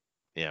 No.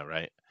 Yeah,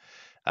 right.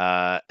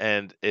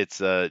 And it's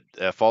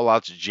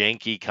Fallout's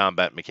janky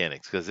combat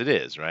mechanics, because it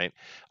is, right?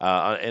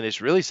 And it's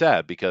really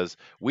sad because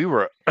we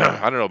were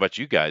I don't know about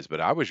you guys,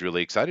 but I was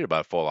really excited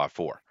about Fallout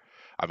 4.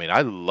 I mean,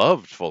 I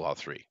loved Fallout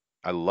 3.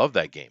 I love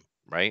that game,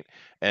 right?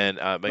 And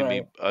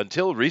Right.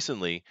 until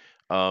recently,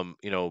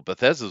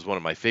 Bethesda is one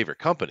of my favorite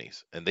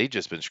companies, and they've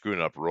just been screwing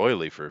up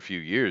royally for a few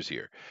years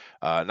here.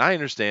 And I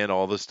understand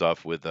all the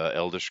stuff with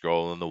Elder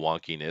Scroll and the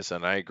wonkiness,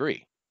 and I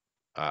agree.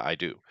 I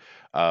do.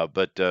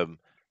 But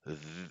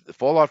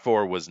Fallout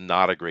 4 was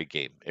not a great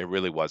game. It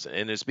really wasn't,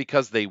 and it's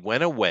because they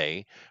went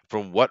away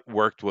from what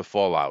worked with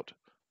Fallout,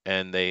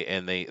 and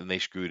they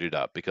screwed it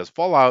up. Because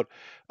Fallout,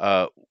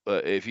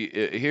 if you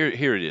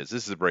here it is.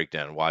 This is a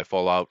breakdown why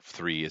Fallout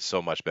 3 is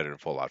so much better than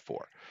Fallout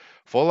 4.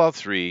 Fallout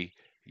 3,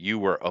 you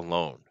were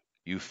alone.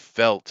 You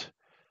felt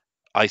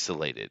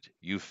isolated.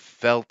 You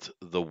felt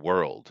the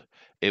world.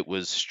 It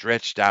was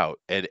stretched out,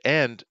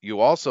 and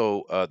you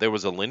also there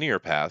was a linear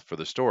path for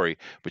the story,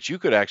 but you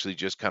could actually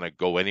just kind of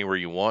go anywhere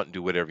you want and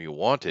do whatever you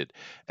wanted,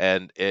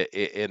 and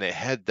it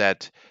had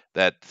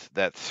that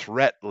that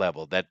threat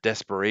level, that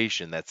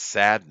desperation, that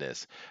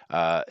sadness.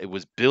 It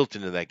was built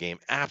into that game,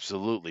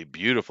 absolutely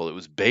beautiful. It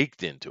was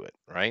baked into it,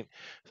 right?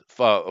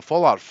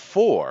 Fallout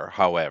 4,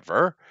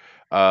 however,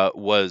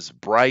 was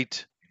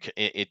bright,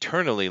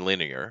 eternally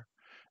linear,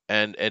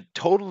 and it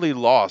totally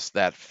lost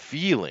that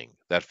feeling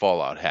that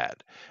Fallout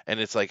had. And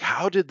it's like,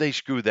 how did they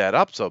screw that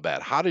up so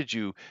bad? How did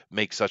you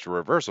make such a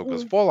reversal?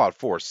 Because Mm. Fallout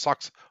 4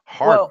 sucks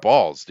hard Well,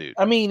 balls, dude.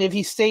 I mean, if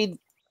he stayed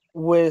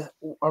with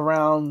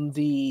around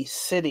the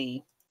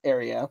city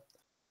area,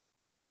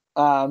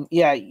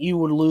 yeah, you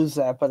would lose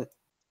that. But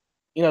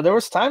there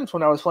was times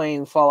when I was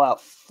playing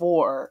Fallout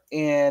 4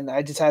 and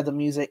I just had the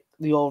music,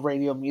 the old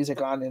radio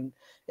music on and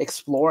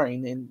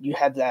exploring, and you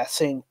had that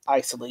same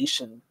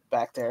isolation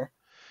back there.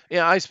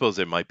 Yeah, I suppose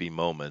there might be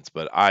moments,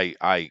 but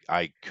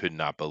I could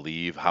not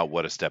believe how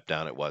what a step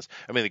down it was.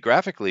 I mean,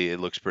 graphically it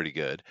looks pretty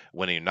good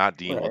when you're not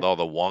dealing with Right. all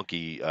the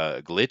wonky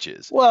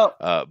glitches. Well,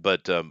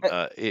 But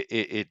I,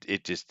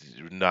 it just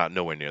not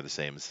nowhere near the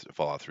same as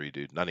Fallout 3,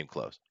 dude. Not even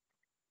close.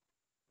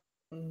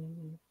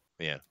 mm,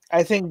 Yeah,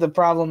 I think the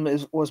problem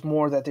was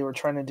more that they were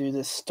trying to do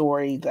this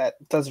story that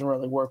doesn't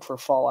really work for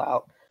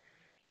Fallout.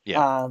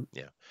 yeah, Um,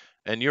 yeah.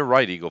 And you're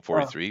right, Eagle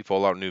uh, 43.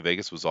 Fallout New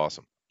Vegas was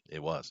awesome.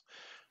 It was.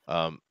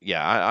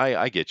 Yeah,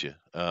 I get you.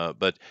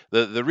 But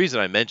the reason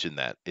I mentioned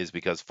that is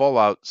because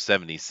Fallout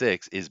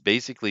 76 is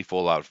basically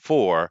Fallout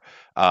 4,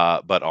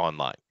 but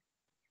online.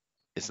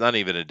 It's not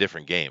even a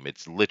different game.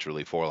 It's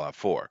literally Fallout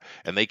 4.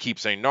 And they keep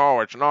saying, no,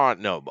 it's not.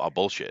 No,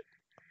 bullshit.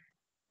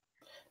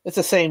 it's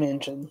the same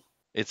engine.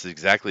 It's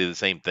exactly the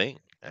same thing,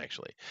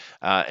 actually.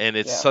 And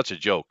it's Yeah. such a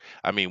joke.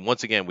 I mean,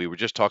 once again, we were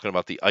just talking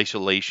about the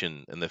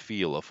isolation and the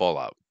feel of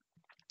Fallout.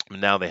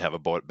 Now they have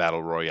a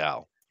battle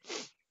royale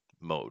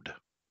mode.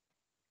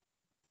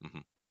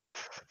 Mhm.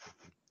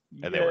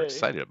 And they were Yay.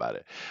 excited about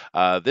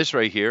it. This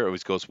right here, it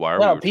was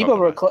Ghostwire. We No, were people talking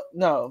were about.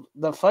 no.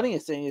 The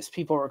funniest thing is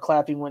people were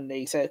clapping when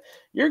they said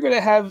you're going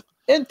to have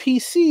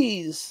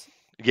NPCs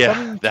Yeah,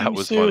 coming to that you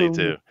was funny soon.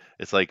 too.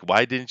 It's like,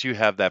 why didn't you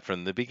have that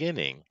from the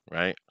beginning,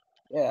 right?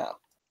 Yeah.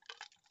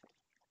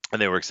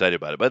 And they were excited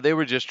about it, but they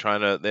were just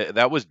trying to.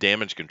 That was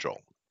damage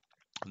control.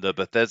 The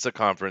Bethesda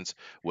conference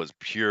was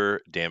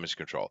pure damage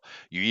control.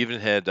 You even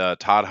had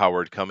Todd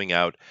Howard coming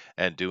out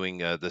and doing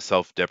the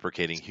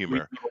self-deprecating Sweet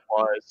humor. little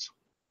lies.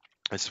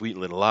 Sweet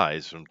Little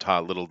Lies from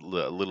Todd,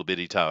 little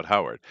bitty Todd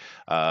Howard.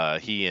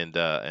 He and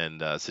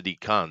Sadiq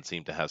Khan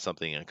seem to have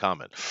something in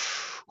common.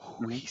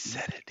 Ooh, Mhm. he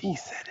said it. He Ooh.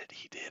 said it.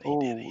 He did. He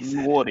did. Oh, He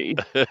said naughty.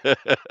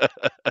 it.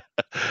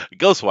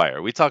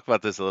 Ghostwire. We talked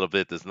about this a little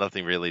bit. There's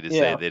nothing really to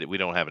say Yeah. that we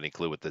don't have any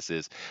clue what this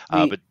is.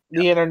 The But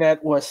the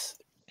internet was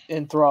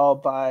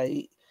enthralled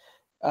by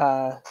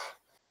uh,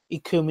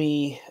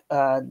 Ikumi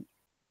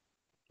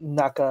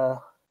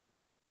Naka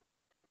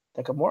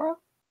Nakamura.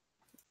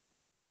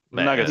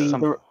 Nugget uh, The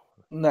something. the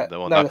Na,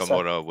 well,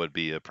 Nagasaki. Nakamura would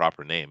be a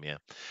proper name, yeah.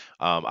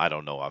 I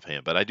don't know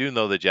offhand, but I do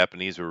know the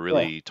Japanese were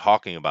Yeah. really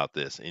talking about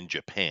this in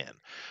Japan,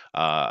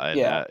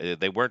 and Yeah.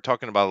 they weren't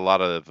talking about a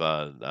lot of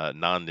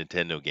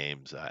non-Nintendo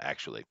games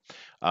actually.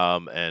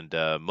 And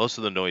most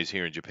of the noise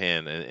here in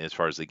Japan, as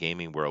far as the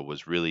gaming world,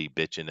 was really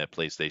bitching at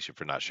PlayStation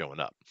for not showing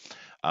up.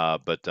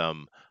 But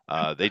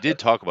they did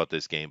talk about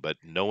this game, but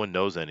no one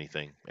knows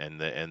anything, and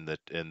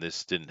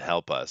this didn't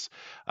help us.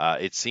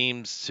 It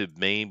seems to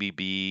maybe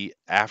be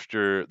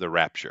after the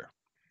Rapture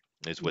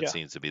is what Yeah.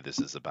 seems to be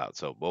this is about.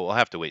 So we'll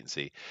have to wait and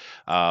see.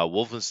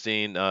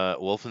 Wolfenstein,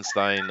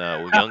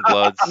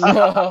 Youngbloods.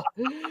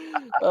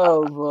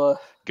 Oh boy.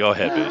 Go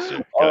ahead,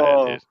 Booster. Go ahead,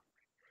 Oh, dude.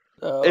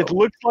 it Oh.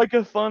 looks like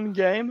a fun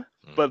game,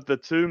 Mhm. but the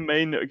two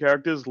main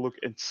characters look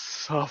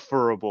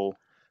insufferable.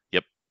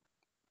 Yep.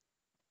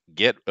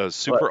 Get a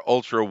Like, super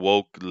ultra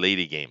woke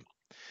lady game.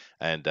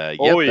 And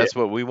oh yep, yeah, that's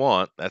what we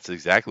want. That's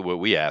exactly what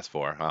we asked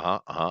for. Uh huh.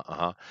 Uh huh. Uh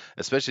huh.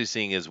 Especially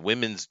seeing as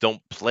women's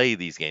don't play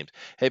these games.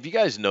 Have you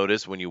guys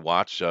noticed when you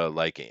watch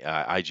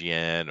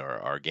IGN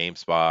or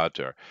GameSpot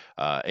or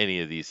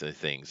any of these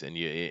things, and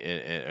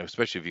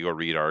especially if you go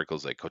read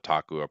articles like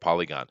Kotaku or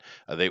Polygon,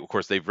 they of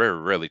course they very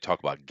rarely talk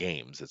about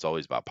games. It's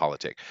always about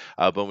politics.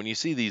 But when you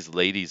see these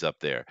ladies up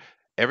there,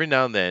 every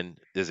now and then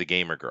there's a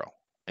gamer girl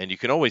and you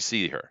can always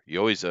see her. You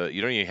always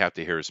you don't even have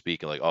to hear her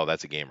speak and like, oh,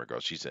 that's a gamer girl.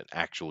 She's an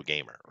actual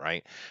gamer,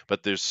 right?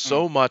 But there's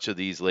mm, so much of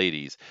these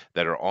ladies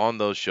that are on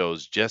those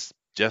shows just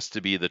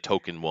to be the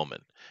token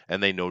woman,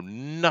 and they know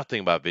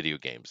nothing about video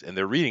games, and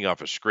they're reading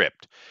off a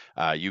script.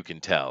 You can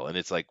tell, and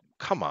it's like,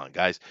 come on,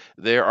 guys.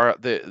 There are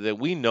that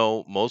we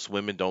know most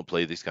women don't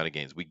play these kind of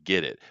games. We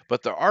get it,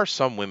 but there are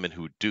some women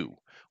who do.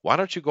 Why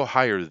don't you go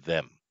hire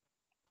them,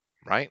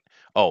 right?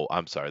 Oh,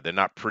 I'm sorry, they're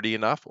not pretty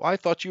enough. Well, I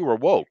thought you were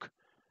woke.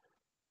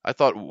 I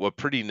thought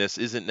prettiness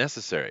isn't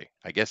necessary.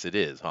 I guess it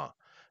is, huh?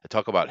 I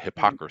talk about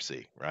mm,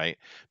 hypocrisy, right?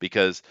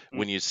 Because mm.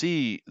 when you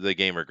see the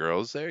gamer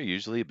girls, they're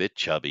usually a bit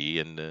chubby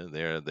and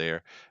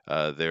they're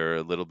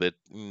a little bit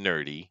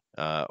nerdy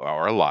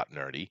or a lot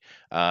nerdy,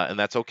 and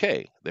that's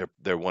okay.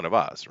 They're one of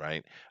us,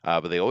 right?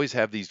 But they always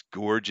have these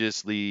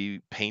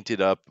gorgeously painted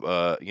up,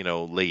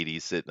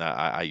 ladies sitting.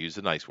 I use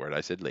a nice word.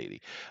 I said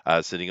lady,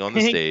 sitting on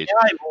the Yeah, stage.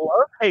 I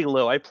love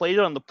Halo. I played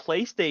it on the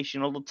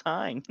PlayStation all the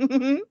time.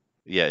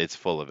 Yeah, it's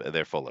full of it.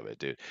 They're full of it,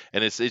 dude.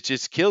 And it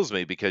just kills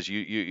me because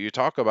you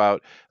talk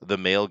about the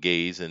male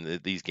gaze,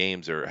 and these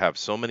games have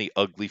so many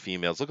ugly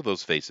females. Look at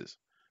those faces.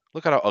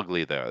 Look at how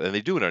ugly they are, and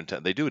they do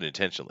it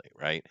intentionally,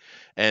 right?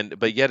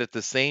 But yet at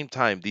the same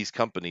time, these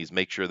companies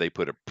make sure they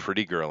put a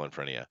pretty girl in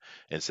front of you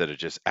instead of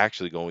just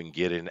actually going and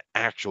get an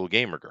actual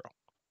gamer girl,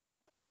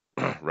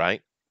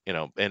 right?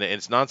 And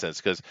it's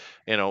nonsense because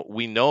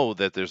we know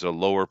that there's a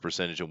lower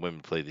percentage of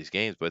women play these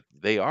games, but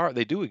they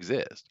do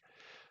exist.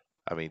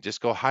 I mean, just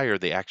go hire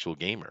the actual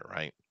gamer,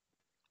 right?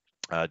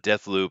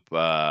 Deathloop,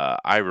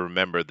 I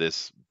remember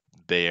this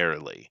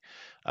barely.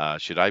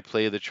 Should I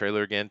play the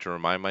trailer again to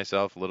remind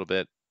myself a little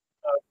bit?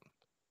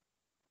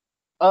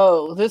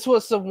 Oh, this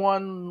was the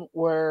one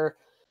where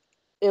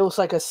it was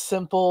like a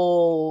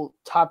simple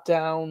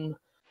top-down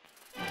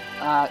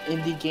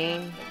indie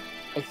game.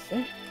 I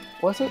think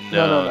was it?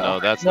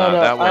 No, that's not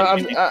that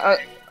one.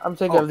 I'm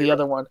thinking of the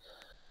other one.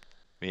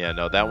 Yeah,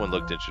 no, that one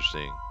looked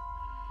interesting.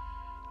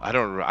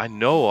 I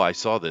know I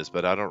saw this,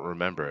 but I don't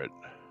remember it.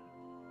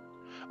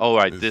 Oh,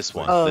 right, this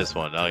one. Oh, This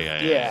one. Oh,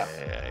 yeah.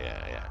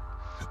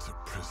 It's a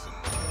prison.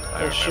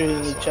 They're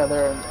shooting each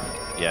other.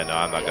 Yeah, no,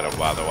 I'm not gonna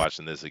bother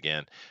watching this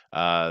again.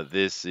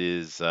 This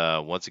is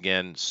once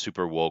again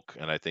super woke,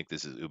 and I think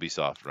this is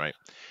Ubisoft, right?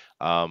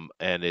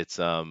 And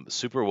it's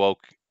super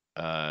woke.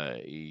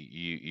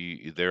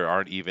 There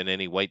aren't even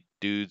any white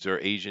dudes or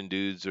Asian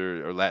dudes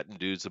or Latin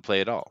dudes to play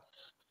at all.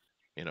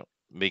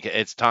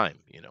 It's time.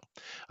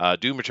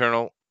 Doom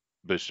Eternal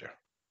booster.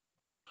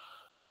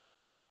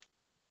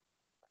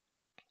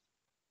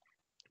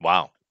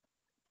 Wow,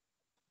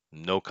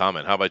 no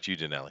comment. How about you,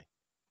 Dinale?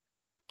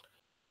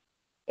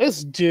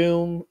 It's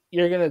Doom.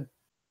 You're gonna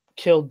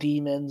kill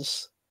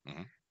demons.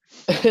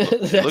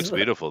 It looks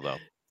beautiful though.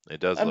 It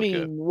does look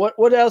good.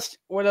 What else?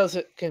 What else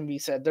can be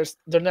said?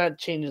 They're not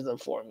changing the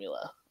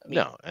formula.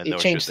 No, and it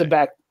changed the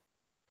back.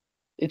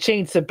 It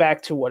changed it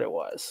back to what it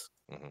was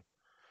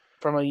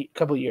from a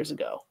couple years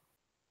ago.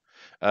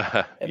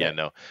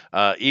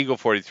 Eagle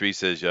 43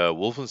 says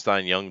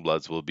Wolfenstein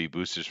Youngbloods will be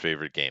Booster's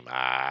favorite game.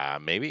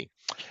 Maybe.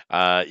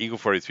 Eagle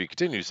 43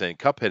 continues saying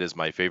Cuphead is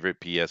my favorite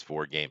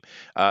PS4 game.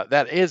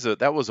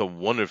 That was a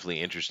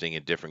wonderfully interesting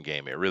and different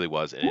game. It really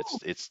was, and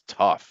it's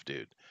tough,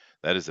 dude.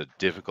 That is a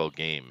difficult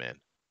game, man.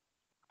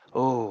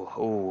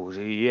 Oh,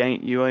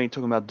 you ain't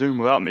talking about Doom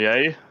without me, are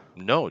you?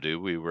 No,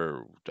 dude.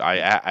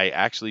 I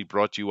actually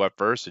brought you up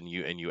first, and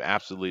you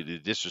absolutely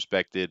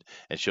disrespected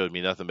and showed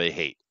me nothing but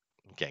hate.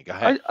 Okay, go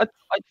ahead.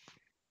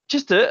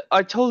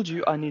 I told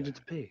you I needed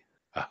to pee.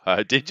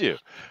 Did you?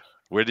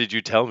 Where did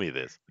you tell me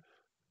this?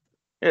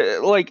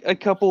 Like a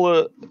couple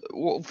of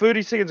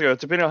 30 seconds ago,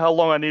 depending on how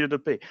long I needed to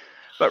pee.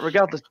 But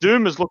regardless,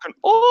 Doom is looking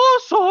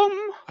awesome.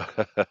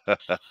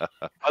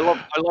 I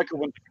like it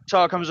when the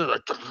guitar comes in,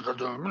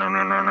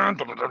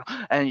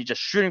 and you're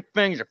just shooting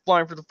things, you're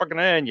flying through the fucking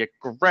air, and you're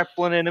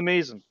grappling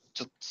enemies and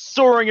just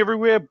soaring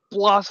everywhere,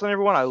 blasting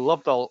everyone. I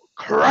love the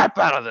crap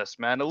out of this,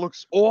 man. It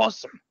looks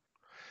awesome.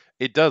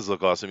 It does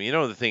look awesome.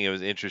 The thing that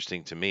was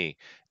interesting to me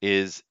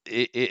is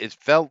it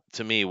felt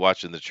to me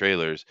watching the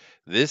trailers,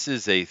 this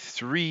is a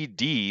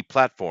 3D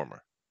platformer.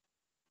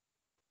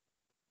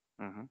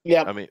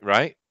 Yeah. I mean,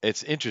 right?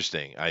 It's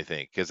interesting, I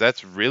think, because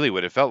that's really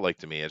what it felt like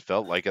to me. It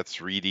felt like a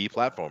 3D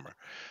platformer.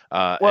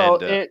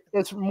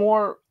 It's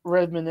more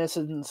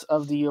reminiscent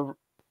of the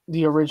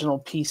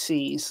original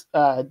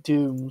PCs,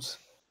 Dooms,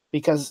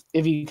 because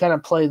if you kind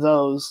of play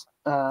those,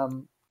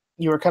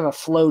 you were kind of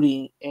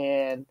floating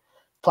and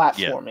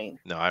platforming.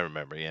 Yeah. No, I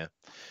remember. Yeah.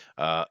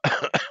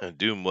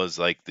 Doom was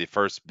like the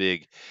first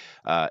big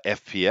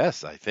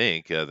FPS, I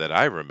think, that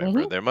I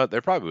remember.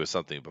 There probably was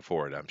something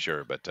before it, I'm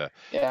sure, but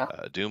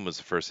Doom was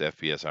the first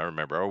FPS I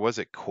remember. Or was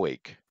it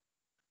Quake?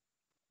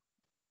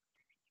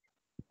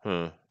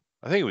 I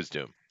think it was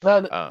Doom.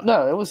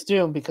 No, it was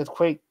Doom because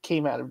Quake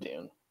came out of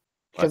Doom.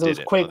 Because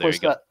Quake was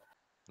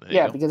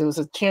because it was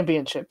a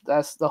championship.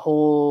 That's the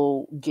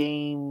whole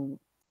game,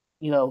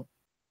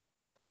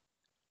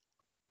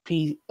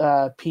 P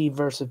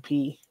versus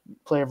P,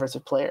 player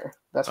versus player.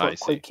 That's where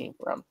Quake came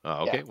from.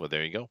 Oh, okay. Yeah. Well,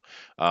 there you go.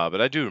 But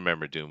I do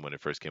remember Doom when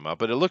it first came out.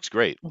 But it looks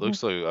great.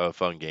 Looks like a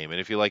fun game. And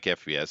if you like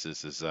FPS,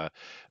 this is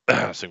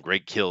some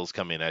great kills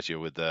coming at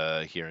you with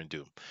here in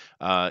Doom.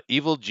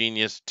 Evil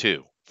Genius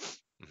 2.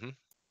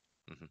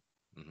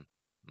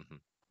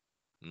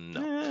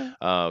 No.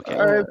 Okay.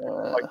 I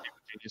like Evil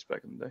Genius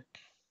back in the day.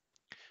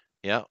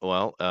 Yeah.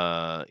 Well,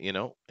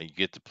 you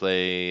get to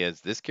play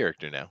as this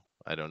character now.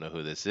 I don't know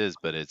who this is,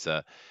 but it's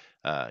I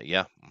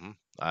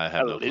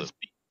have no clue.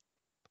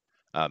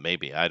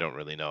 Maybe I don't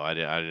really know. I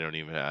don't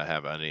even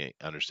have any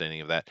understanding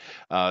of that.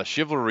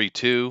 Chivalry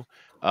 2.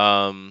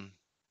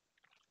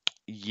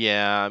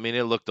 Yeah, I mean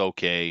it looked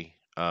okay.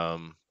 I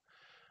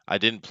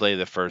didn't play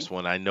the first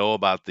one. I know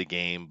about the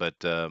game,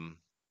 but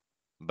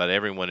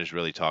everyone is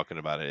really talking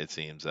about it. It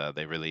seems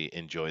they really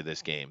enjoy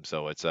this game.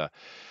 So it's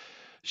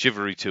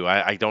Chivalry 2.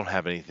 I don't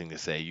have anything to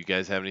say. You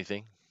guys have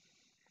anything?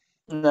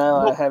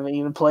 No, I haven't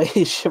even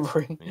played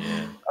Chivalry.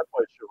 Yeah, I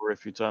played Chivalry a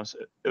few times.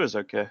 It was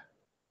okay.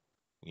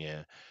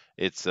 Yeah,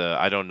 it's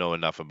I don't know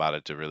enough about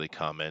it to really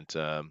comment.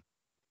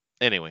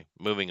 Anyway,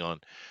 moving on.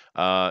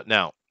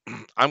 Now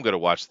I'm gonna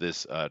watch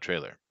this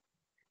trailer.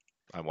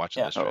 I'm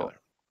watching Yeah. this trailer.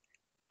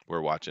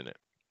 We're watching it.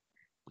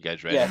 You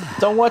guys ready? Yeah,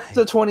 don't watch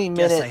the 20-minute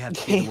Guess I have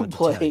to be the one to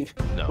tell you.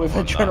 gameplay No, with a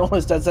I'm not.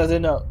 journalist that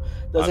doesn't know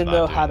I'm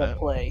not how to doing that.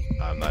 play.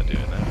 I'm not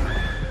doing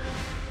that.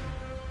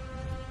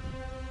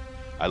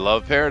 I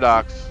love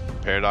Paradox.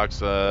 Paradox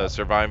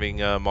surviving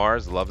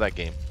Mars. Love that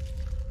game.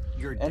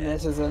 You're And dead.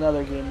 this is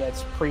another game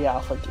that's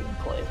pre-alpha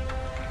gameplay,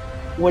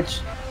 which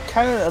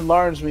kind of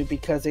alarms me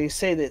because they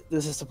say that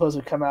this is supposed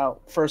to come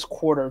out first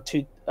quarter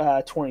to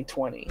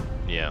 2020.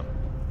 Yeah.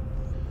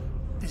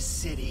 The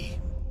city.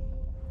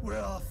 We're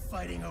all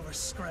fighting over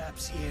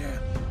scraps here.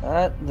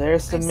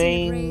 There's the I've seen it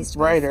main raised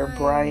by writer, fire,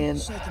 Brian.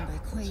 shaken by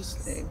What's his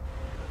quakes. name?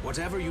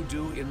 Whatever you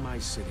do in my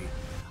city,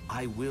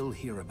 I will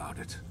hear about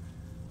it.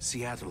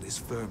 Seattle is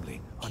firmly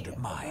under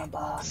my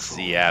control.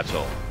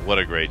 Seattle. What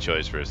a great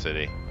choice for a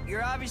city.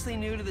 You're obviously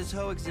new to this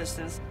whole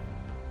existence,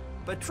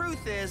 but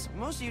truth is,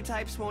 most of you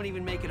types won't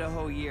even make it a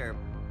whole year.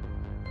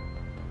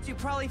 So you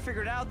probably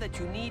figured out that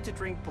you need to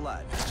drink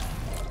blood.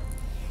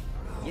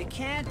 You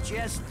can't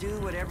just do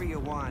whatever you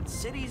want.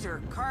 Cities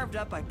are carved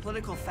up by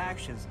political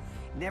factions.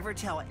 Never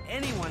tell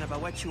anyone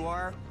about what you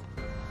are.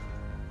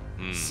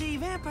 See,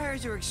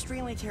 vampires are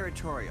extremely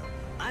territorial.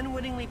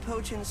 Unwittingly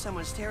poach in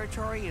someone's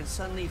territory and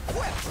suddenly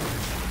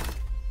whip!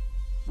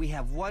 We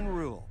have one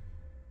rule.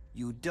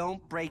 You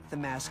don't break the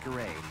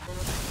masquerade.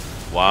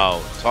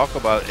 Wow. Talk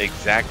about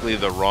exactly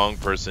the wrong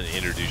person to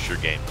introduce your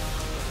game.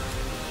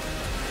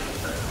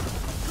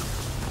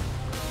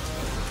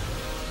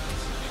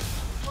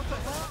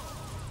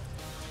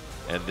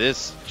 And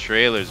this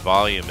trailer's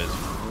volume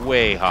is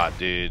way hot,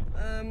 dude.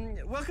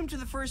 Welcome to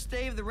the first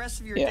day of the rest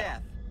of your Yeah.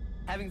 death.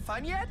 Having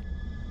fun yet?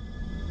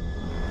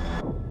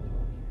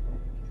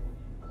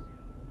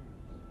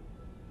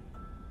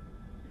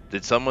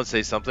 Did someone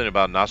say something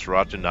about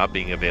Nosferatu not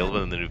being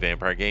available in the new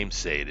Vampire game?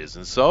 Say it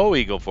isn't so,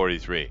 Eagle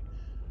 43.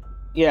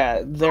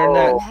 Yeah, they're Oh.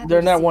 not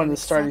Happy one of to the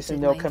starting accepted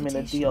thing. They'll my come in a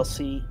invitation.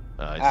 DLC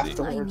I see.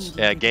 afterwards.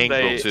 Yeah,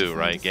 Gangrel They- too,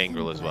 right?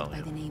 Gangrel as well.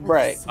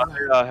 Right.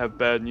 I have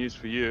bad news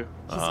for you.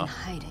 He's Uh-huh. in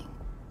hiding.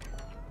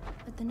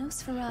 But the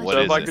Nosferatu What So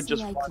is if I it? could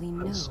just likely find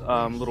know this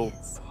where he little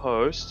is.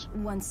 post.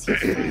 Once you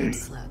find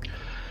Slug,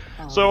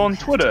 all So you on have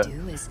to Twitter,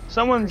 do is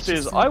someone purchase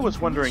says, some I was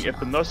wondering if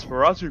the information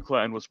Nosferatu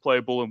clan was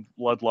playable in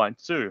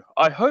Bloodlines 2.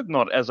 I hope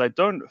not, as I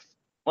don't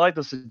like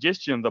the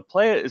suggestion the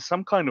player is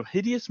some kind of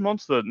hideous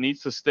monster that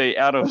needs to stay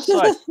out of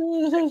sight.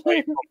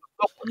 Away from the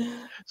public.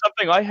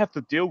 Something I have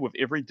to deal with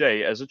every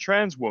day as a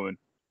trans woman.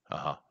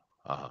 Uh-huh.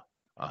 Uh-huh.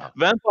 Uh-huh.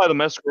 Vampire the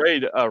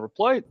Masquerade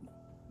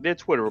their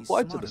Twitter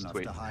replied to this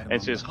tweet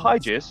and says, Hi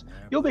Jess,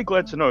 you'll be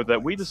glad to know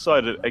that we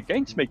decided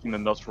against making the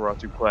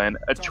Nosferatu clan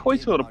a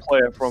choice for the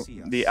player from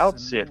the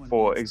outset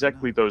for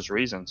exactly those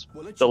reasons.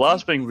 The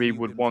last thing we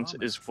would want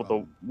is for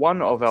the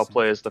one of our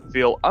players to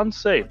feel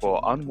unsafe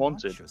or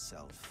unwanted.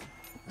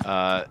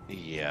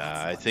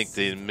 Yeah, I think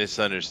they're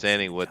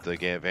misunderstanding what the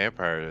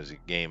Vampire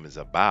game is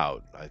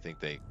about. I think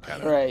they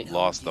kind of Right.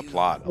 lost the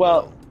plot.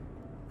 Well,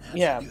 That's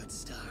yeah. a good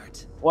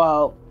start.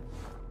 Well,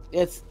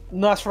 it's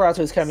Nosferatu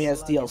is coming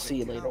as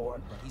DLC later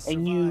on,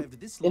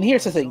 and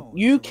here's the thing: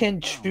 you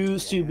can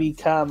choose to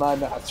become a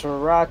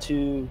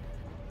Nosferatu.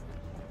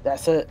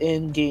 That's an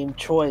in-game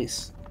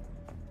choice.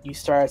 You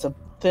start as a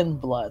thin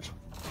blood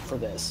for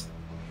this,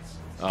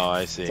 Oh,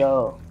 I see.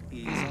 so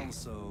He's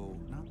also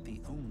not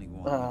the only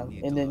one you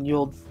need and to then look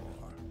you'll out for.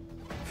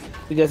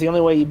 because the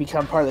only way you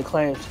become part of the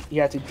clan is you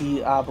have to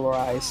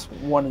de-oblerize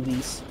one of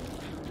these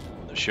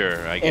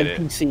Sure, I get it.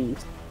 NPCs.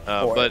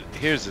 for But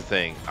here's the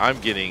thing: I'm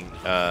getting.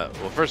 Well,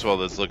 first of all,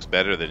 this looks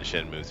better than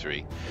Shenmue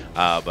 3,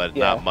 but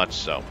Yeah. not much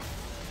so.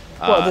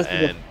 Well, this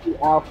And is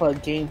the alpha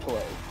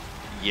gameplay.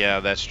 yeah,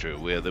 that's true.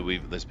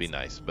 Let's be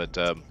nice. But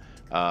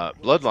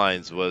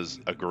Bloodlines was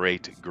a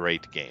great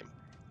game,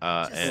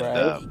 and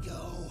Right.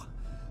 Go.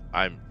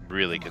 I'm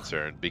really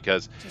concerned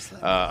because,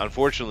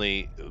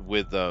 unfortunately,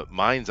 with the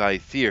Mind's Eye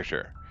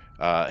Theater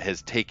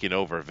has taken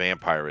over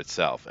Vampire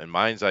itself, and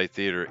Mind's Eye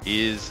Theater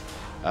is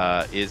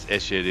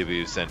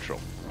SJW Central.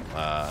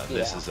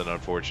 This Yeah. is an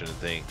unfortunate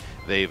thing.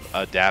 They've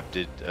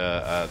adapted.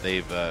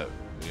 They've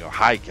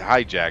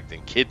hijacked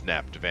and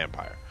kidnapped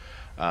Vampire.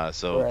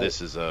 So Right.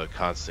 this is a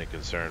constant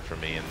concern for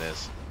me in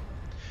this.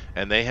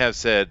 And they have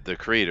said, the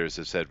creators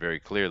have said very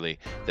clearly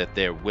that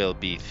there will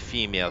be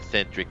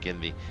female-centric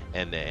and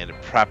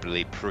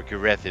properly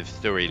progressive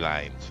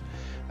storylines.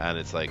 And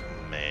it's like,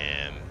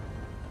 man.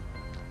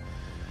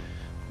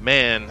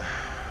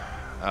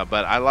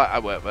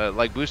 But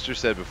like Booster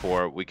said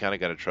before, we kind of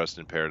got to trust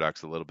in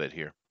Paradox a little bit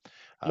here.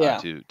 Yeah.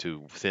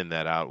 To thin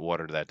that out,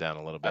 water that down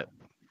a little bit.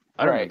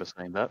 I Right. remember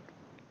saying that.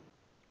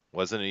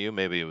 Wasn't it you?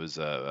 Maybe it was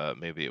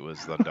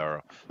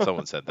Lundaro.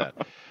 Someone said that.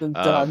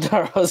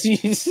 Daro's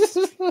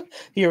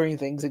hearing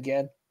things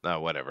again.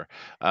 No, whatever.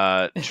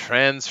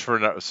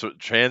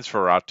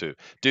 Transferatu.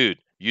 Dude,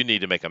 you need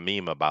to make a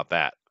meme about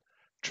that.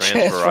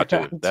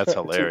 Transferatu. Transferatu. That's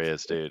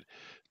hilarious, dude.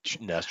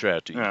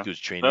 Nostratu Yeah. equals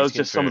training. That was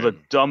just some of the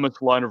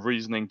dumbest line of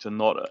reasoning to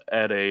not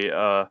add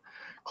a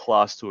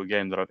class to a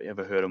game that I've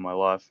ever heard in my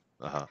life.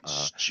 Uh-huh,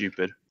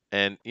 Stupid.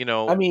 And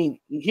I mean,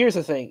 here's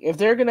the thing: if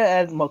they're gonna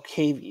add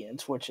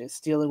Malkavians, which is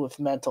dealing with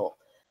mental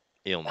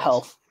illness.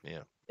 health,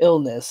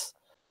 illness,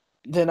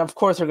 then of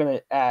course they're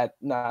gonna add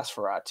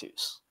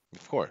Nosferatus.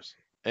 Of course.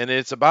 And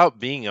it's about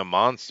being a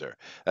monster.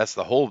 That's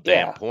the whole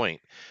damn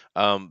point.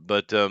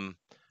 But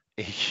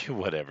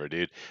whatever,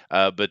 dude.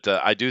 But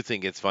I do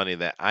think it's funny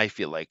that I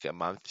feel like a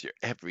monster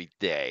every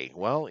day.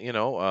 Well,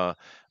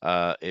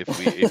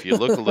 if you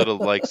look a little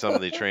like some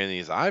of the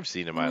trainees I've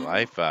seen in my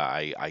life,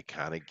 I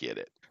kind of get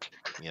it.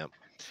 Yep.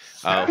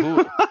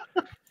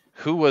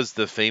 Who was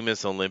the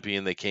famous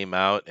Olympian that came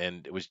out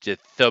and it was just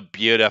so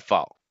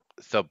beautiful?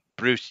 So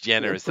Bruce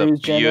Jenner is so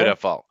Bruce Jenner?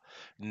 beautiful.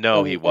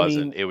 No, he I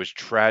wasn't. mean- It was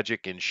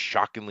tragic and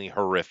shockingly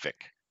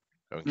horrific.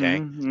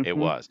 Okay, it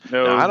was.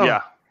 No, Now, I don't.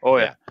 yeah. Oh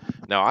yeah.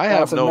 Now I That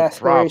have was a no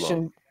problem.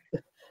 masturbation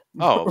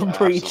Oh,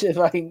 breach. If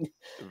I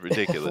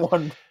ridiculous.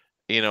 one,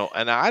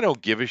 And I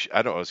don't give a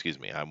I don't. Excuse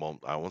me. I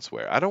won't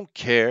swear. I don't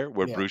care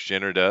what Yeah. Bruce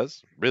Jenner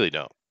does. Really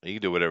don't. He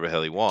can do whatever the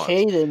hell he wants.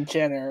 Caitlyn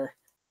Jenner.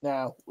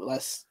 Now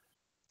let's.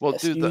 Well,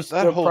 Let's dude, use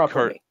that the whole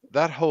proper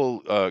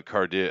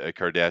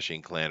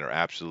Kardashian clan are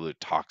absolute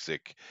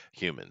toxic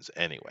humans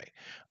anyway.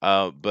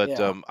 But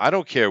Yeah. I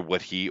don't care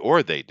what he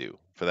or they do,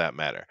 for that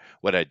matter.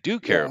 What I do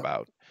care Yeah.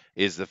 about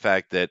is the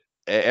fact that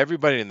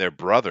everybody and their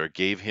brother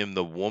gave him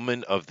the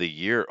Woman of the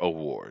Year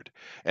award,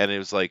 and it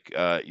was like,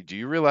 do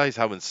you realize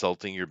how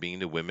insulting you're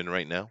being to women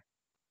right now?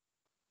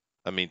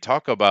 I mean,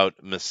 talk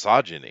about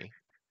misogyny,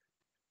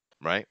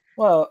 right?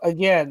 Well,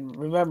 again,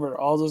 remember,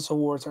 all those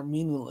awards are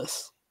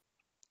meaningless.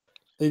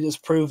 They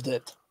just proved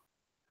it.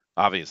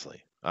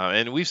 Obviously.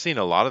 And we've seen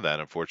a lot of that,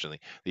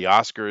 unfortunately. The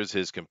Oscars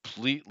has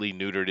completely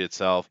neutered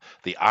itself.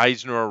 The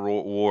Eisner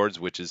Awards,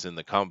 which is in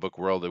the comic book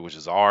world, which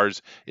is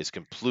ours, is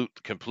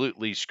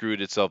completely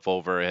screwed itself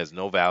over. It has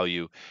no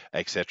value,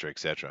 etc.,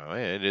 etc.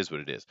 It is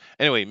what it is.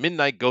 Anyway,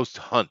 Midnight Ghost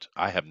Hunt.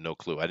 I have no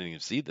clue. I didn't even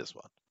see this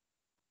one.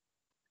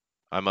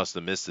 I must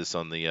have missed this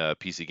on the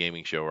PC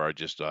Gaming Show, or I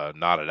just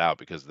nodded out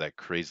because of that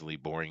crazily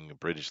boring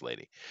British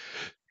lady.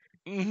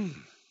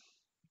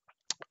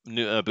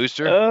 New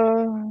Booster?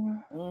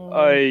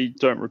 I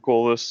don't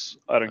recall this.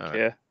 I don't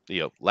care.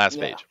 Last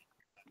page.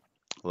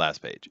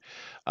 Last page.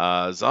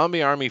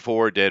 Zombie Army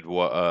 4 Dead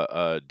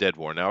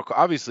War. Now,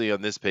 obviously,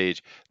 on this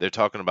page, they're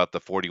talking about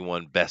the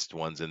 41 best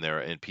ones in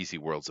PC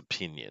World's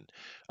opinion.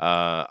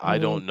 I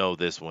don't know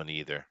this one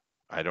either.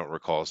 I don't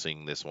recall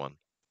seeing this one.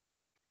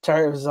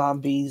 Tired of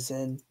zombies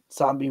and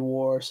zombie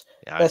wars.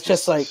 Yeah, That's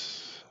just like,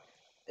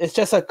 it's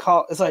just a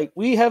call. It's like,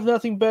 we have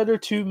nothing better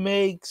to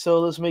make, so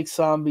let's make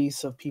zombies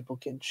so people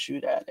can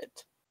shoot at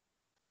it.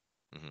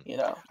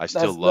 I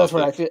still love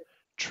what I feel.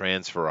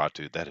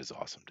 Transferatu. That is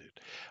awesome, dude.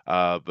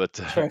 But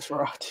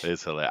Transferatu.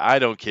 It's hilarious. I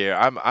don't care.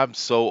 I'm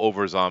so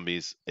over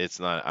zombies.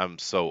 I'm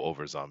so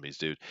over zombies,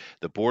 dude.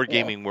 The board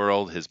gaming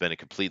world has been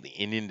completely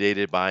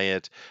inundated by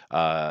it.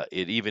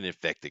 It even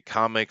infected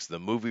comics. The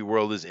movie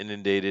world is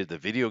inundated. The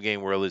video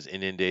game world is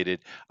inundated.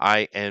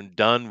 I am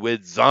done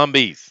with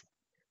zombies.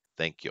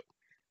 Thank you.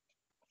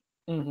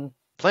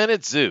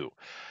 Planet Zoo.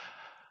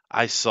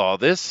 I saw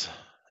this.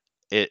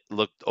 It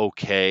looked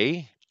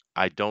okay.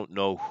 I don't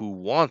know who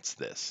wants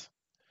this.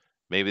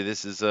 Maybe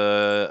this is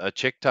a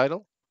chick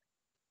title?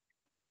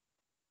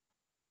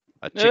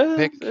 A chick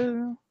pick? I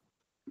don't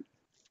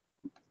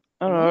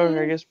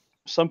know. I guess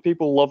some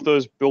people love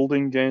those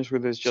building games where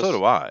there's just So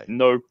do I.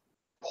 no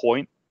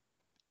point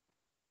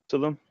to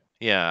them.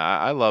 Yeah,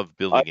 I love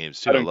building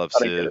games too. I love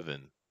I don't get Civ,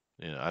 and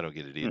I don't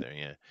get it either.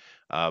 Yeah,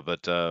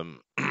 but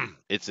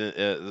it's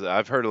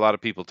I've heard a lot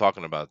of people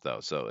talking about it, though,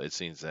 so it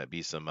seems to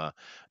be some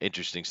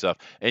interesting stuff.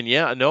 And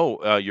yeah,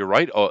 no, you're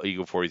right,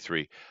 Eagle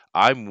 43.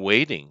 I'm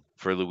waiting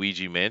for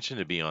Luigi Mansion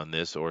to be on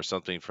this or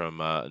something from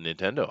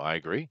Nintendo. I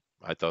agree.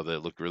 I thought that it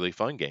looked really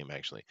fun game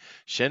actually.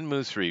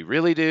 Shenmue 3,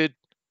 really, dude?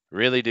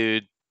 Really,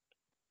 dude?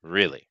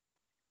 Really?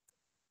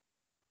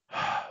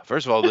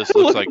 First of all, this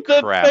looks like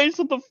that crap. face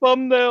of the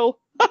thumbnail.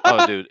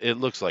 Oh, dude, it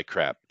looks like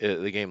crap.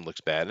 The game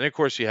looks bad, and of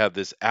course you have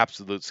this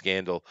absolute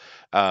scandal,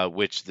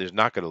 which they're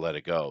not going to let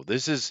it go.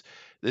 This is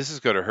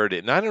going to hurt it.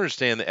 And I don't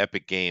understand the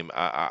Epic game.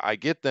 I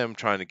get them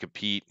trying to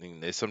compete,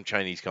 and there's some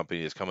Chinese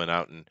company that's coming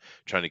out and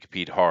trying to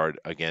compete hard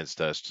against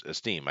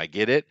Steam. I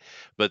get it,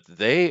 but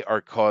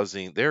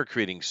they're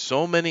creating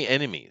so many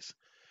enemies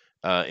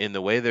in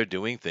the way they're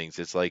doing things.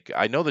 It's like,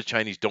 I know the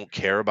Chinese don't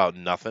care about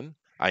nothing.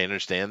 I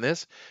understand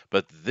this,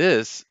 but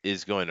this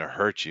is going to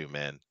hurt you,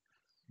 man.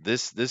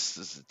 This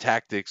is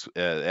tactics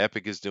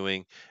Epic is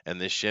doing, and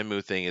this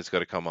Shenmue thing is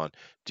going to come on.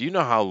 Do you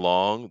know how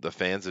long the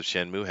fans of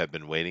Shenmue have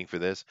been waiting for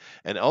this?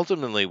 And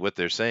ultimately, what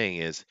they're saying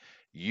is,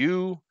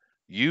 you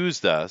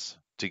used us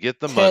to get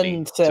the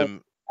money to.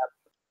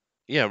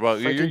 Yeah, well,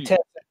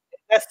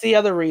 that's the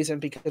other reason,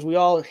 because we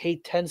all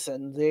hate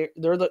Tencent.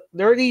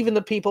 They're even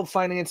the people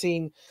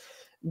financing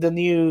the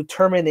new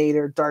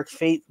Terminator Dark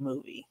Fate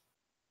movie.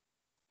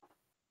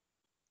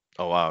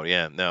 Oh wow,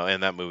 yeah, no,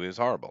 and that movie was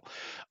horrible.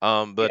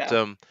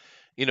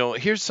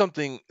 here's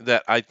something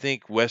that I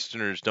think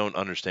Westerners don't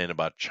understand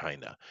about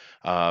China,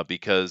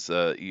 because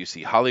you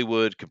see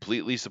Hollywood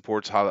completely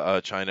supports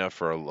China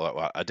for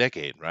a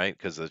decade, right?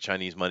 Because the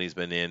Chinese money's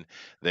been in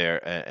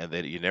there, and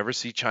that you never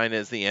see China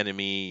as the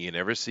enemy, you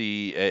never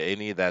see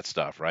any of that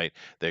stuff, right?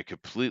 They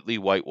completely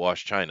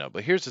whitewash China.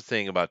 But here's the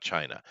thing about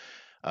China: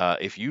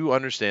 if you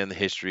understand the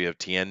history of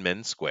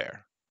Tiananmen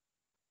Square,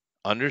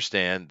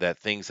 understand that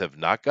things have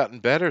not gotten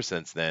better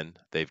since then;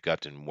 they've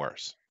gotten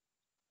worse.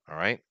 All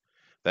right.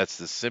 That's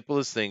the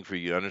simplest thing for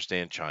you to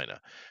understand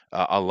China.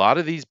 A lot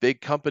of these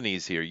big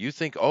companies here, you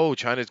think, oh,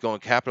 China's going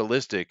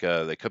capitalistic.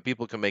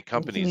 People can make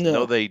companies. No,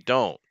 No. they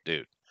don't,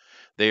 dude.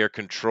 They are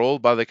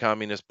controlled by the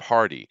Communist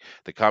Party.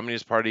 The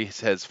Communist Party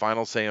has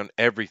final say on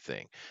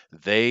everything.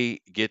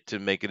 They get to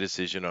make a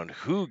decision on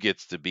who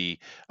gets to be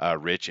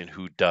rich and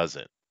who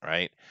doesn't,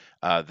 right?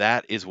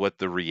 That is what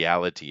the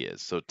reality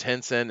is. So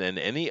Tencent and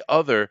any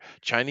other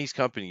Chinese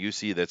company you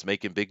see that's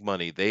making big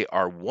money, they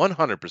are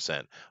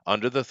 100%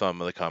 under the thumb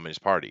of the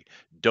Communist Party.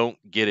 Don't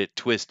get it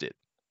twisted.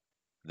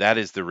 That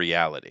is the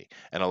reality.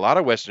 And a lot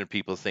of Western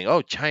people think,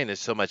 oh, China's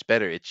so much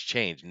better. It's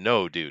changed.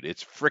 No, dude,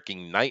 it's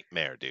freaking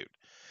nightmare, dude.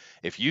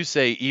 If you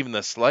say even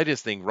the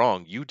slightest thing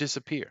wrong, you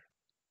disappear,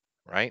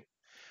 right?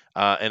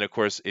 And of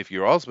course, if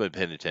you're also been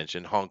paying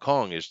attention, Hong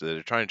Kong is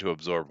they're trying to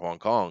absorb Hong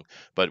Kong,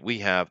 but we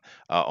have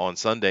on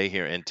Sunday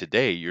here and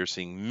today, you're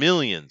seeing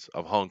millions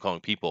of Hong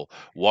Kong people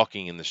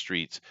walking in the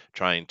streets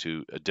trying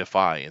to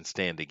defy and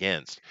stand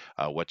against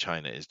what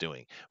China is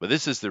doing. But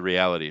this is the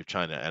reality of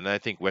China, and I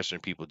think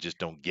Western people just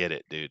don't get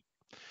it, dude.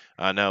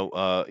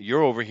 Now,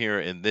 you're over here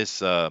in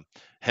this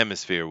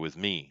hemisphere with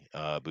me,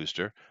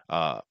 Booster.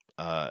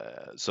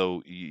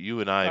 So you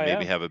and I I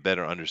maybe am. have a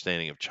better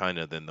understanding of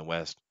China than the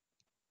West.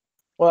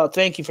 Well,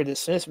 thank you for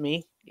dismissing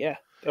me. Yeah.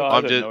 Oh, Well,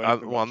 I don't know anything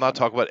well, about I'm not China.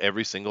 talking about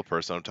every single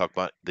person. I'm talking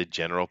about the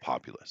general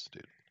populace,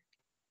 dude.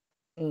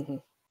 Hmm.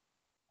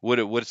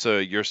 What's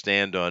your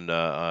stand on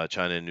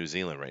China and New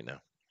Zealand right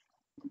now?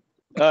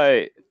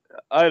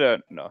 I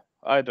don't know.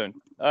 I don't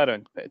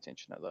pay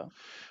attention to that.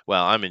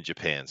 Well, I'm in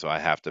Japan, so I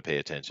have to pay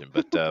attention.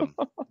 But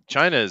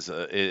China is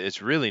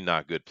it's really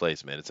not a good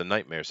place, man. It's a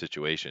nightmare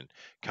situation.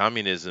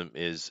 Communism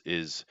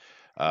is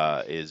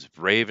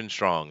brave and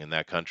strong in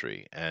that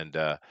country, and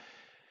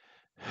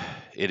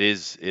it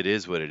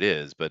is what it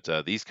is.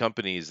 But these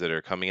companies that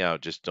are coming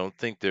out just don't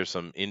think there's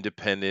some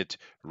independent,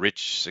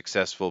 rich,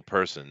 successful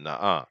person.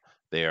 Nuh-uh.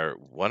 They are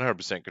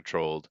 100%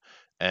 controlled,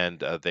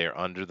 and they are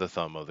under the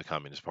thumb of the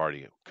Communist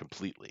Party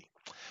completely.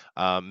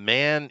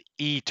 Man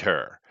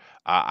Eater.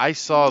 I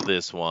saw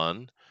this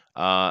one,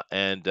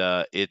 and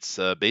it's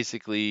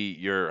basically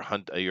you're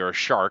a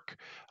shark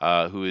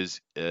who is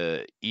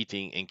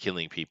eating and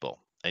killing people,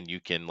 and you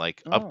can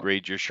like Oh.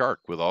 upgrade your shark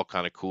with all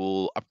kind of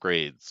cool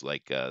upgrades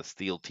like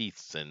steel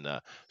teeths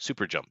and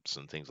super jumps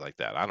and things like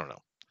that. I don't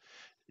know.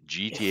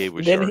 GTA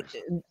with Then, sharks.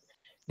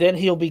 then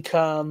he'll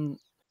become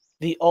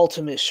the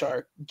ultimate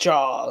shark,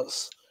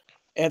 Jaws,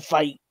 and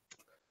fight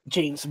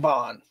James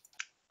Bond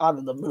out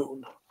of the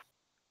moon.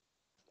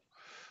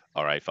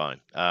 All right, fine.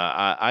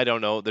 I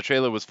don't know. The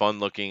trailer was fun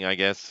looking. I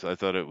guess I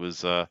thought it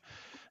was yeah,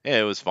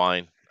 it was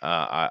fine.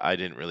 I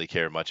didn't really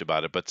care much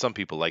about it, but some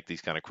people like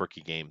these kind of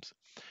quirky games.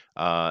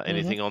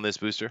 Anything on this,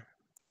 Booster?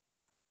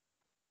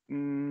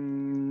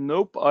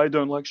 Nope, I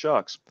don't like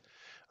sharks.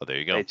 Oh, there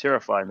you go. They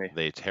terrify me.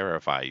 They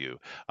terrify you.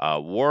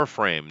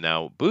 Warframe.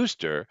 Now,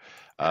 Booster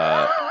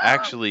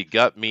actually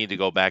got me to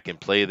go back and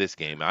play this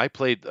game. I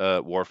played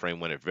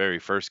Warframe when it very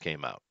first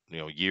came out,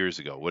 years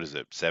ago. What is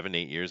it, 7,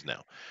 8 years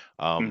now?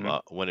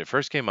 When it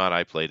first came out,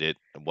 I played it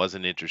and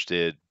wasn't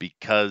interested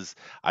because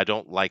I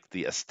don't like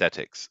the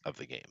aesthetics of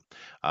the game.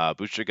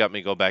 Booster got me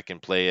to go back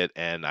and play it,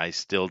 and I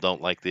still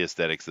don't like the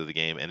aesthetics of the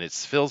game, and it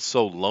feels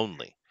so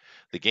lonely.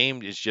 The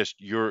game is just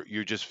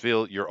you just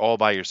feel you're all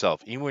by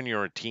yourself. Even when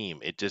you're a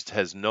team, it just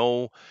has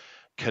no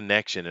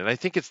connection. And I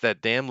think it's that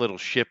damn little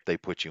ship they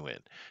put you in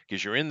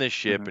because you're in this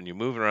ship and you're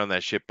moving around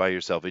that ship by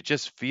yourself. It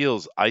just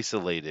feels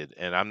isolated,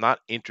 and I'm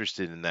not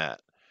interested in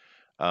that.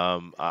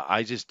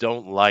 I just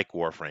don't like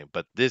Warframe,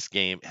 but this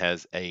game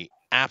has a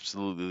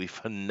absolutely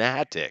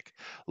fanatic,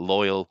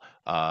 loyal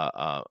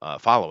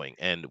following,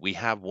 and we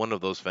have one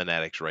of those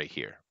fanatics right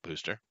here,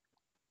 Booster.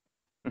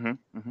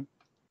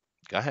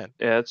 Go ahead.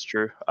 Yeah, that's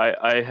true.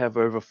 I have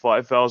over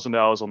 5,000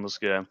 hours on this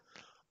game.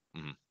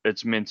 Mhm.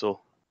 It's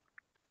mental.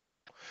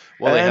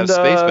 Well, they have And,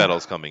 space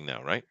battles coming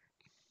now, right?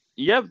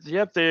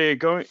 Yep, they're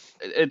going.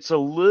 It's a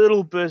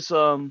little bit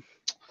oh,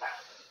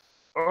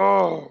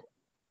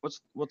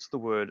 what's the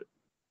word?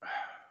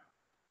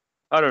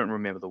 I don't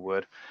remember the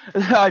word.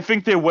 I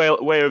think they're way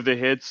over their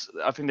heads.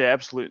 I think they're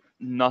absolute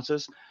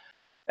nutters.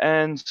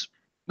 And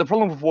the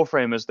problem with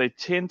Warframe is they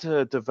tend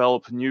to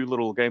develop new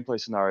little gameplay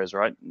scenarios,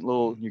 right?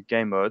 Little new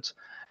game modes,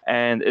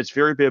 and it's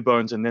very bare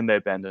bones, and then they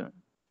abandon it.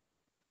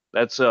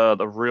 That's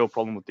the real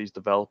problem with these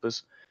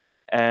developers.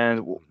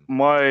 And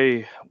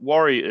my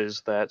worry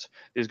is that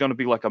there's going to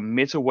be like a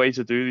meta way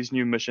to do these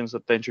new missions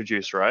that they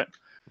introduce, right?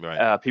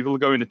 Right. People are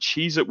going to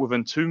cheese it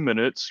within 2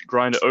 minutes,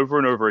 grind it over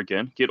and over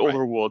again, get all the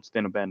rewards,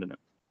 then abandon it.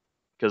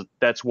 Because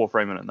that's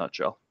Warframe in a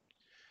nutshell.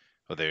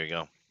 Oh, there you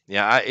go.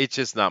 Yeah, it's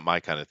just not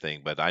my kind of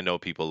thing, but I know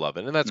people love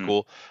it, and that's Mm.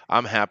 cool.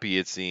 I'm happy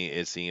it's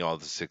seeing all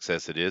the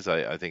success it is.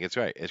 I think it's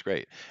right. It's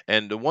great.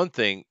 And the one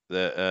thing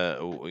that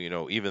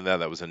even though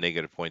that was a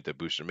negative point that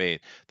Booster made,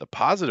 the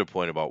positive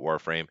point about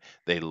Warframe,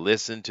 they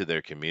listen to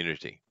their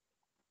community.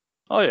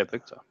 Oh yeah,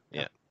 big time.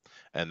 Yeah,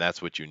 and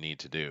that's what you need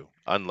to do.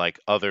 Unlike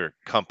other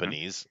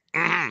companies,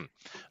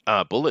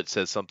 Bullet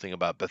says something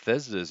about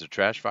Bethesda is a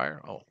trash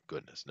fire. Oh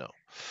goodness, no.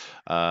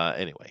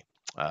 Anyway,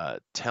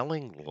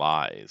 telling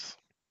lies.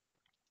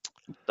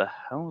 What the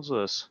hell is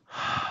this?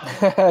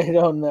 I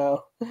don't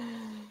know.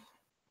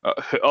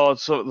 Oh,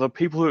 so the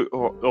people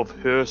of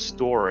her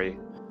story.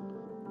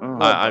 Oh,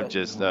 I'm boy.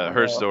 just Oh,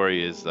 her no.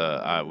 story is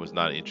I was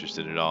not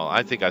interested at all.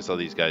 I think I saw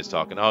these guys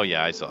talking. Oh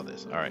yeah, I saw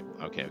this. All right,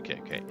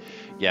 okay.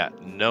 Yeah,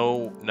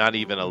 no, not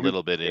even a who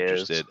little bit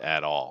cares? interested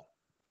at all.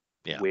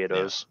 Yeah,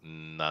 Weirdos.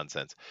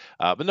 nonsense.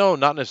 But no,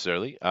 not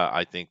necessarily.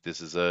 I think this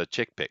is a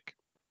chick pick,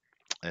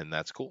 and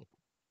that's cool.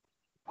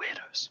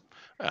 Weirdos.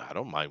 I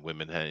don't mind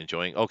women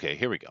enjoying. Okay,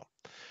 here we go.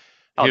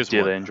 How Here's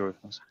dare one. they enjoy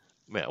things?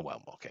 Yeah,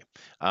 well, okay.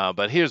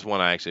 But here's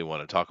one I actually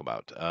want to talk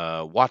about.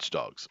 Watch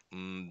Dogs.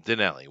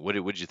 Dinale, what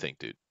did you think,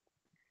 dude?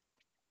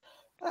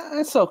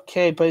 It's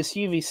okay, but it's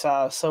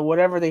Ubisoft, so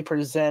whatever they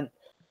present,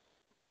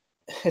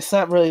 it's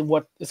not really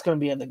what it's going to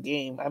be in the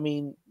game. I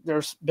mean,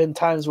 there's been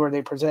times where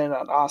they present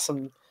an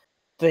awesome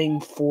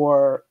thing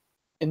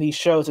in these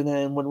shows, and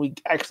then when we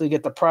actually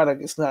get the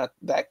product, it's not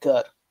that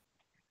good.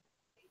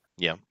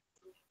 Yeah.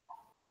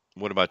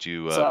 What about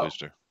you, So-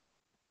 Booster?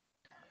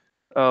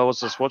 What's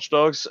this? Watch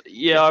Dogs?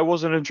 Yeah, Yeah. I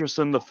wasn't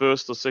interested in the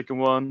first or second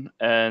one,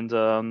 and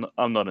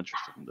I'm not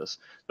interested in this.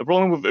 The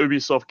problem with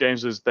Ubisoft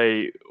games is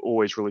they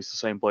always release the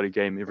same bloody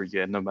game every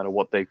year, no matter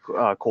what they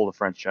call the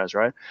franchise,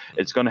 right?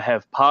 It's going to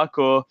have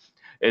parkour,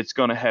 it's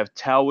going to have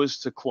towers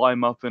to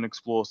climb up and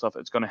explore stuff,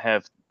 it's going to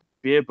have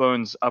bare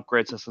bones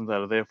upgrade systems that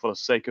are there for the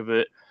sake of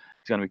it.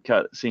 It's going to be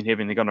cutscene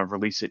heavy, and they're going to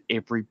release it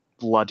every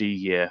bloody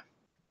year.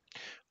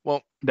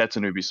 Well, That's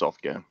an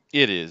Ubisoft game.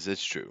 it is.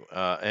 It's true.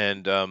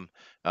 And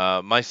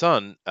my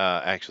son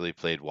actually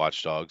played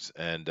Watch Dogs,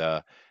 and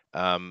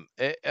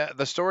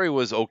the story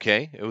was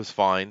okay. It was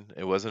fine.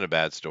 It wasn't a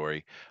bad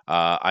story.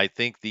 I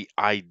think the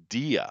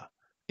idea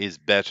is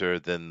better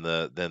than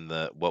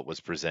the what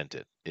was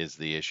presented is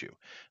the issue.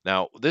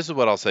 Now, this is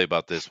what I'll say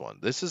about this one.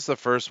 This is the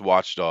first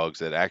Watch Dogs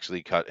that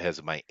actually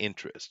has my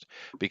interest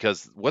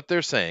because what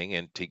they're saying,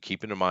 and to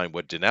keep in mind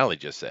what Denali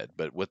just said,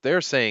 but what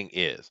they're saying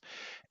is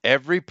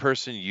every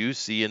person you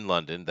see in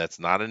London that's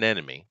not an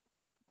enemy,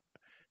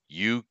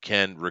 you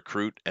can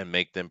recruit and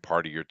make them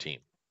part of your team.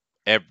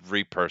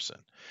 Every person.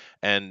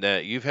 And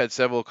you've had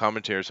several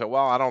commentators say,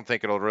 well, I don't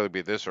think it'll really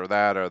be this or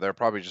that, or they'll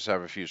probably just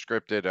have a few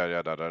scripted,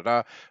 da, da, da,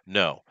 da.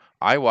 No.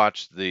 I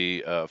watched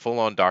the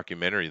full-on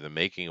documentary, The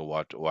Making of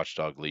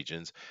Watchdog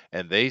Legions,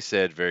 and they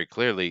said very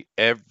clearly,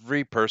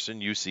 every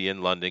person you see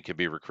in London can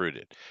be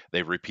recruited.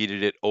 They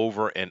repeated it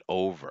over and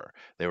over.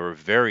 They were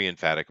very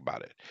emphatic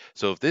about it.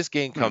 So if this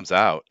game comes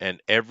out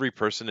and every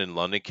person in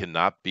London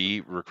cannot be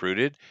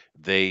recruited,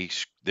 they're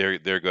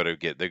going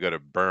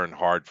to burn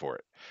hard for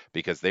it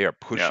because they are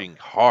pushing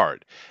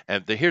hard.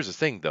 And here's the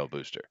thing, though,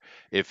 Booster.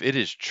 If it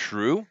is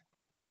true,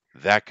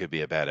 that could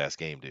be a badass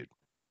game, dude.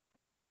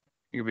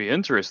 It could be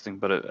interesting,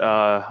 but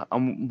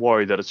I'm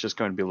worried that it's just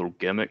going to be a little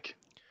gimmick.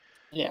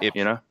 Yeah.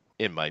 You know?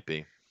 It might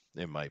be.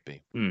 It might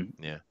be. Mm.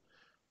 Yeah.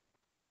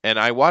 And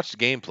I watched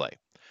gameplay.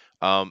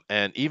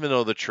 And even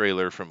though the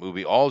trailer from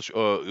all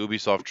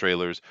Ubisoft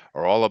trailers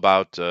are all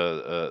about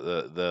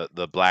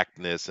the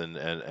blackness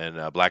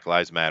and Black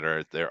Lives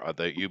Matter,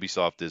 the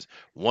Ubisoft is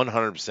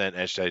 100%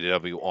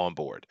 SJW on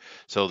board.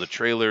 So the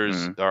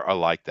trailers are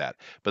like that,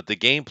 but the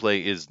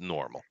gameplay is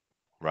normal,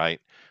 right?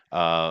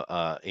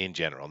 In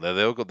general,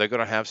 they're going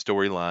to have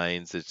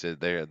storylines.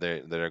 They're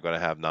going to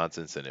have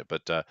nonsense in it,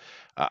 but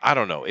I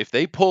don't know if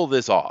they pull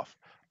this off.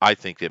 I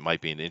think it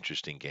might be an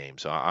interesting game,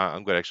 so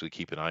I'm going to actually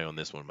keep an eye on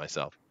this one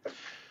myself.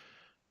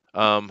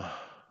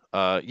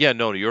 Yeah,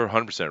 no, you're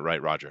 100%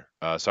 right, Roger.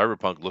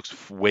 Cyberpunk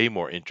looks way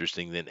more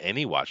interesting than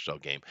any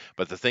Watchdog game,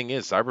 but the thing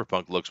is,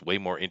 Cyberpunk looks way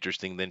more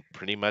interesting than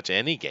pretty much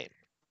any game.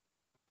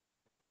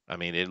 I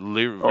mean, it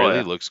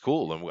really looks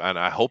cool, and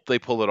I hope they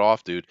pull it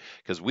off, dude.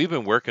 Because we've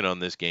been working on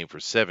this game for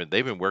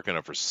they've been working on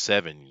it for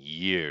 7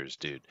 years,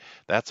 dude.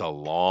 That's a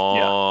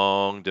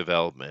long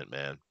development,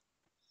 man.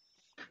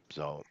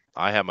 So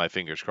I have my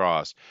fingers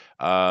crossed.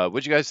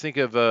 What'd you guys think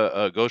of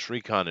Ghost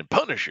Recon and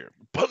Punisher?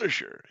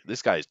 Punisher.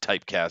 This guy's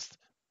typecast.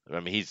 I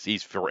mean,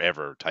 he's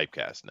forever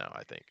typecast now,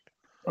 I think.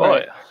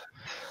 Right.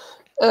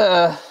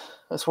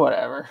 That's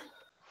whatever.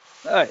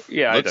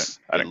 Yeah,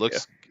 I don't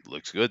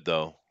looks good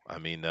though. I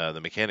mean, the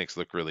mechanics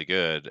look really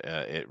good.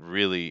 It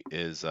really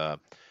is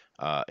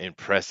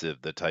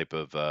impressive. The type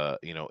of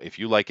if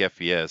you like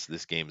FPS,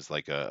 this game is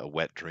like a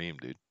wet dream,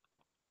 dude.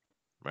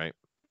 Right?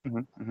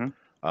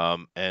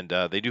 And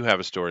they do have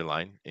a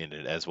storyline in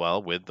it as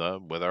well with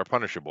our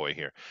Punisher boy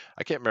here.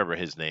 I can't remember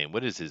his name.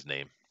 What is his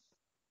name?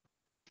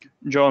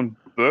 John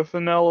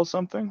Berthenell or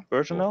something?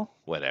 Berthenell?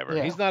 Whatever.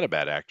 Yeah. He's not a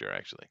bad actor,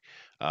 actually.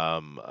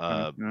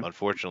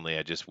 Unfortunately,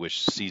 I just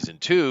wish season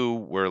 2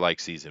 were like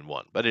season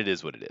 1, but it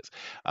is what it is.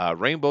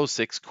 Rainbow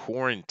Six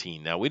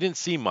Quarantine. Now, we didn't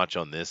see much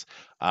on this.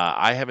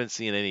 I haven't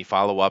seen any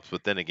follow-ups,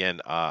 but then again,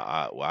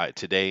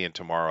 today and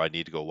tomorrow I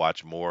need to go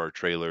watch more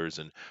trailers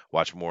and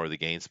watch more of the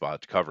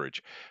GameSpot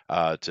coverage.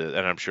 And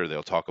I'm sure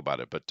they'll talk about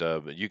it. But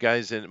you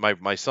guys, and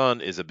my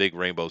son is a big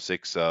Rainbow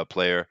Six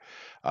player.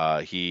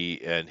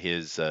 He and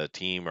his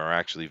team are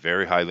actually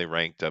very highly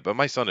ranked. But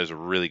my son is a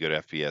really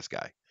good FPS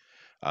guy.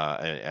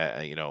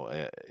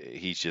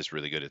 He's just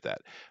really good at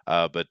that.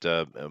 But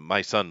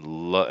my son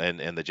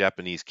and the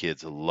Japanese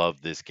kids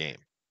love this game,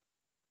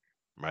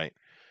 right?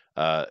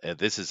 And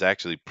this is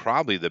actually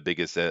probably the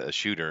biggest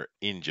shooter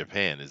in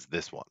Japan is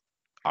this one,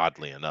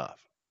 oddly enough,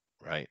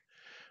 right?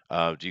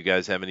 Do you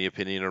guys have any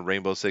opinion on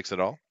Rainbow Six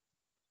at all?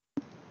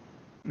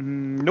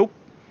 Nope.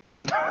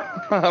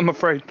 I'm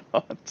afraid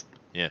not.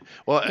 Yeah.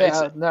 Well,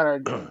 Yeah, not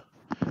our.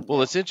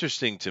 well, it's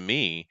interesting to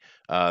me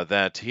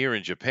that here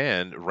in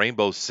Japan,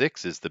 Rainbow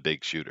Six is the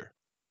big shooter.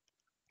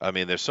 I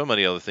mean, there's so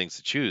many other things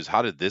to choose.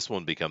 How did this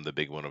one become the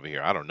big one over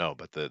here? I don't know,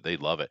 but they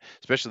love it,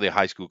 especially the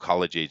high school,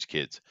 college age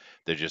kids.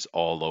 They're just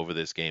all over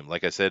this game.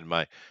 Like I said,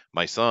 my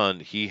son,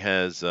 he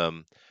has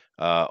on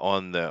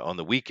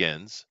the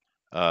weekends,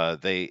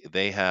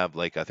 they have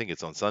like I think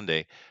it's on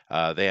Sunday.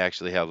 They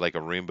actually have like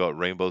a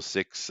Rainbow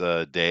Six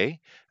day,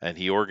 and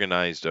he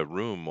organized a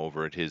room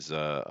over at his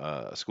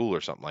school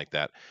or something like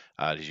that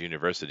at his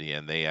university,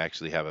 and they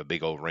actually have a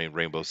big old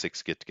Rainbow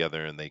Six get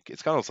together, and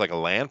it's kind of like a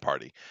LAN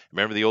party.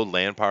 Remember the old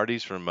LAN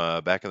parties from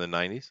back in the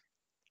 90s?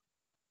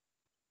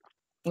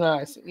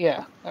 Nice.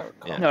 Yeah, I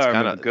recall. Yeah, No, it's I kind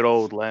remember of good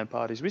old LAN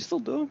parties. We still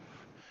do them.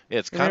 yeah,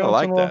 it's Every kind of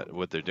once in like a while. that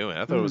what they're doing.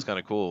 I thought it was kind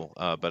of cool,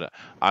 but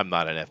I'm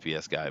not an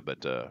FPS guy.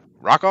 But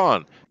rock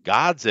on,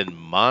 Gods and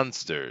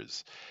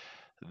Monsters.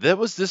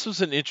 This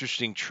was an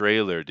interesting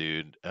trailer,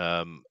 dude.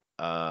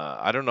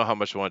 I don't know how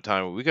much more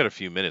time. We got a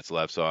few minutes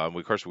left, so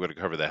of course we're going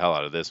to cover the hell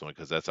out of this one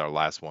because that's our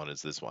last one.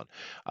 Is this one?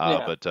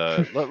 Yeah.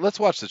 But let's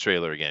watch the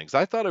trailer again because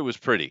I thought it was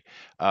pretty.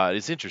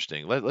 It's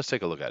interesting. Let's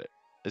take a look at it.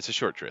 It's a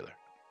short trailer.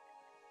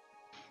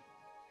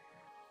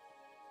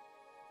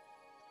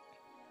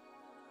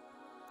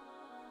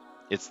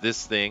 It's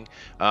this thing,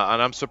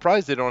 and I'm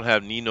surprised they don't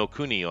have Ni no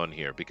Kuni on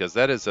here because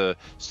that is a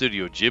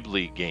Studio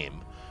Ghibli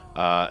game,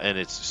 and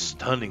it's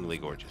stunningly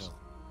gorgeous.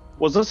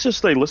 Was this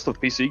just a list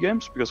of PC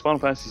games? Because Final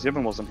Fantasy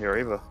VII wasn't here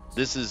either.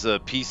 This is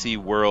PC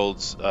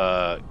Worlds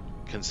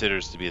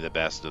considers to be the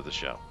best of the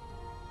show.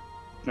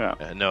 Yeah.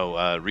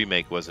 No,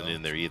 remake wasn't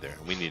in there either.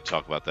 We need to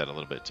talk about that a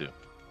little bit too.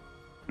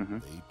 They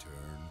turn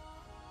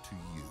to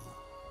you.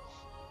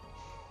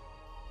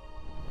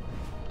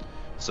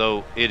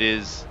 So it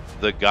is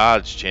the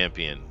Gods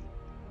Champion,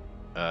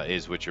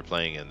 is what you're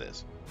playing in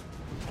this.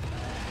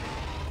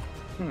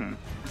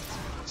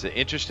 It's an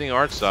interesting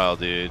art style,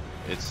 dude.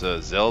 It's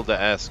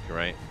Zelda-esque,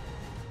 right?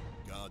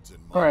 Gods and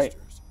All right.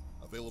 Monsters.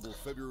 Available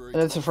February.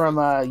 And it's from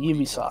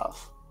Ubisoft.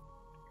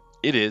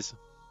 It is.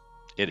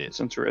 It is. It's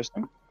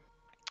interesting.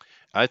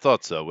 I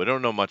thought so. We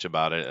don't know much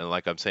about it, and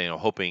like I'm saying, I'm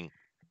hoping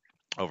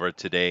over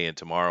today and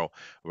tomorrow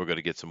we're going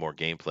to get some more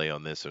gameplay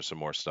on this or some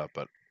more stuff,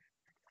 but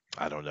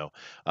I don't know.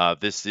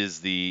 This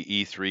is the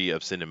E3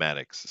 of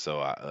cinematics,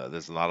 so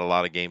there's not a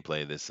lot of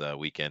gameplay this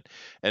weekend,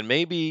 and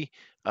maybe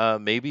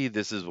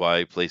this is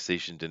why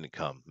PlayStation didn't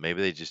come.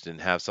 Maybe they just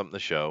didn't have something to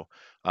show,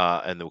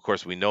 and of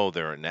course we know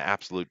they're in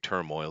absolute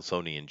turmoil.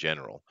 Sony in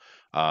general.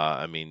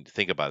 I mean,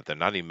 think about it. They're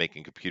not even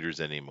making computers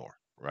anymore,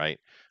 right?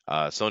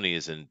 Sony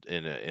is in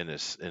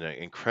an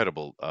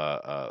incredible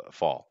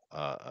fall,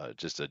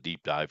 just a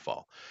deep dive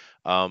fall.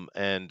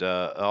 And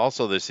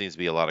also, there seems to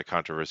be a lot of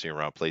controversy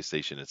around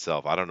PlayStation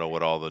itself. I don't know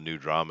what all the new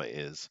drama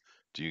is.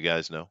 Do you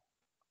guys know?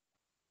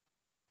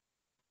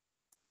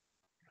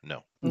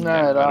 No. Not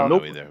Okay, at I all. don't know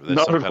Nope. either. There's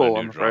Not some at kind of all,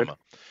 new I'm afraid. drama.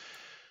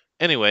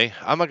 Anyway,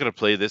 I'm not going to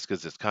play this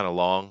because it's kind of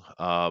long,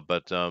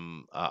 but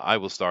I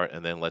will start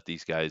and then let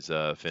these guys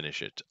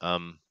finish it.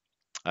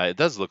 It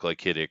does look like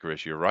Kid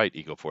Icarus. You're right,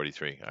 Eagle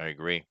 43. I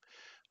agree.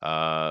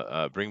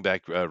 Bring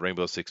back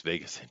Rainbow Six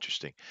Vegas.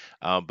 Interesting.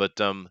 But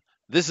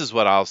this is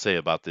what I'll say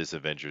about this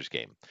Avengers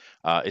game.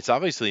 It's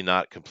obviously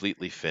not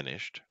completely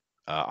finished,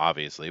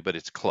 obviously, but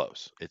it's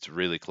close. It's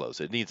really close.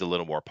 It needs a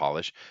little more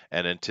polish,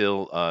 and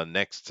until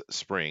next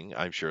spring,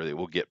 I'm sure it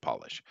will get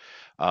polish.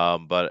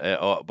 But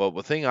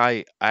the thing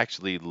I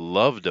actually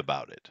loved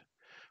about it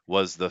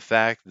was the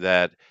fact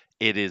that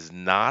it is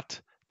not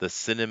the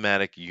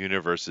cinematic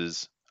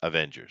universe's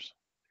Avengers.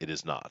 It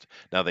is not.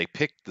 Now, they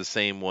picked the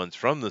same ones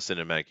from the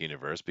cinematic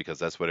universe because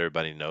that's what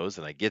everybody knows,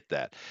 and I get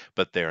that.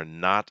 But they're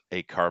not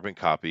a carbon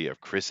copy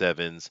of Chris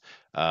Evans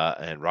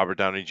and Robert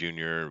Downey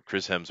Jr.,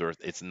 Chris Hemsworth.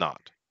 It's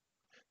not.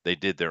 They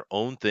did their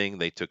own thing.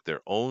 They took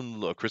their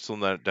own Crystal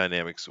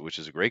Dynamics, which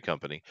is a great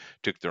company,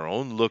 took their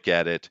own look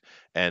at it,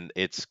 and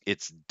it's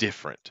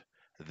different.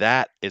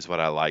 That is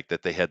what I like.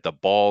 That they had the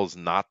balls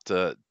not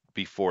to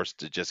be forced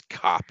to just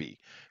copy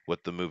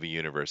what the movie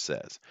universe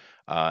says,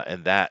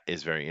 and that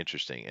is very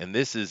interesting. And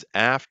this is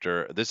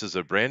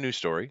a brand new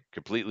story,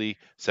 completely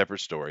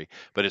separate story,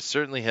 but it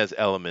certainly has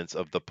elements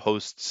of the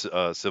post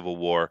Civil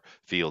War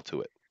feel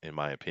to it. in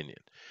my opinion.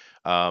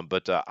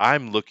 But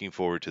I'm looking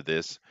forward to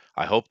this.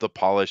 I hope the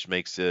polish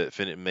makes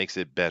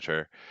it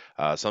better.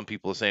 Some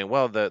people are saying,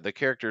 well, the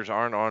characters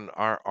aren't on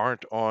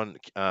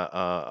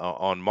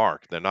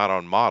mark. They're not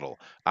on model.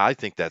 I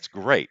think that's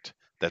great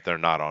that they're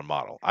not on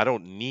model. I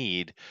don't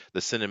need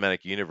the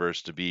cinematic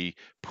universe to be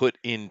put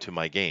into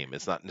my game.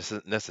 It's not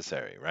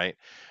necessary, right?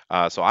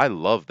 So I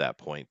love that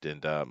point,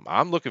 and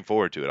I'm looking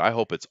forward to it. I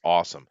hope it's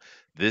awesome.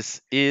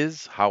 This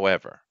is,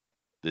 however,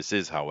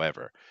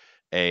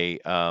 a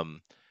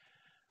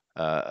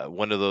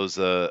one of those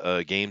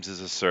games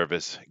as a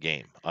service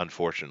game.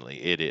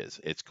 Unfortunately, it is.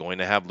 It's going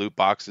to have loot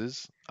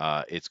boxes.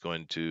 It's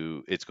going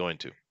to. It's going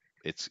to.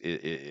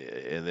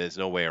 And there's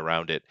no way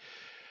around it.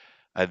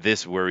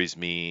 This worries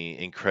me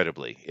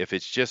incredibly. If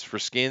it's just for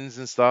skins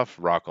and stuff,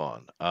 rock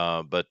on.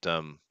 But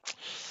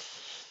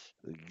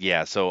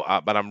yeah,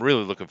 but I'm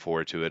really looking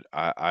forward to it.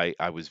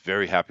 I was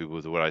very happy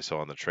with what I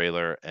saw in the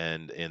trailer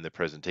and in the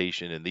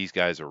presentation, and these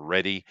guys are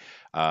ready.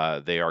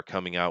 They are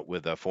coming out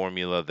with a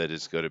formula that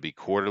is going to be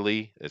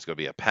quarterly. It's going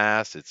to be a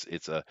pass.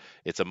 It's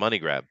a money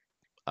grab,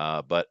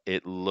 but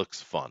it looks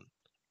fun.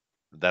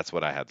 That's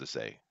what I have to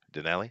say.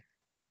 Denali?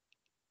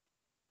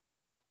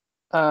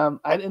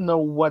 I didn't know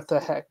what the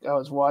heck I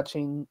was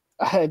watching.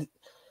 I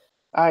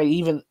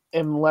even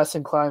am less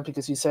inclined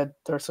because you said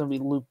there's going to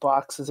be loot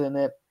boxes in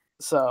it,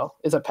 so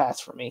it's a pass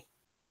for me.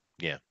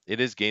 Yeah, it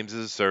is games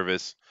as a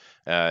service.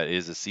 It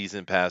is a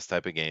season pass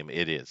type of game.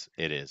 It is.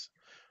 It is.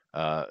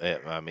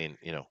 I mean,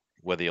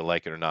 whether you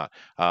like it or not.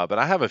 But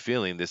I have a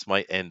feeling this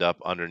might end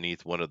up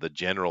underneath one of the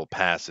general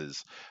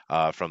passes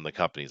from the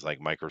companies like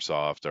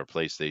Microsoft or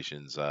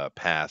PlayStation's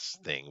pass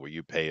thing, where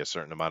you pay a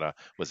certain amount of,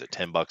 was it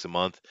 $10 a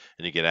month,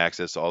 and you get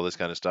access to all this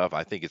kind of stuff.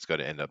 I think it's going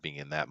to end up being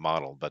in that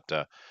model, but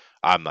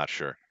I'm not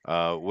sure.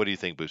 What do you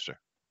think, Booster?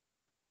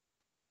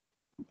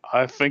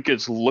 I think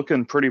it's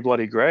looking pretty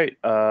bloody great.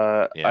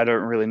 Yeah. I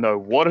don't really know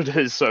what it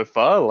is so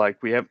far.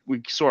 Like we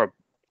saw a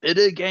bit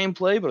of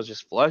gameplay, but it's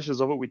just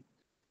flashes of it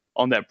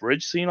on that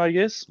bridge scene, I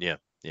guess. Yeah,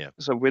 yeah.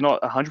 So we're not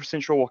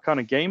 100% sure what kind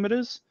of game it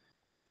is.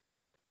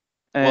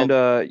 And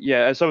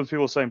yeah, as some of the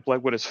people are saying,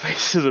 Black Widow's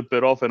face is a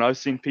bit off, and I've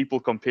seen people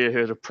compare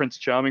her to Prince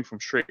Charming from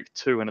Shrek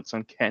 2, and it's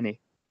uncanny.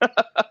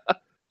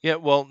 Yeah,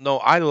 well, no,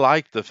 I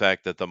like the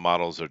fact that the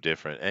models are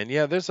different, and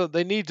yeah,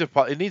 it needs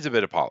a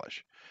bit of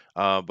polish,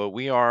 but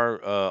we are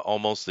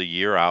almost a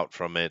year out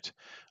from it,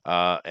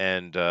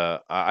 and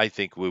I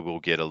think we will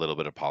get a little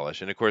bit of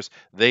polish, and of course,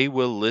 they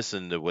will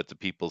listen to what the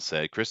people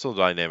said. Crystal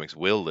Dynamics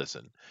will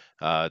listen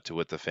to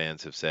what the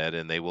fans have said,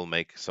 and they will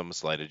make some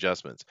slight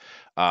adjustments.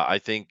 I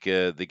think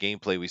the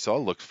gameplay we saw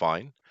looked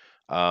fine,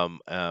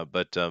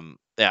 but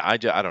yeah, I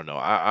don't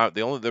know.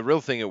 The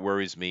real thing that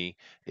worries me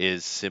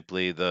is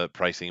simply the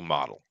pricing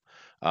model.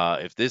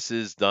 If this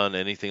is done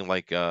anything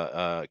like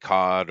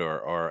COD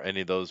or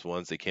any of those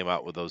ones that came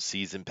out with those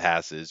season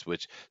passes,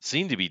 which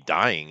seem to be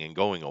dying and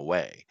going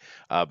away,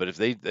 but if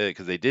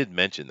because they did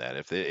mention that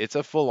if it's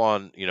a full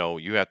on,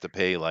 you have to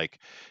pay like,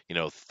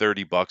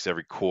 $30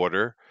 every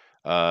quarter,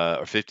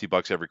 or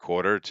 $50 every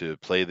quarter to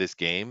play this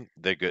game,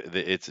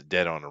 it's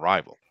dead on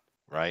arrival,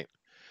 right?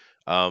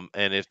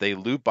 And if they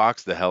loot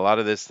box the hell out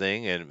of this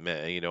thing, and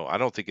I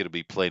don't think it'll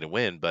be play to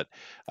win, but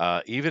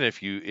even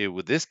if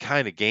with this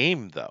kind of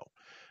game though,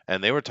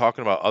 and they were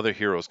talking about other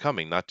heroes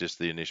coming, not just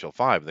the initial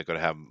 5, they're going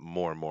to have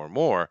more and more and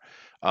more.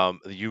 They're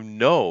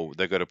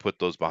going to put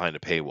those behind a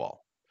paywall,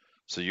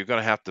 so you're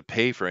going to have to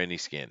pay for any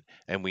skin.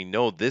 And we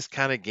know this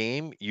kind of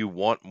game, you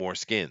want more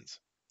skins,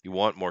 you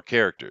want more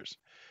characters,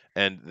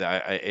 and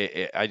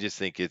I just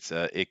think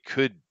it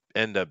could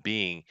end up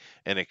being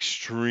an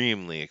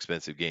extremely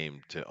expensive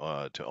game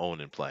to own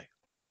and play.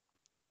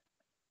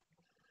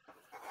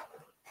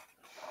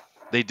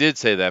 They did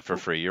say that for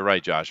free. You're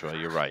right, Joshua.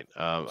 You're right.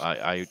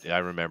 I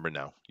remember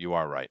now. You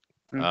are right.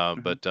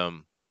 But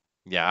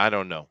yeah, I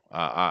don't know.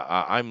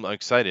 I'm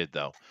excited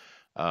though.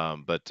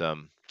 But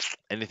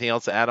anything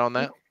else to add on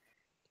that?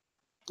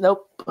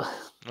 Nope.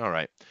 All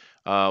right.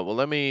 Well,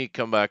 let me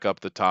come back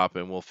up the top,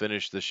 and we'll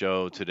finish the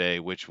show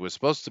today, which was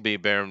supposed to be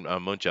Baron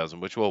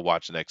Munchausen, which we'll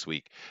watch next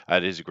week.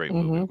 It is a great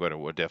movie.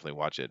 We'll definitely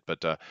watch it.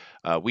 But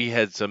we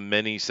had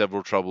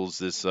several troubles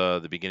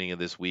the beginning of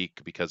this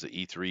week because of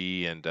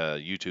E3 and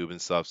YouTube and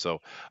stuff.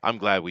 So I'm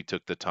glad we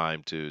took the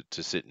time to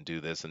sit and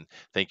do this, and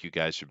thank you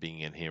guys for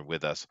being in here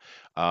with us.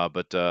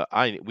 But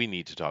we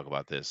need to talk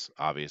about this,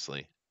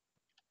 obviously.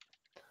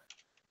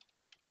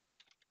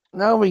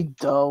 No, we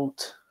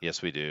don't.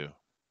 Yes, we do.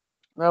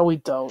 No, we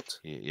don't.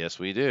 Yes,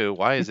 we do.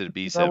 Why is it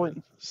B7?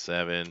 No,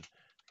 7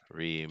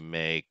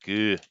 remake.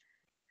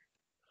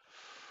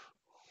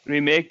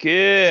 Remake.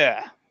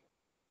 Here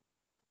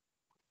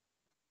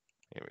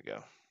we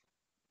go.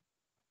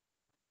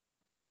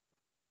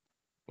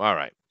 All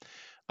right.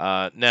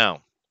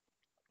 Now,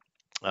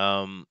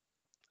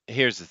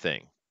 here's the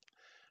thing.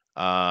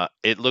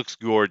 It looks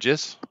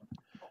gorgeous.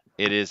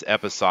 It is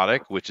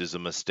episodic, which is a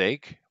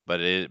mistake,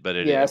 but it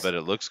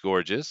looks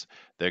gorgeous.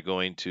 They're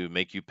going to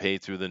make you pay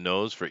through the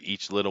nose for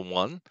each little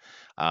one,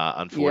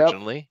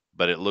 unfortunately.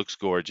 but it looks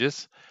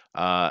gorgeous.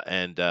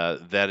 And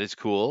that is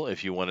cool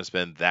if you want to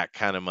spend that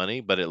kind of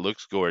money, but it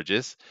looks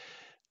gorgeous.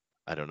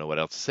 I don't know what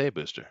else to say,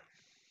 Booster.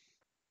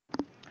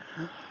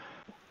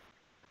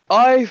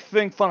 I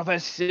think Final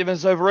Fantasy VII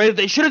is overrated.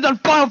 They should have done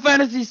Final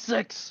Fantasy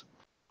VI.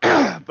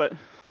 But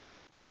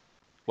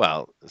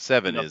Well,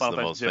 7 you know, is Final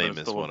the most Fantasy VII is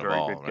famous still a one of very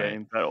all, good right?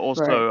 game. But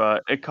also,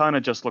 it kind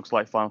of just looks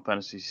like Final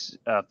Fantasy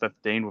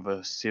 15 with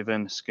a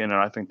 7 skin, and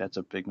I think that's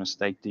a big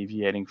mistake,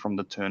 deviating from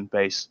the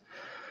turn-based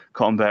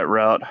combat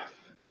route.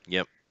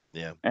 Yep.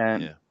 Yeah.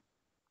 And yeah.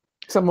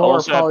 Some I more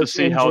also have to polished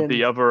see how engine.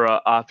 the other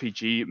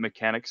RPG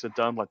mechanics are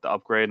done, like the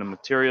upgrade and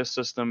materia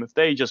system. If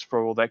they just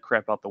throw all that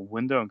crap out the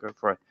window and go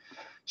for a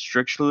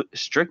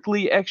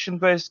strictly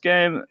action-based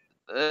game,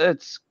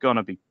 it's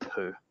gonna be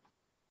poo.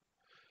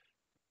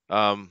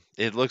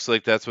 It looks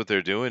like that's what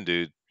they're doing,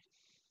 dude.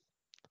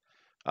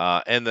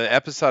 And the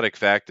episodic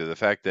factor, the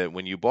fact that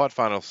when you bought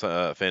Final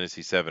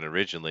Fantasy VII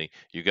originally,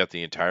 you got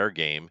the entire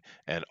game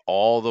and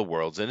all the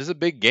worlds, and it's a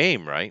big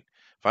game, right?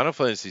 Final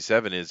Fantasy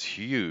VII is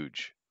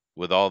huge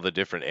with all the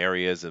different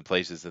areas and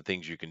places and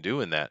things you can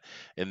do in that.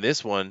 In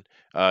this one,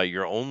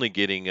 you're only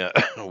getting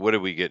what are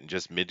we getting?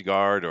 Just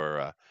Midgard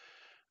or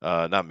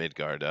not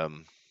Midgard,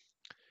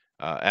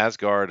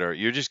 Asgard, or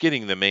you're just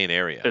getting the main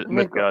area.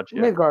 Midgard,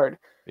 yeah. Midgard.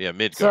 Yeah,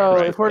 Midgard, So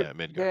right? if we're Yeah,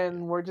 Midgard.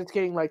 then we're just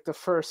getting like the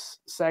first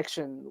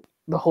section,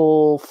 the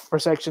whole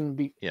first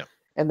section. Yeah.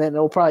 And then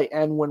it'll probably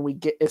end when we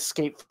get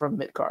escape from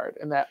Midgard,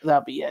 and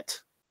that'll be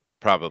it.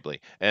 Probably.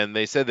 And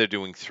they said they're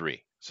doing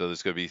 3. So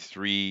there's going to be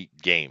 3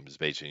 games,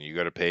 basically. You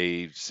got to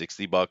pay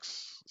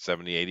 $60,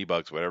 70,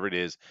 $80, whatever it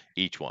is,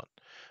 each one.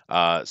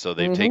 So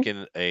they've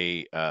taken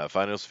a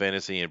Final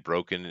Fantasy and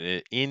broken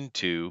it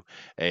into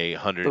a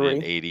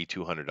 $180,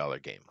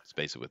 $200 game. That's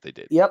basically what they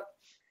did. Yep.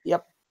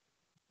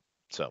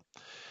 So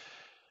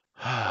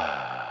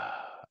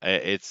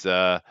it's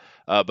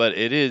but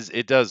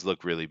it does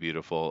look really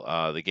beautiful.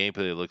 The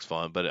gameplay looks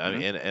fun, but I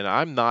mean, and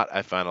I'm not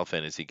a Final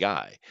Fantasy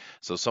guy,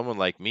 so someone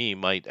like me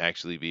might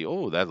actually be,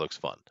 oh, that looks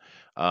fun.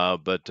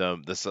 But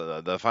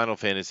the Final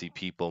Fantasy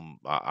people,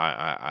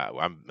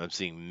 I'm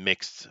seeing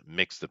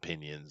mixed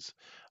opinions,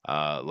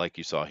 like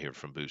you saw here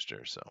from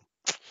Booster. So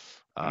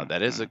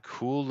that is a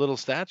cool little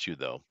statue,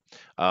 though.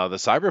 The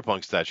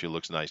Cyberpunk statue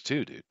looks nice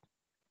too, dude.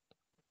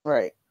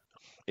 Right.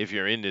 If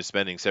you're into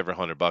spending several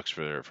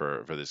 $100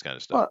 for this kind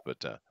of stuff, Well,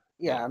 but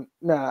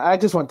no, I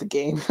just want the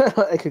game.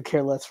 I could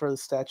care less for the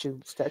statue.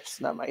 Statue's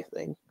not my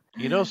thing.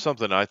 you know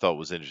something I thought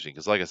was interesting,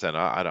 because like I said,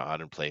 I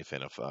don't play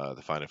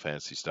the Final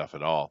Fantasy stuff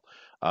at all,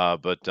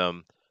 but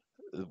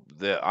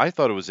I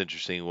thought it was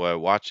interesting while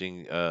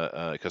watching,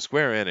 because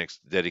Square Enix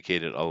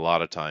dedicated a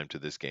lot of time to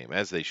this game,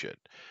 as they should,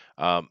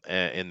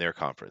 in their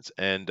conference,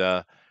 and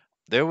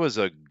there was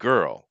a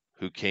girl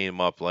who came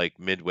up like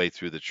midway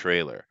through the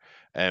trailer,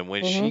 and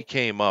when she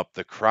came up,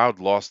 the crowd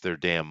lost their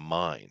damn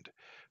mind.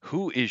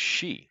 Who is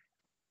she?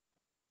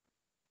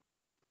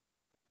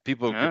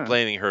 People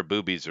complaining her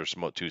boobies are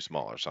too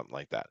small or something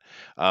like that.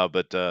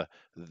 But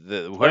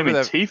whoever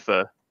that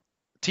Tifa.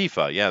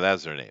 Tifa, yeah,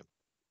 that's her name.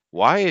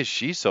 Why is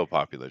she so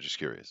popular? Just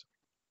curious.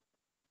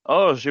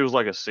 Oh, she was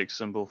like a sex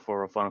symbol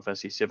for Final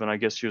Fantasy VII. I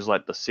guess she was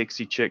like the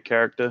sexy chick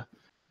character.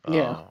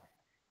 Yeah.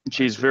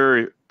 She's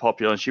very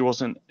popular, and she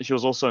was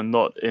also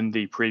not in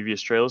the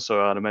previous trailer,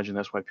 so I'd imagine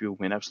that's why people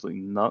went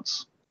absolutely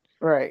nuts.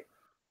 Right.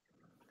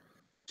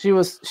 She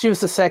was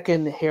the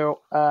second hero,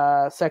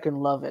 second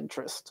love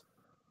interest.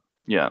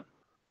 Yeah.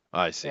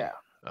 I see. Yeah.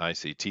 I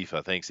see.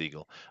 Tifa, thanks,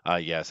 Eagle.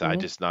 Yes, I'm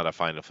just not a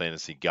Final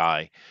Fantasy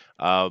guy,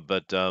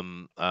 but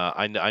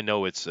I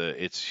know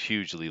it's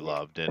hugely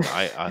loved, and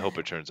I hope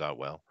it turns out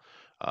well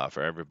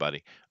for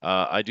everybody.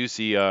 I do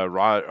see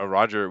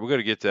Roger. We're going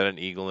to get to that in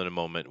Eagle in a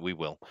moment. We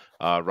will.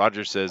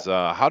 Roger says,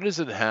 how does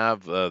it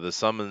have the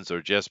summons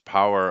or just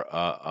power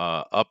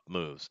up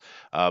moves?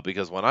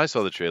 Because when I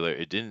saw the trailer,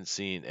 it didn't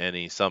see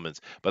any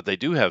summons, but they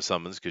do have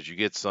summons, because you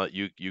get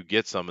you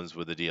get summons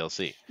with the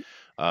DLC.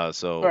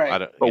 So Right. I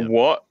don't. But Yeah.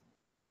 what?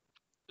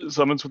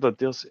 Summons with the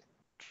DLC?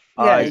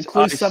 Yeah, it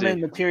includes some see. in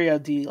material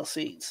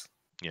DLCs.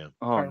 Yeah.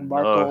 Oh,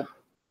 Marco,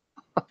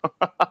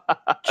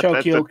 That's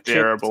Chokyo a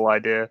terrible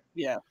idea.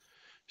 Yeah.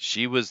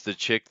 She was the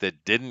chick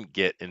that didn't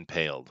get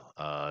impaled.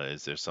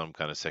 Is there some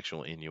kind of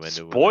sexual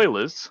innuendo?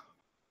 Spoilers.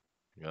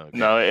 Okay.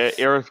 No,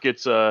 Aerith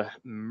gets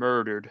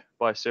murdered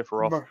by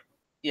Sephiroth.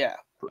 Yeah.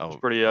 It's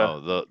pretty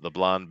the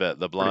blonde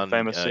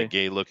famous scene.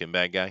 gay looking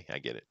bad guy. I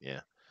get it.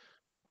 Yeah.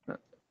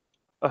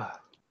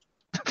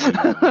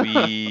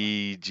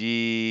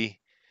 Luigi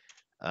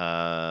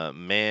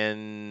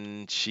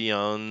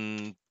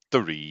Mansion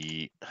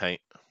 3. Hey.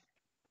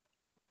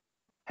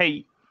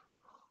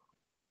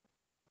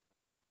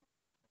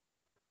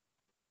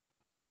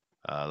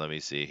 Let me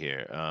see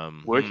here.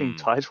 Working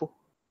title?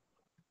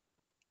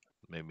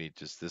 Maybe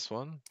just this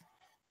one.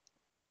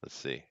 Let's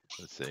see.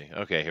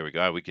 Okay, here we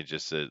go. We could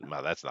just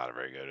well, that's not a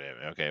very good name.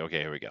 Okay,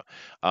 here we go.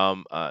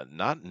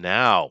 Not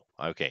now.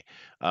 Okay.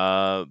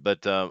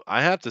 But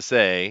I have to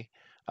say,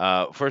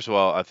 first of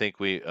all, I think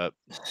we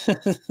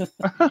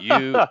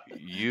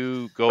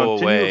you go Continue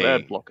with away.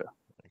 ad blocker.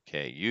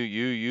 Okay,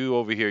 you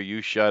over here,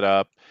 you shut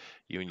up.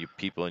 You and your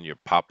people and your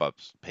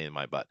pop-ups pain in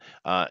my butt.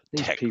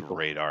 These Tech people,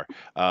 radar.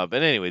 But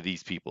anyway,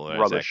 these people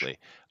rubbish. exactly.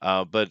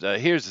 But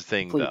here's the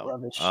thing, Complete though.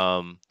 rubbish.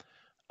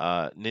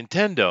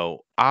 Nintendo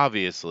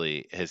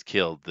obviously has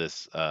killed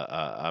this.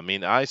 I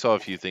mean, I saw a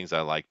few things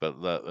I like, but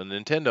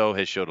Nintendo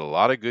has showed a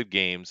lot of good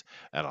games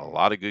and a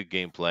lot of good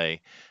gameplay,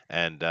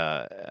 and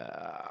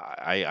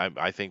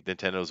I think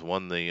Nintendo's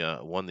won the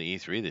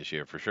E3 this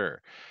year for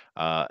sure.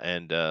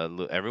 And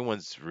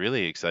everyone's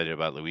really excited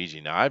about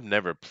Luigi. Now, I've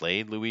never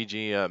played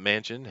Luigi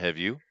Mansion. Have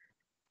you?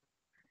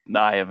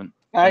 No, I haven't.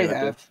 I I heard they're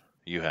have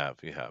You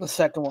have. the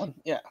second one.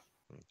 Yeah,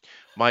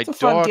 My it's a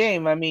fun daughter.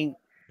 game. I mean,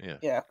 Yeah.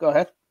 yeah. Go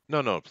ahead.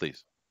 No,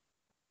 please.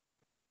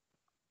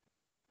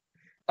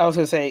 I was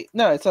gonna say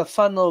no. It's a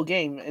fun little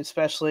game,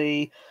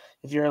 especially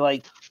if you're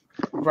like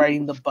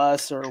riding the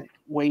bus or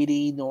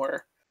waiting,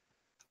 or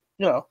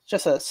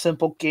just a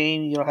simple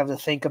game. You don't have to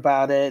think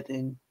about it,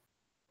 and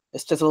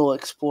it's just a little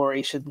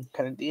exploration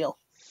kind of deal.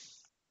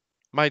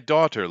 My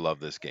daughter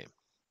loved this game.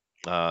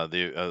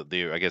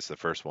 The I guess the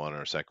first one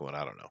or second one,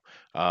 I don't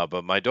know.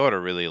 But my daughter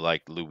really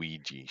liked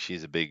Luigi.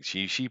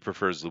 She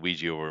prefers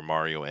Luigi over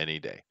Mario any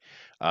day.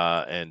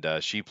 And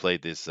she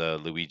played this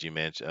Luigi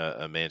Mansion.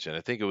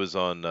 I think it was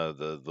on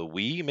the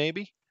Wii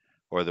maybe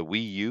or the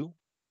Wii U.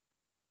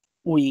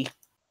 We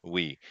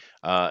Wii.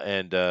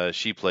 And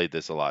she played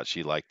this a lot.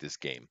 She liked this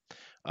game.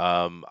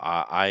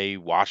 I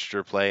watched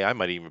her play. I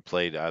might even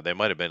played. There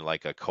might have been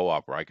like a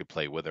co-op where I could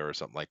play with her or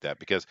something like that.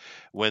 Because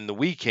when the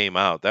Wii came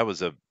out, that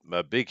was a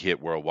big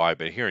hit worldwide.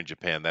 But here in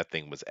Japan, that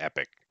thing was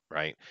epic,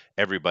 right?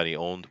 Everybody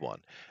owned one,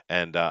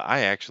 and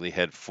I actually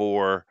had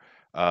four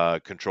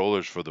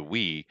controllers for the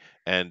Wii.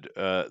 And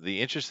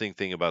the interesting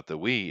thing about the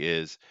Wii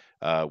is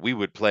we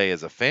would play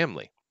as a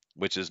family,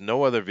 which is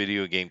no other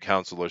video game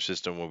console or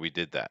system where we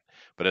did that.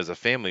 But as a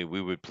family,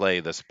 we would play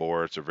the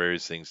sports or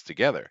various things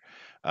together.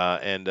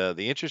 And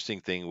the interesting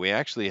thing, we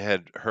actually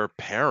had her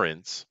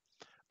parents,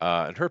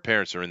 and her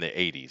parents are in the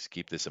 80s.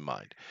 Keep this in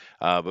mind.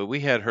 But we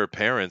had her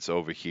parents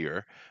over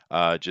here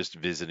just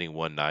visiting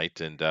one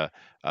night, and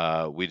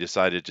we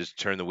decided to just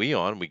turn the Wii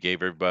on. We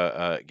gave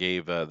everybody,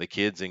 gave the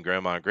kids and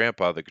grandma and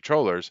grandpa the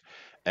controllers,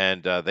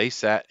 and they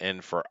sat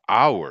and for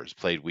hours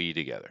played Wii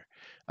together.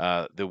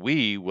 The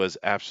Wii was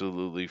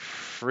absolutely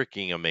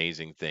freaking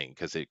amazing thing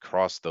because it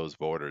crossed those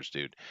borders,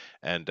 dude.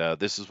 And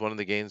this is one of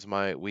the games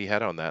we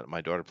had on that.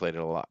 My daughter played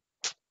it a lot.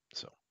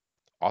 So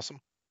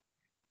awesome.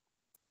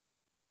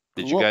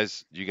 cool. Did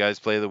you guys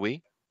play the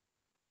Wii?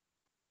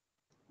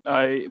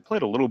 I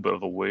played a little bit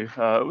of the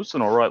Wii. It was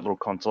an alright little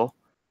console.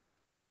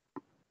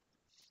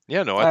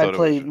 Yeah, no, I I thought it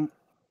was. played.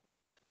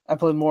 I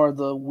played more of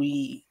the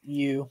Wii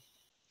U.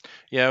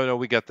 Yeah, no,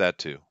 we got that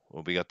too.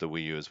 Well, we got the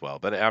Wii U as well.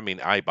 But I mean,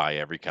 I buy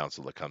every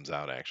console that comes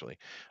out actually.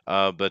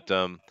 But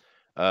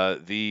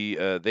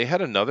they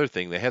had another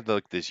thing. They had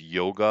like this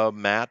yoga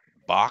mat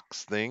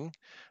box thing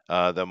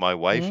that my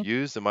wife Mhm.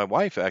 used, and my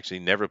wife actually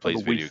never Or the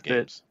plays Wii video Fit.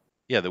 games.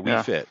 Yeah, the Wii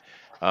Yeah. Fit.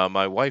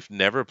 My wife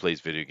never plays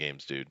video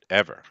games, dude,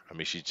 ever. I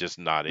mean, she's just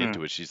not Hmm.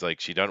 into it. She's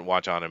like, she doesn't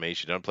watch anime.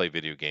 She doesn't play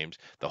video games.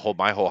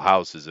 My whole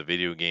house is a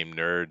video game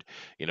nerd,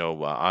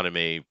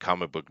 anime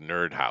comic book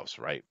nerd house,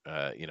 right?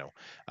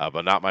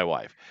 But not my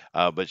wife.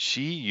 But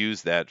she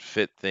used that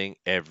Fit thing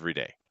every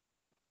day.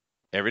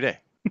 Every day.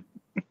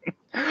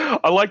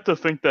 I like to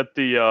think that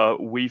the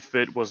Wii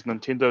Fit was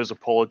Nintendo's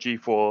apology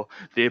for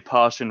their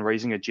part in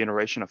raising a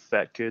generation of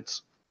fat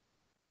kids.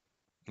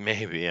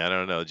 Maybe, I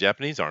don't know.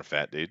 Japanese aren't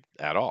fat, dude,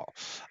 at all.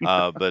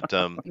 But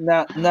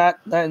Not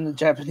in the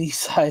Japanese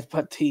side,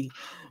 but the yeah, the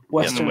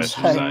Western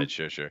Western side.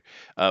 side, sure.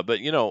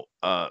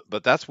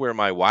 But that's where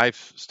my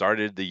wife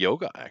started the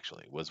yoga.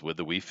 Actually, was with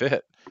the Wii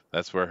Fit.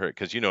 That's where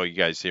because you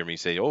guys hear me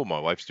say, "Oh, my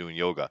wife's doing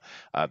yoga."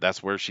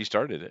 That's where she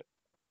started it.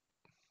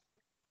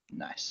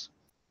 Nice.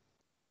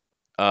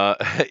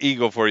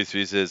 Eagle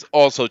 43 says,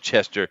 also,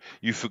 Chester,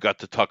 you forgot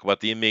to talk about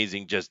the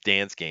amazing Just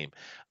Dance game.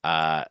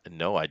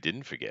 No, I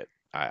didn't forget.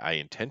 I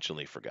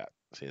intentionally forgot.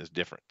 See, there's a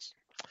difference.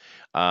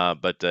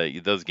 But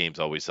those games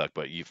always suck.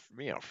 But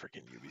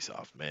freaking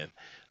Ubisoft, man.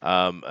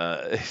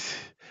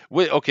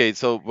 Okay,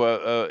 so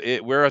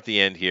we're at the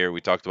end here.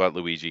 We talked about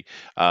Luigi.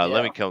 Let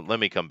Yeah.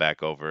 me come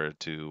back over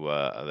to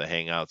the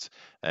Hangouts.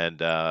 And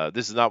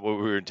this is not what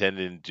we were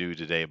intending to do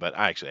today, but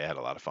I actually had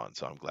a lot of fun,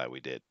 so I'm glad we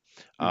did.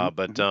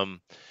 But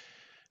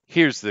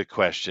here's the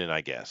question,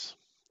 I guess.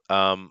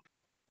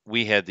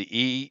 We had the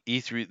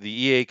E3, the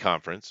EA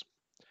conference.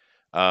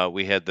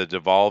 We had the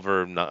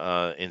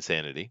Devolver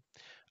Insanity.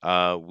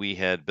 We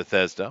had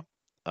Bethesda.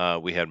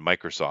 We had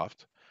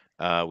Microsoft.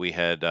 We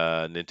had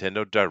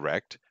Nintendo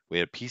Direct. We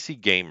had PC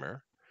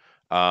Gamer.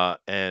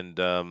 And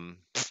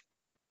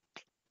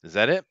is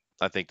that it?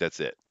 I think that's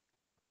it.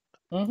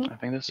 Hmm. I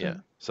think that's Yeah.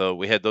 it. So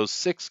we had those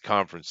 6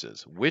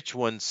 conferences. Which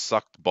one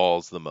sucked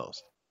balls the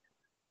most?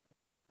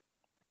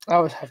 I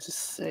would have to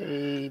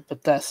say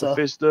Bethesda.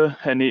 Bethesda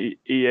and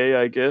EA,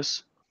 I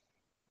guess.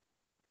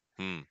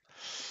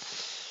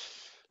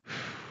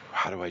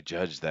 How do I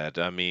judge that?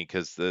 I mean,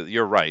 because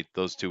you're right;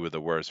 those two were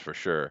the worst for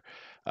sure.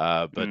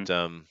 But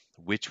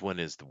which one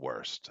is the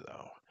worst,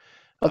 though?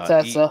 But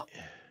that's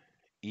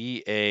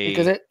EA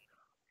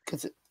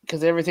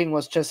because everything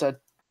was just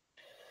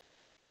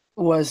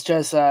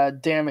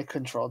damage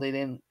control. They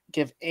didn't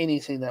give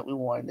anything that we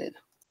wanted.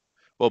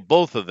 Well,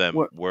 both of them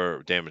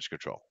were damage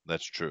control.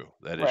 That's true.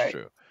 That is Right.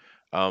 true.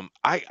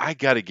 I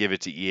got to give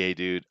it to EA,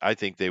 dude. I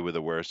think they were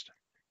the worst.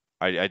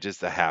 I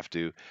just have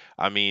to.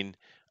 I mean,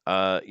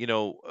 the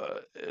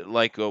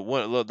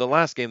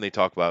last game they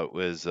talked about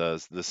was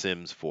The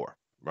Sims 4,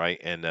 right?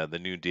 And the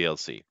new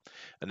DLC.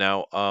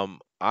 Now,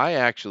 I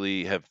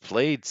actually have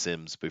played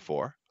Sims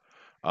before.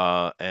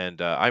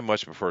 And I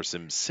much prefer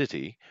Sim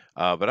City,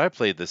 but I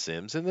played The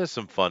Sims, and there's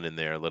some fun in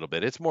there a little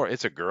bit.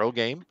 It's a girl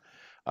game,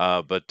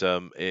 but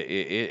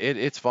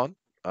it's fun.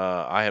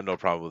 I have no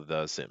problem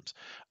with Sims,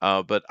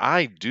 but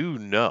I do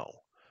know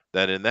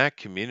that in that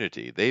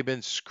community they've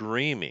been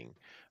screaming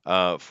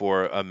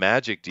for a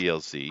Magic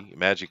DLC,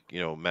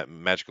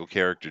 magical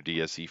character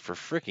DLC for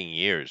freaking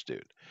years,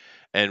 dude.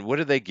 And what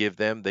do they give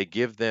them? They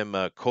give them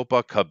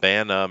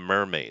Copacabana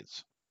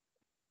mermaids.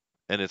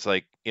 And it's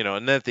like,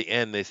 and then at the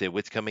end they say,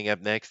 "What's coming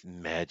up next?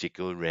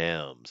 Magical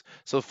realms."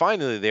 So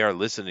finally, they are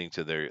listening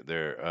to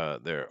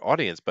their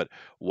audience. But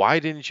why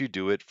didn't you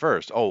do it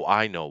first? Oh,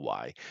 I know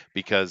why.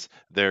 Because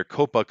their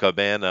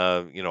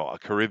Copacabana, a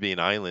Caribbean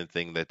island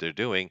thing that they're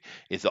doing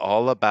is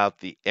all about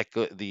the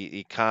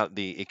ecology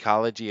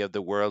of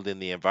the world and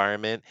the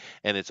environment,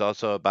 and it's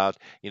also about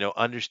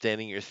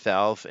understanding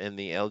yourself and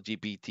the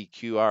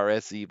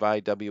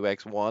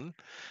LGBTQRSEYWX1,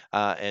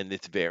 and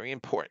it's very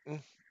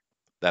important.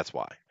 That's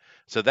why.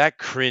 So that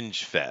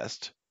cringe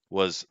fest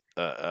was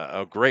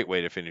a great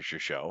way to finish your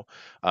show,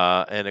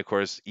 and of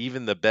course,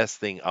 even the best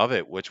thing of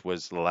it, which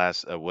was the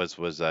last was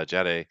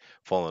Jedi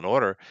Fallen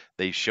Order,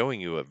 they showing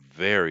you a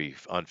very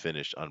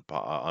unfinished,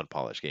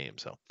 unpolished game.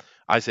 So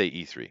I say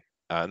E3,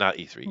 not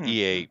E3.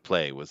 EA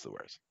Play was the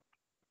worst.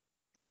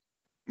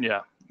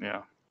 Yeah.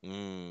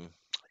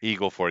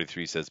 Eagle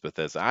 43 says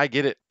Bethesda. I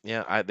get it.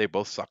 Yeah, they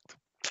both sucked.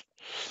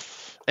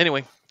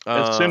 Anyway,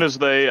 as soon as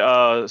they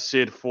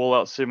said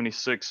Fallout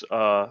 76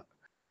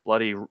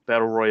 bloody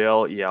battle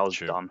royale, I was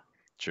done.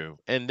 True.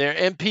 And their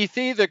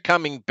NPCs are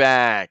coming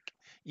back.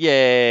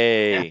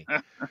 Yay!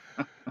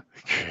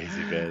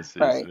 Crazy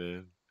bastards,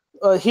 man.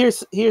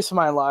 Here's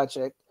my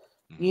logic.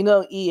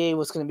 EA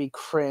was going to be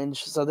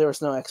cringe, so there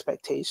was no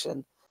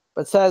expectation.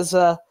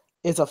 Bethesda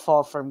is a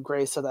fall from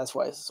grace, so that's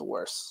why it's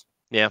worse.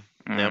 Yeah.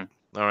 All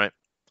right.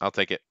 I'll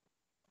take it.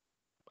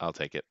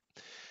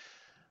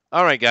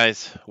 All right,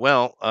 guys.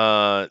 Well,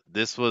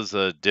 this was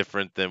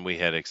different than we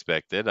had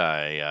expected.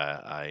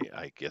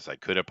 I guess I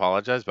could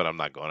apologize, but I'm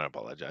not going to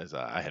apologize.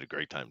 I had a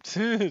great time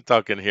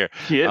talking here.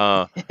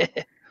 Yeah.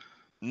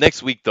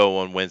 Next week, though,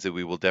 on Wednesday,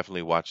 we will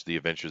definitely watch The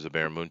Adventures of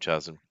Baron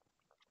Munchausen.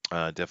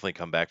 Definitely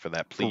come back for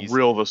that, please. For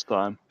real this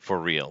time. For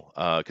real,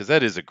 because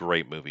that is a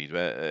great movie.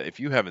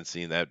 If you haven't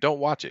seen that, don't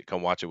watch it.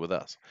 Come watch it with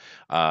us.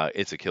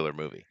 It's a killer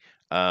movie.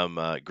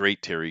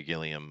 Great Terry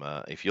Gilliam.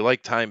 If you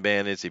like Time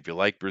Bandits, if you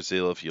like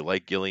Brazil, if you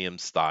like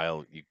Gilliam's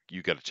style,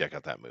 you got to check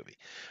out that movie.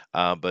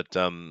 But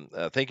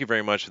thank you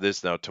very much for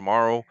this. Now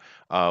tomorrow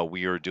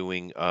we are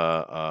doing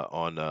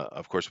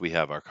of course we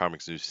have our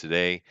comics news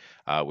today,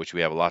 which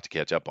we have a lot to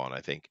catch up on, I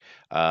think.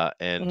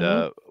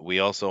 And we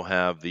also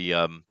have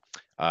the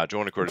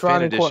Drawn and Quartered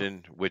Fan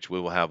Edition, which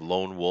we will have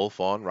Lone Wolf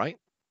on, right?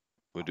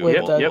 We'll do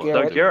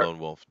Doug Garrett. Lone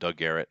Wolf, Doug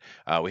Garrett.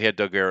 We had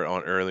Doug Garrett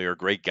on earlier.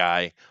 Great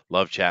guy.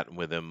 Love chatting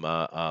with him.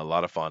 A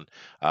lot of fun.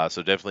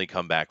 So definitely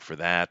come back for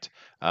that.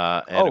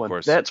 And of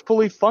course, that's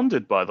fully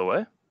funded, by the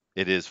way.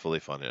 It is fully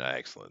funded.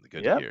 Excellent.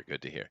 Good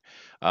to hear.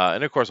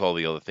 And of course, all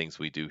the other things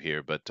we do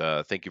here. But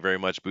thank you very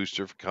much,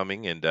 Booster, for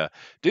coming. And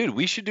dude,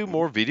 we should do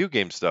more video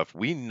game stuff.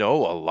 We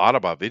know a lot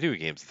about video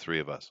games, the three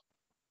of us.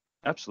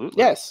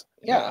 Absolutely. Yes.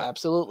 Yeah,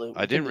 absolutely.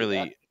 I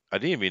didn't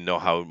even know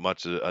how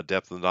much a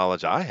depth of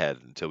knowledge I had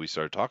until we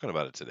started talking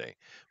about it today.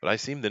 But I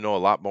seem to know a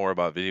lot more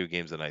about video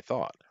games than I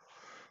thought.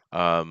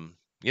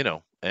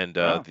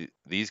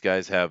 These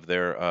guys have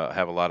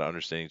have a lot of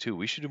understanding too.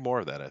 We should do more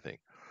of that, I think.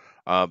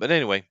 But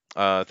anyway,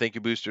 thank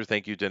you, Booster.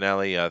 Thank you,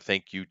 Dinale.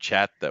 Thank you,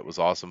 chat. That was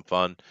awesome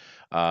fun.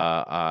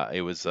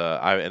 It was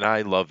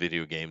I love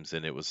video games,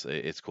 and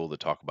it's cool to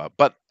talk about.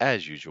 But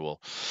as usual,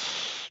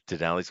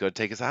 Dinale's going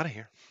to take us out of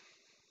here.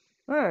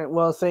 All right.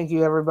 Well, thank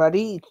you,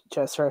 everybody.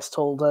 Chester has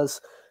told us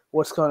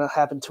what's going to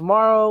happen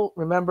tomorrow.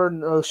 Remember,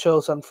 no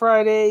shows on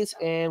Fridays,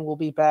 and we'll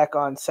be back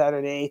on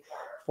Saturday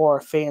for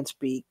Fan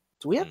Speak.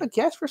 Do we have a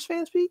guest for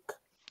Fan Speak?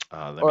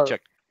 Let me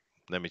check.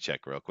 Let me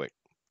check real quick.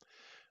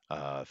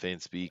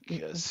 Fan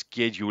Speak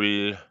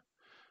schedule.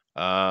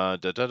 I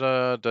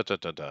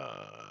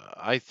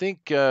think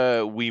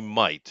we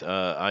might.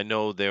 I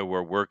know they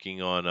were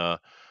working on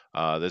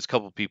there's a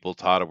couple people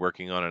Todd are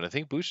working on, and I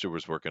think Booster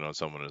was working on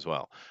someone as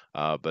well.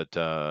 But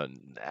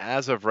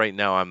as of right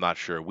now, I'm not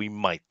sure. We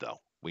might, though.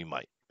 We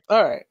might.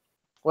 All right.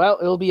 Well,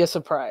 it'll be a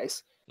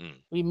surprise.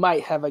 We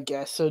might have a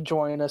guest, so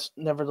join us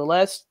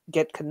nevertheless.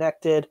 Get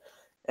connected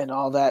and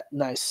all that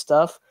nice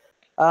stuff.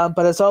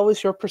 But as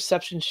always, your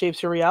perception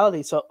shapes your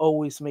reality, so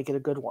always make it a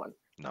good one.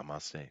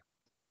 Namaste.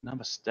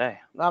 Namaste.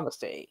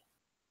 Namaste.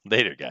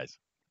 Later, guys.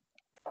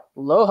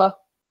 Aloha.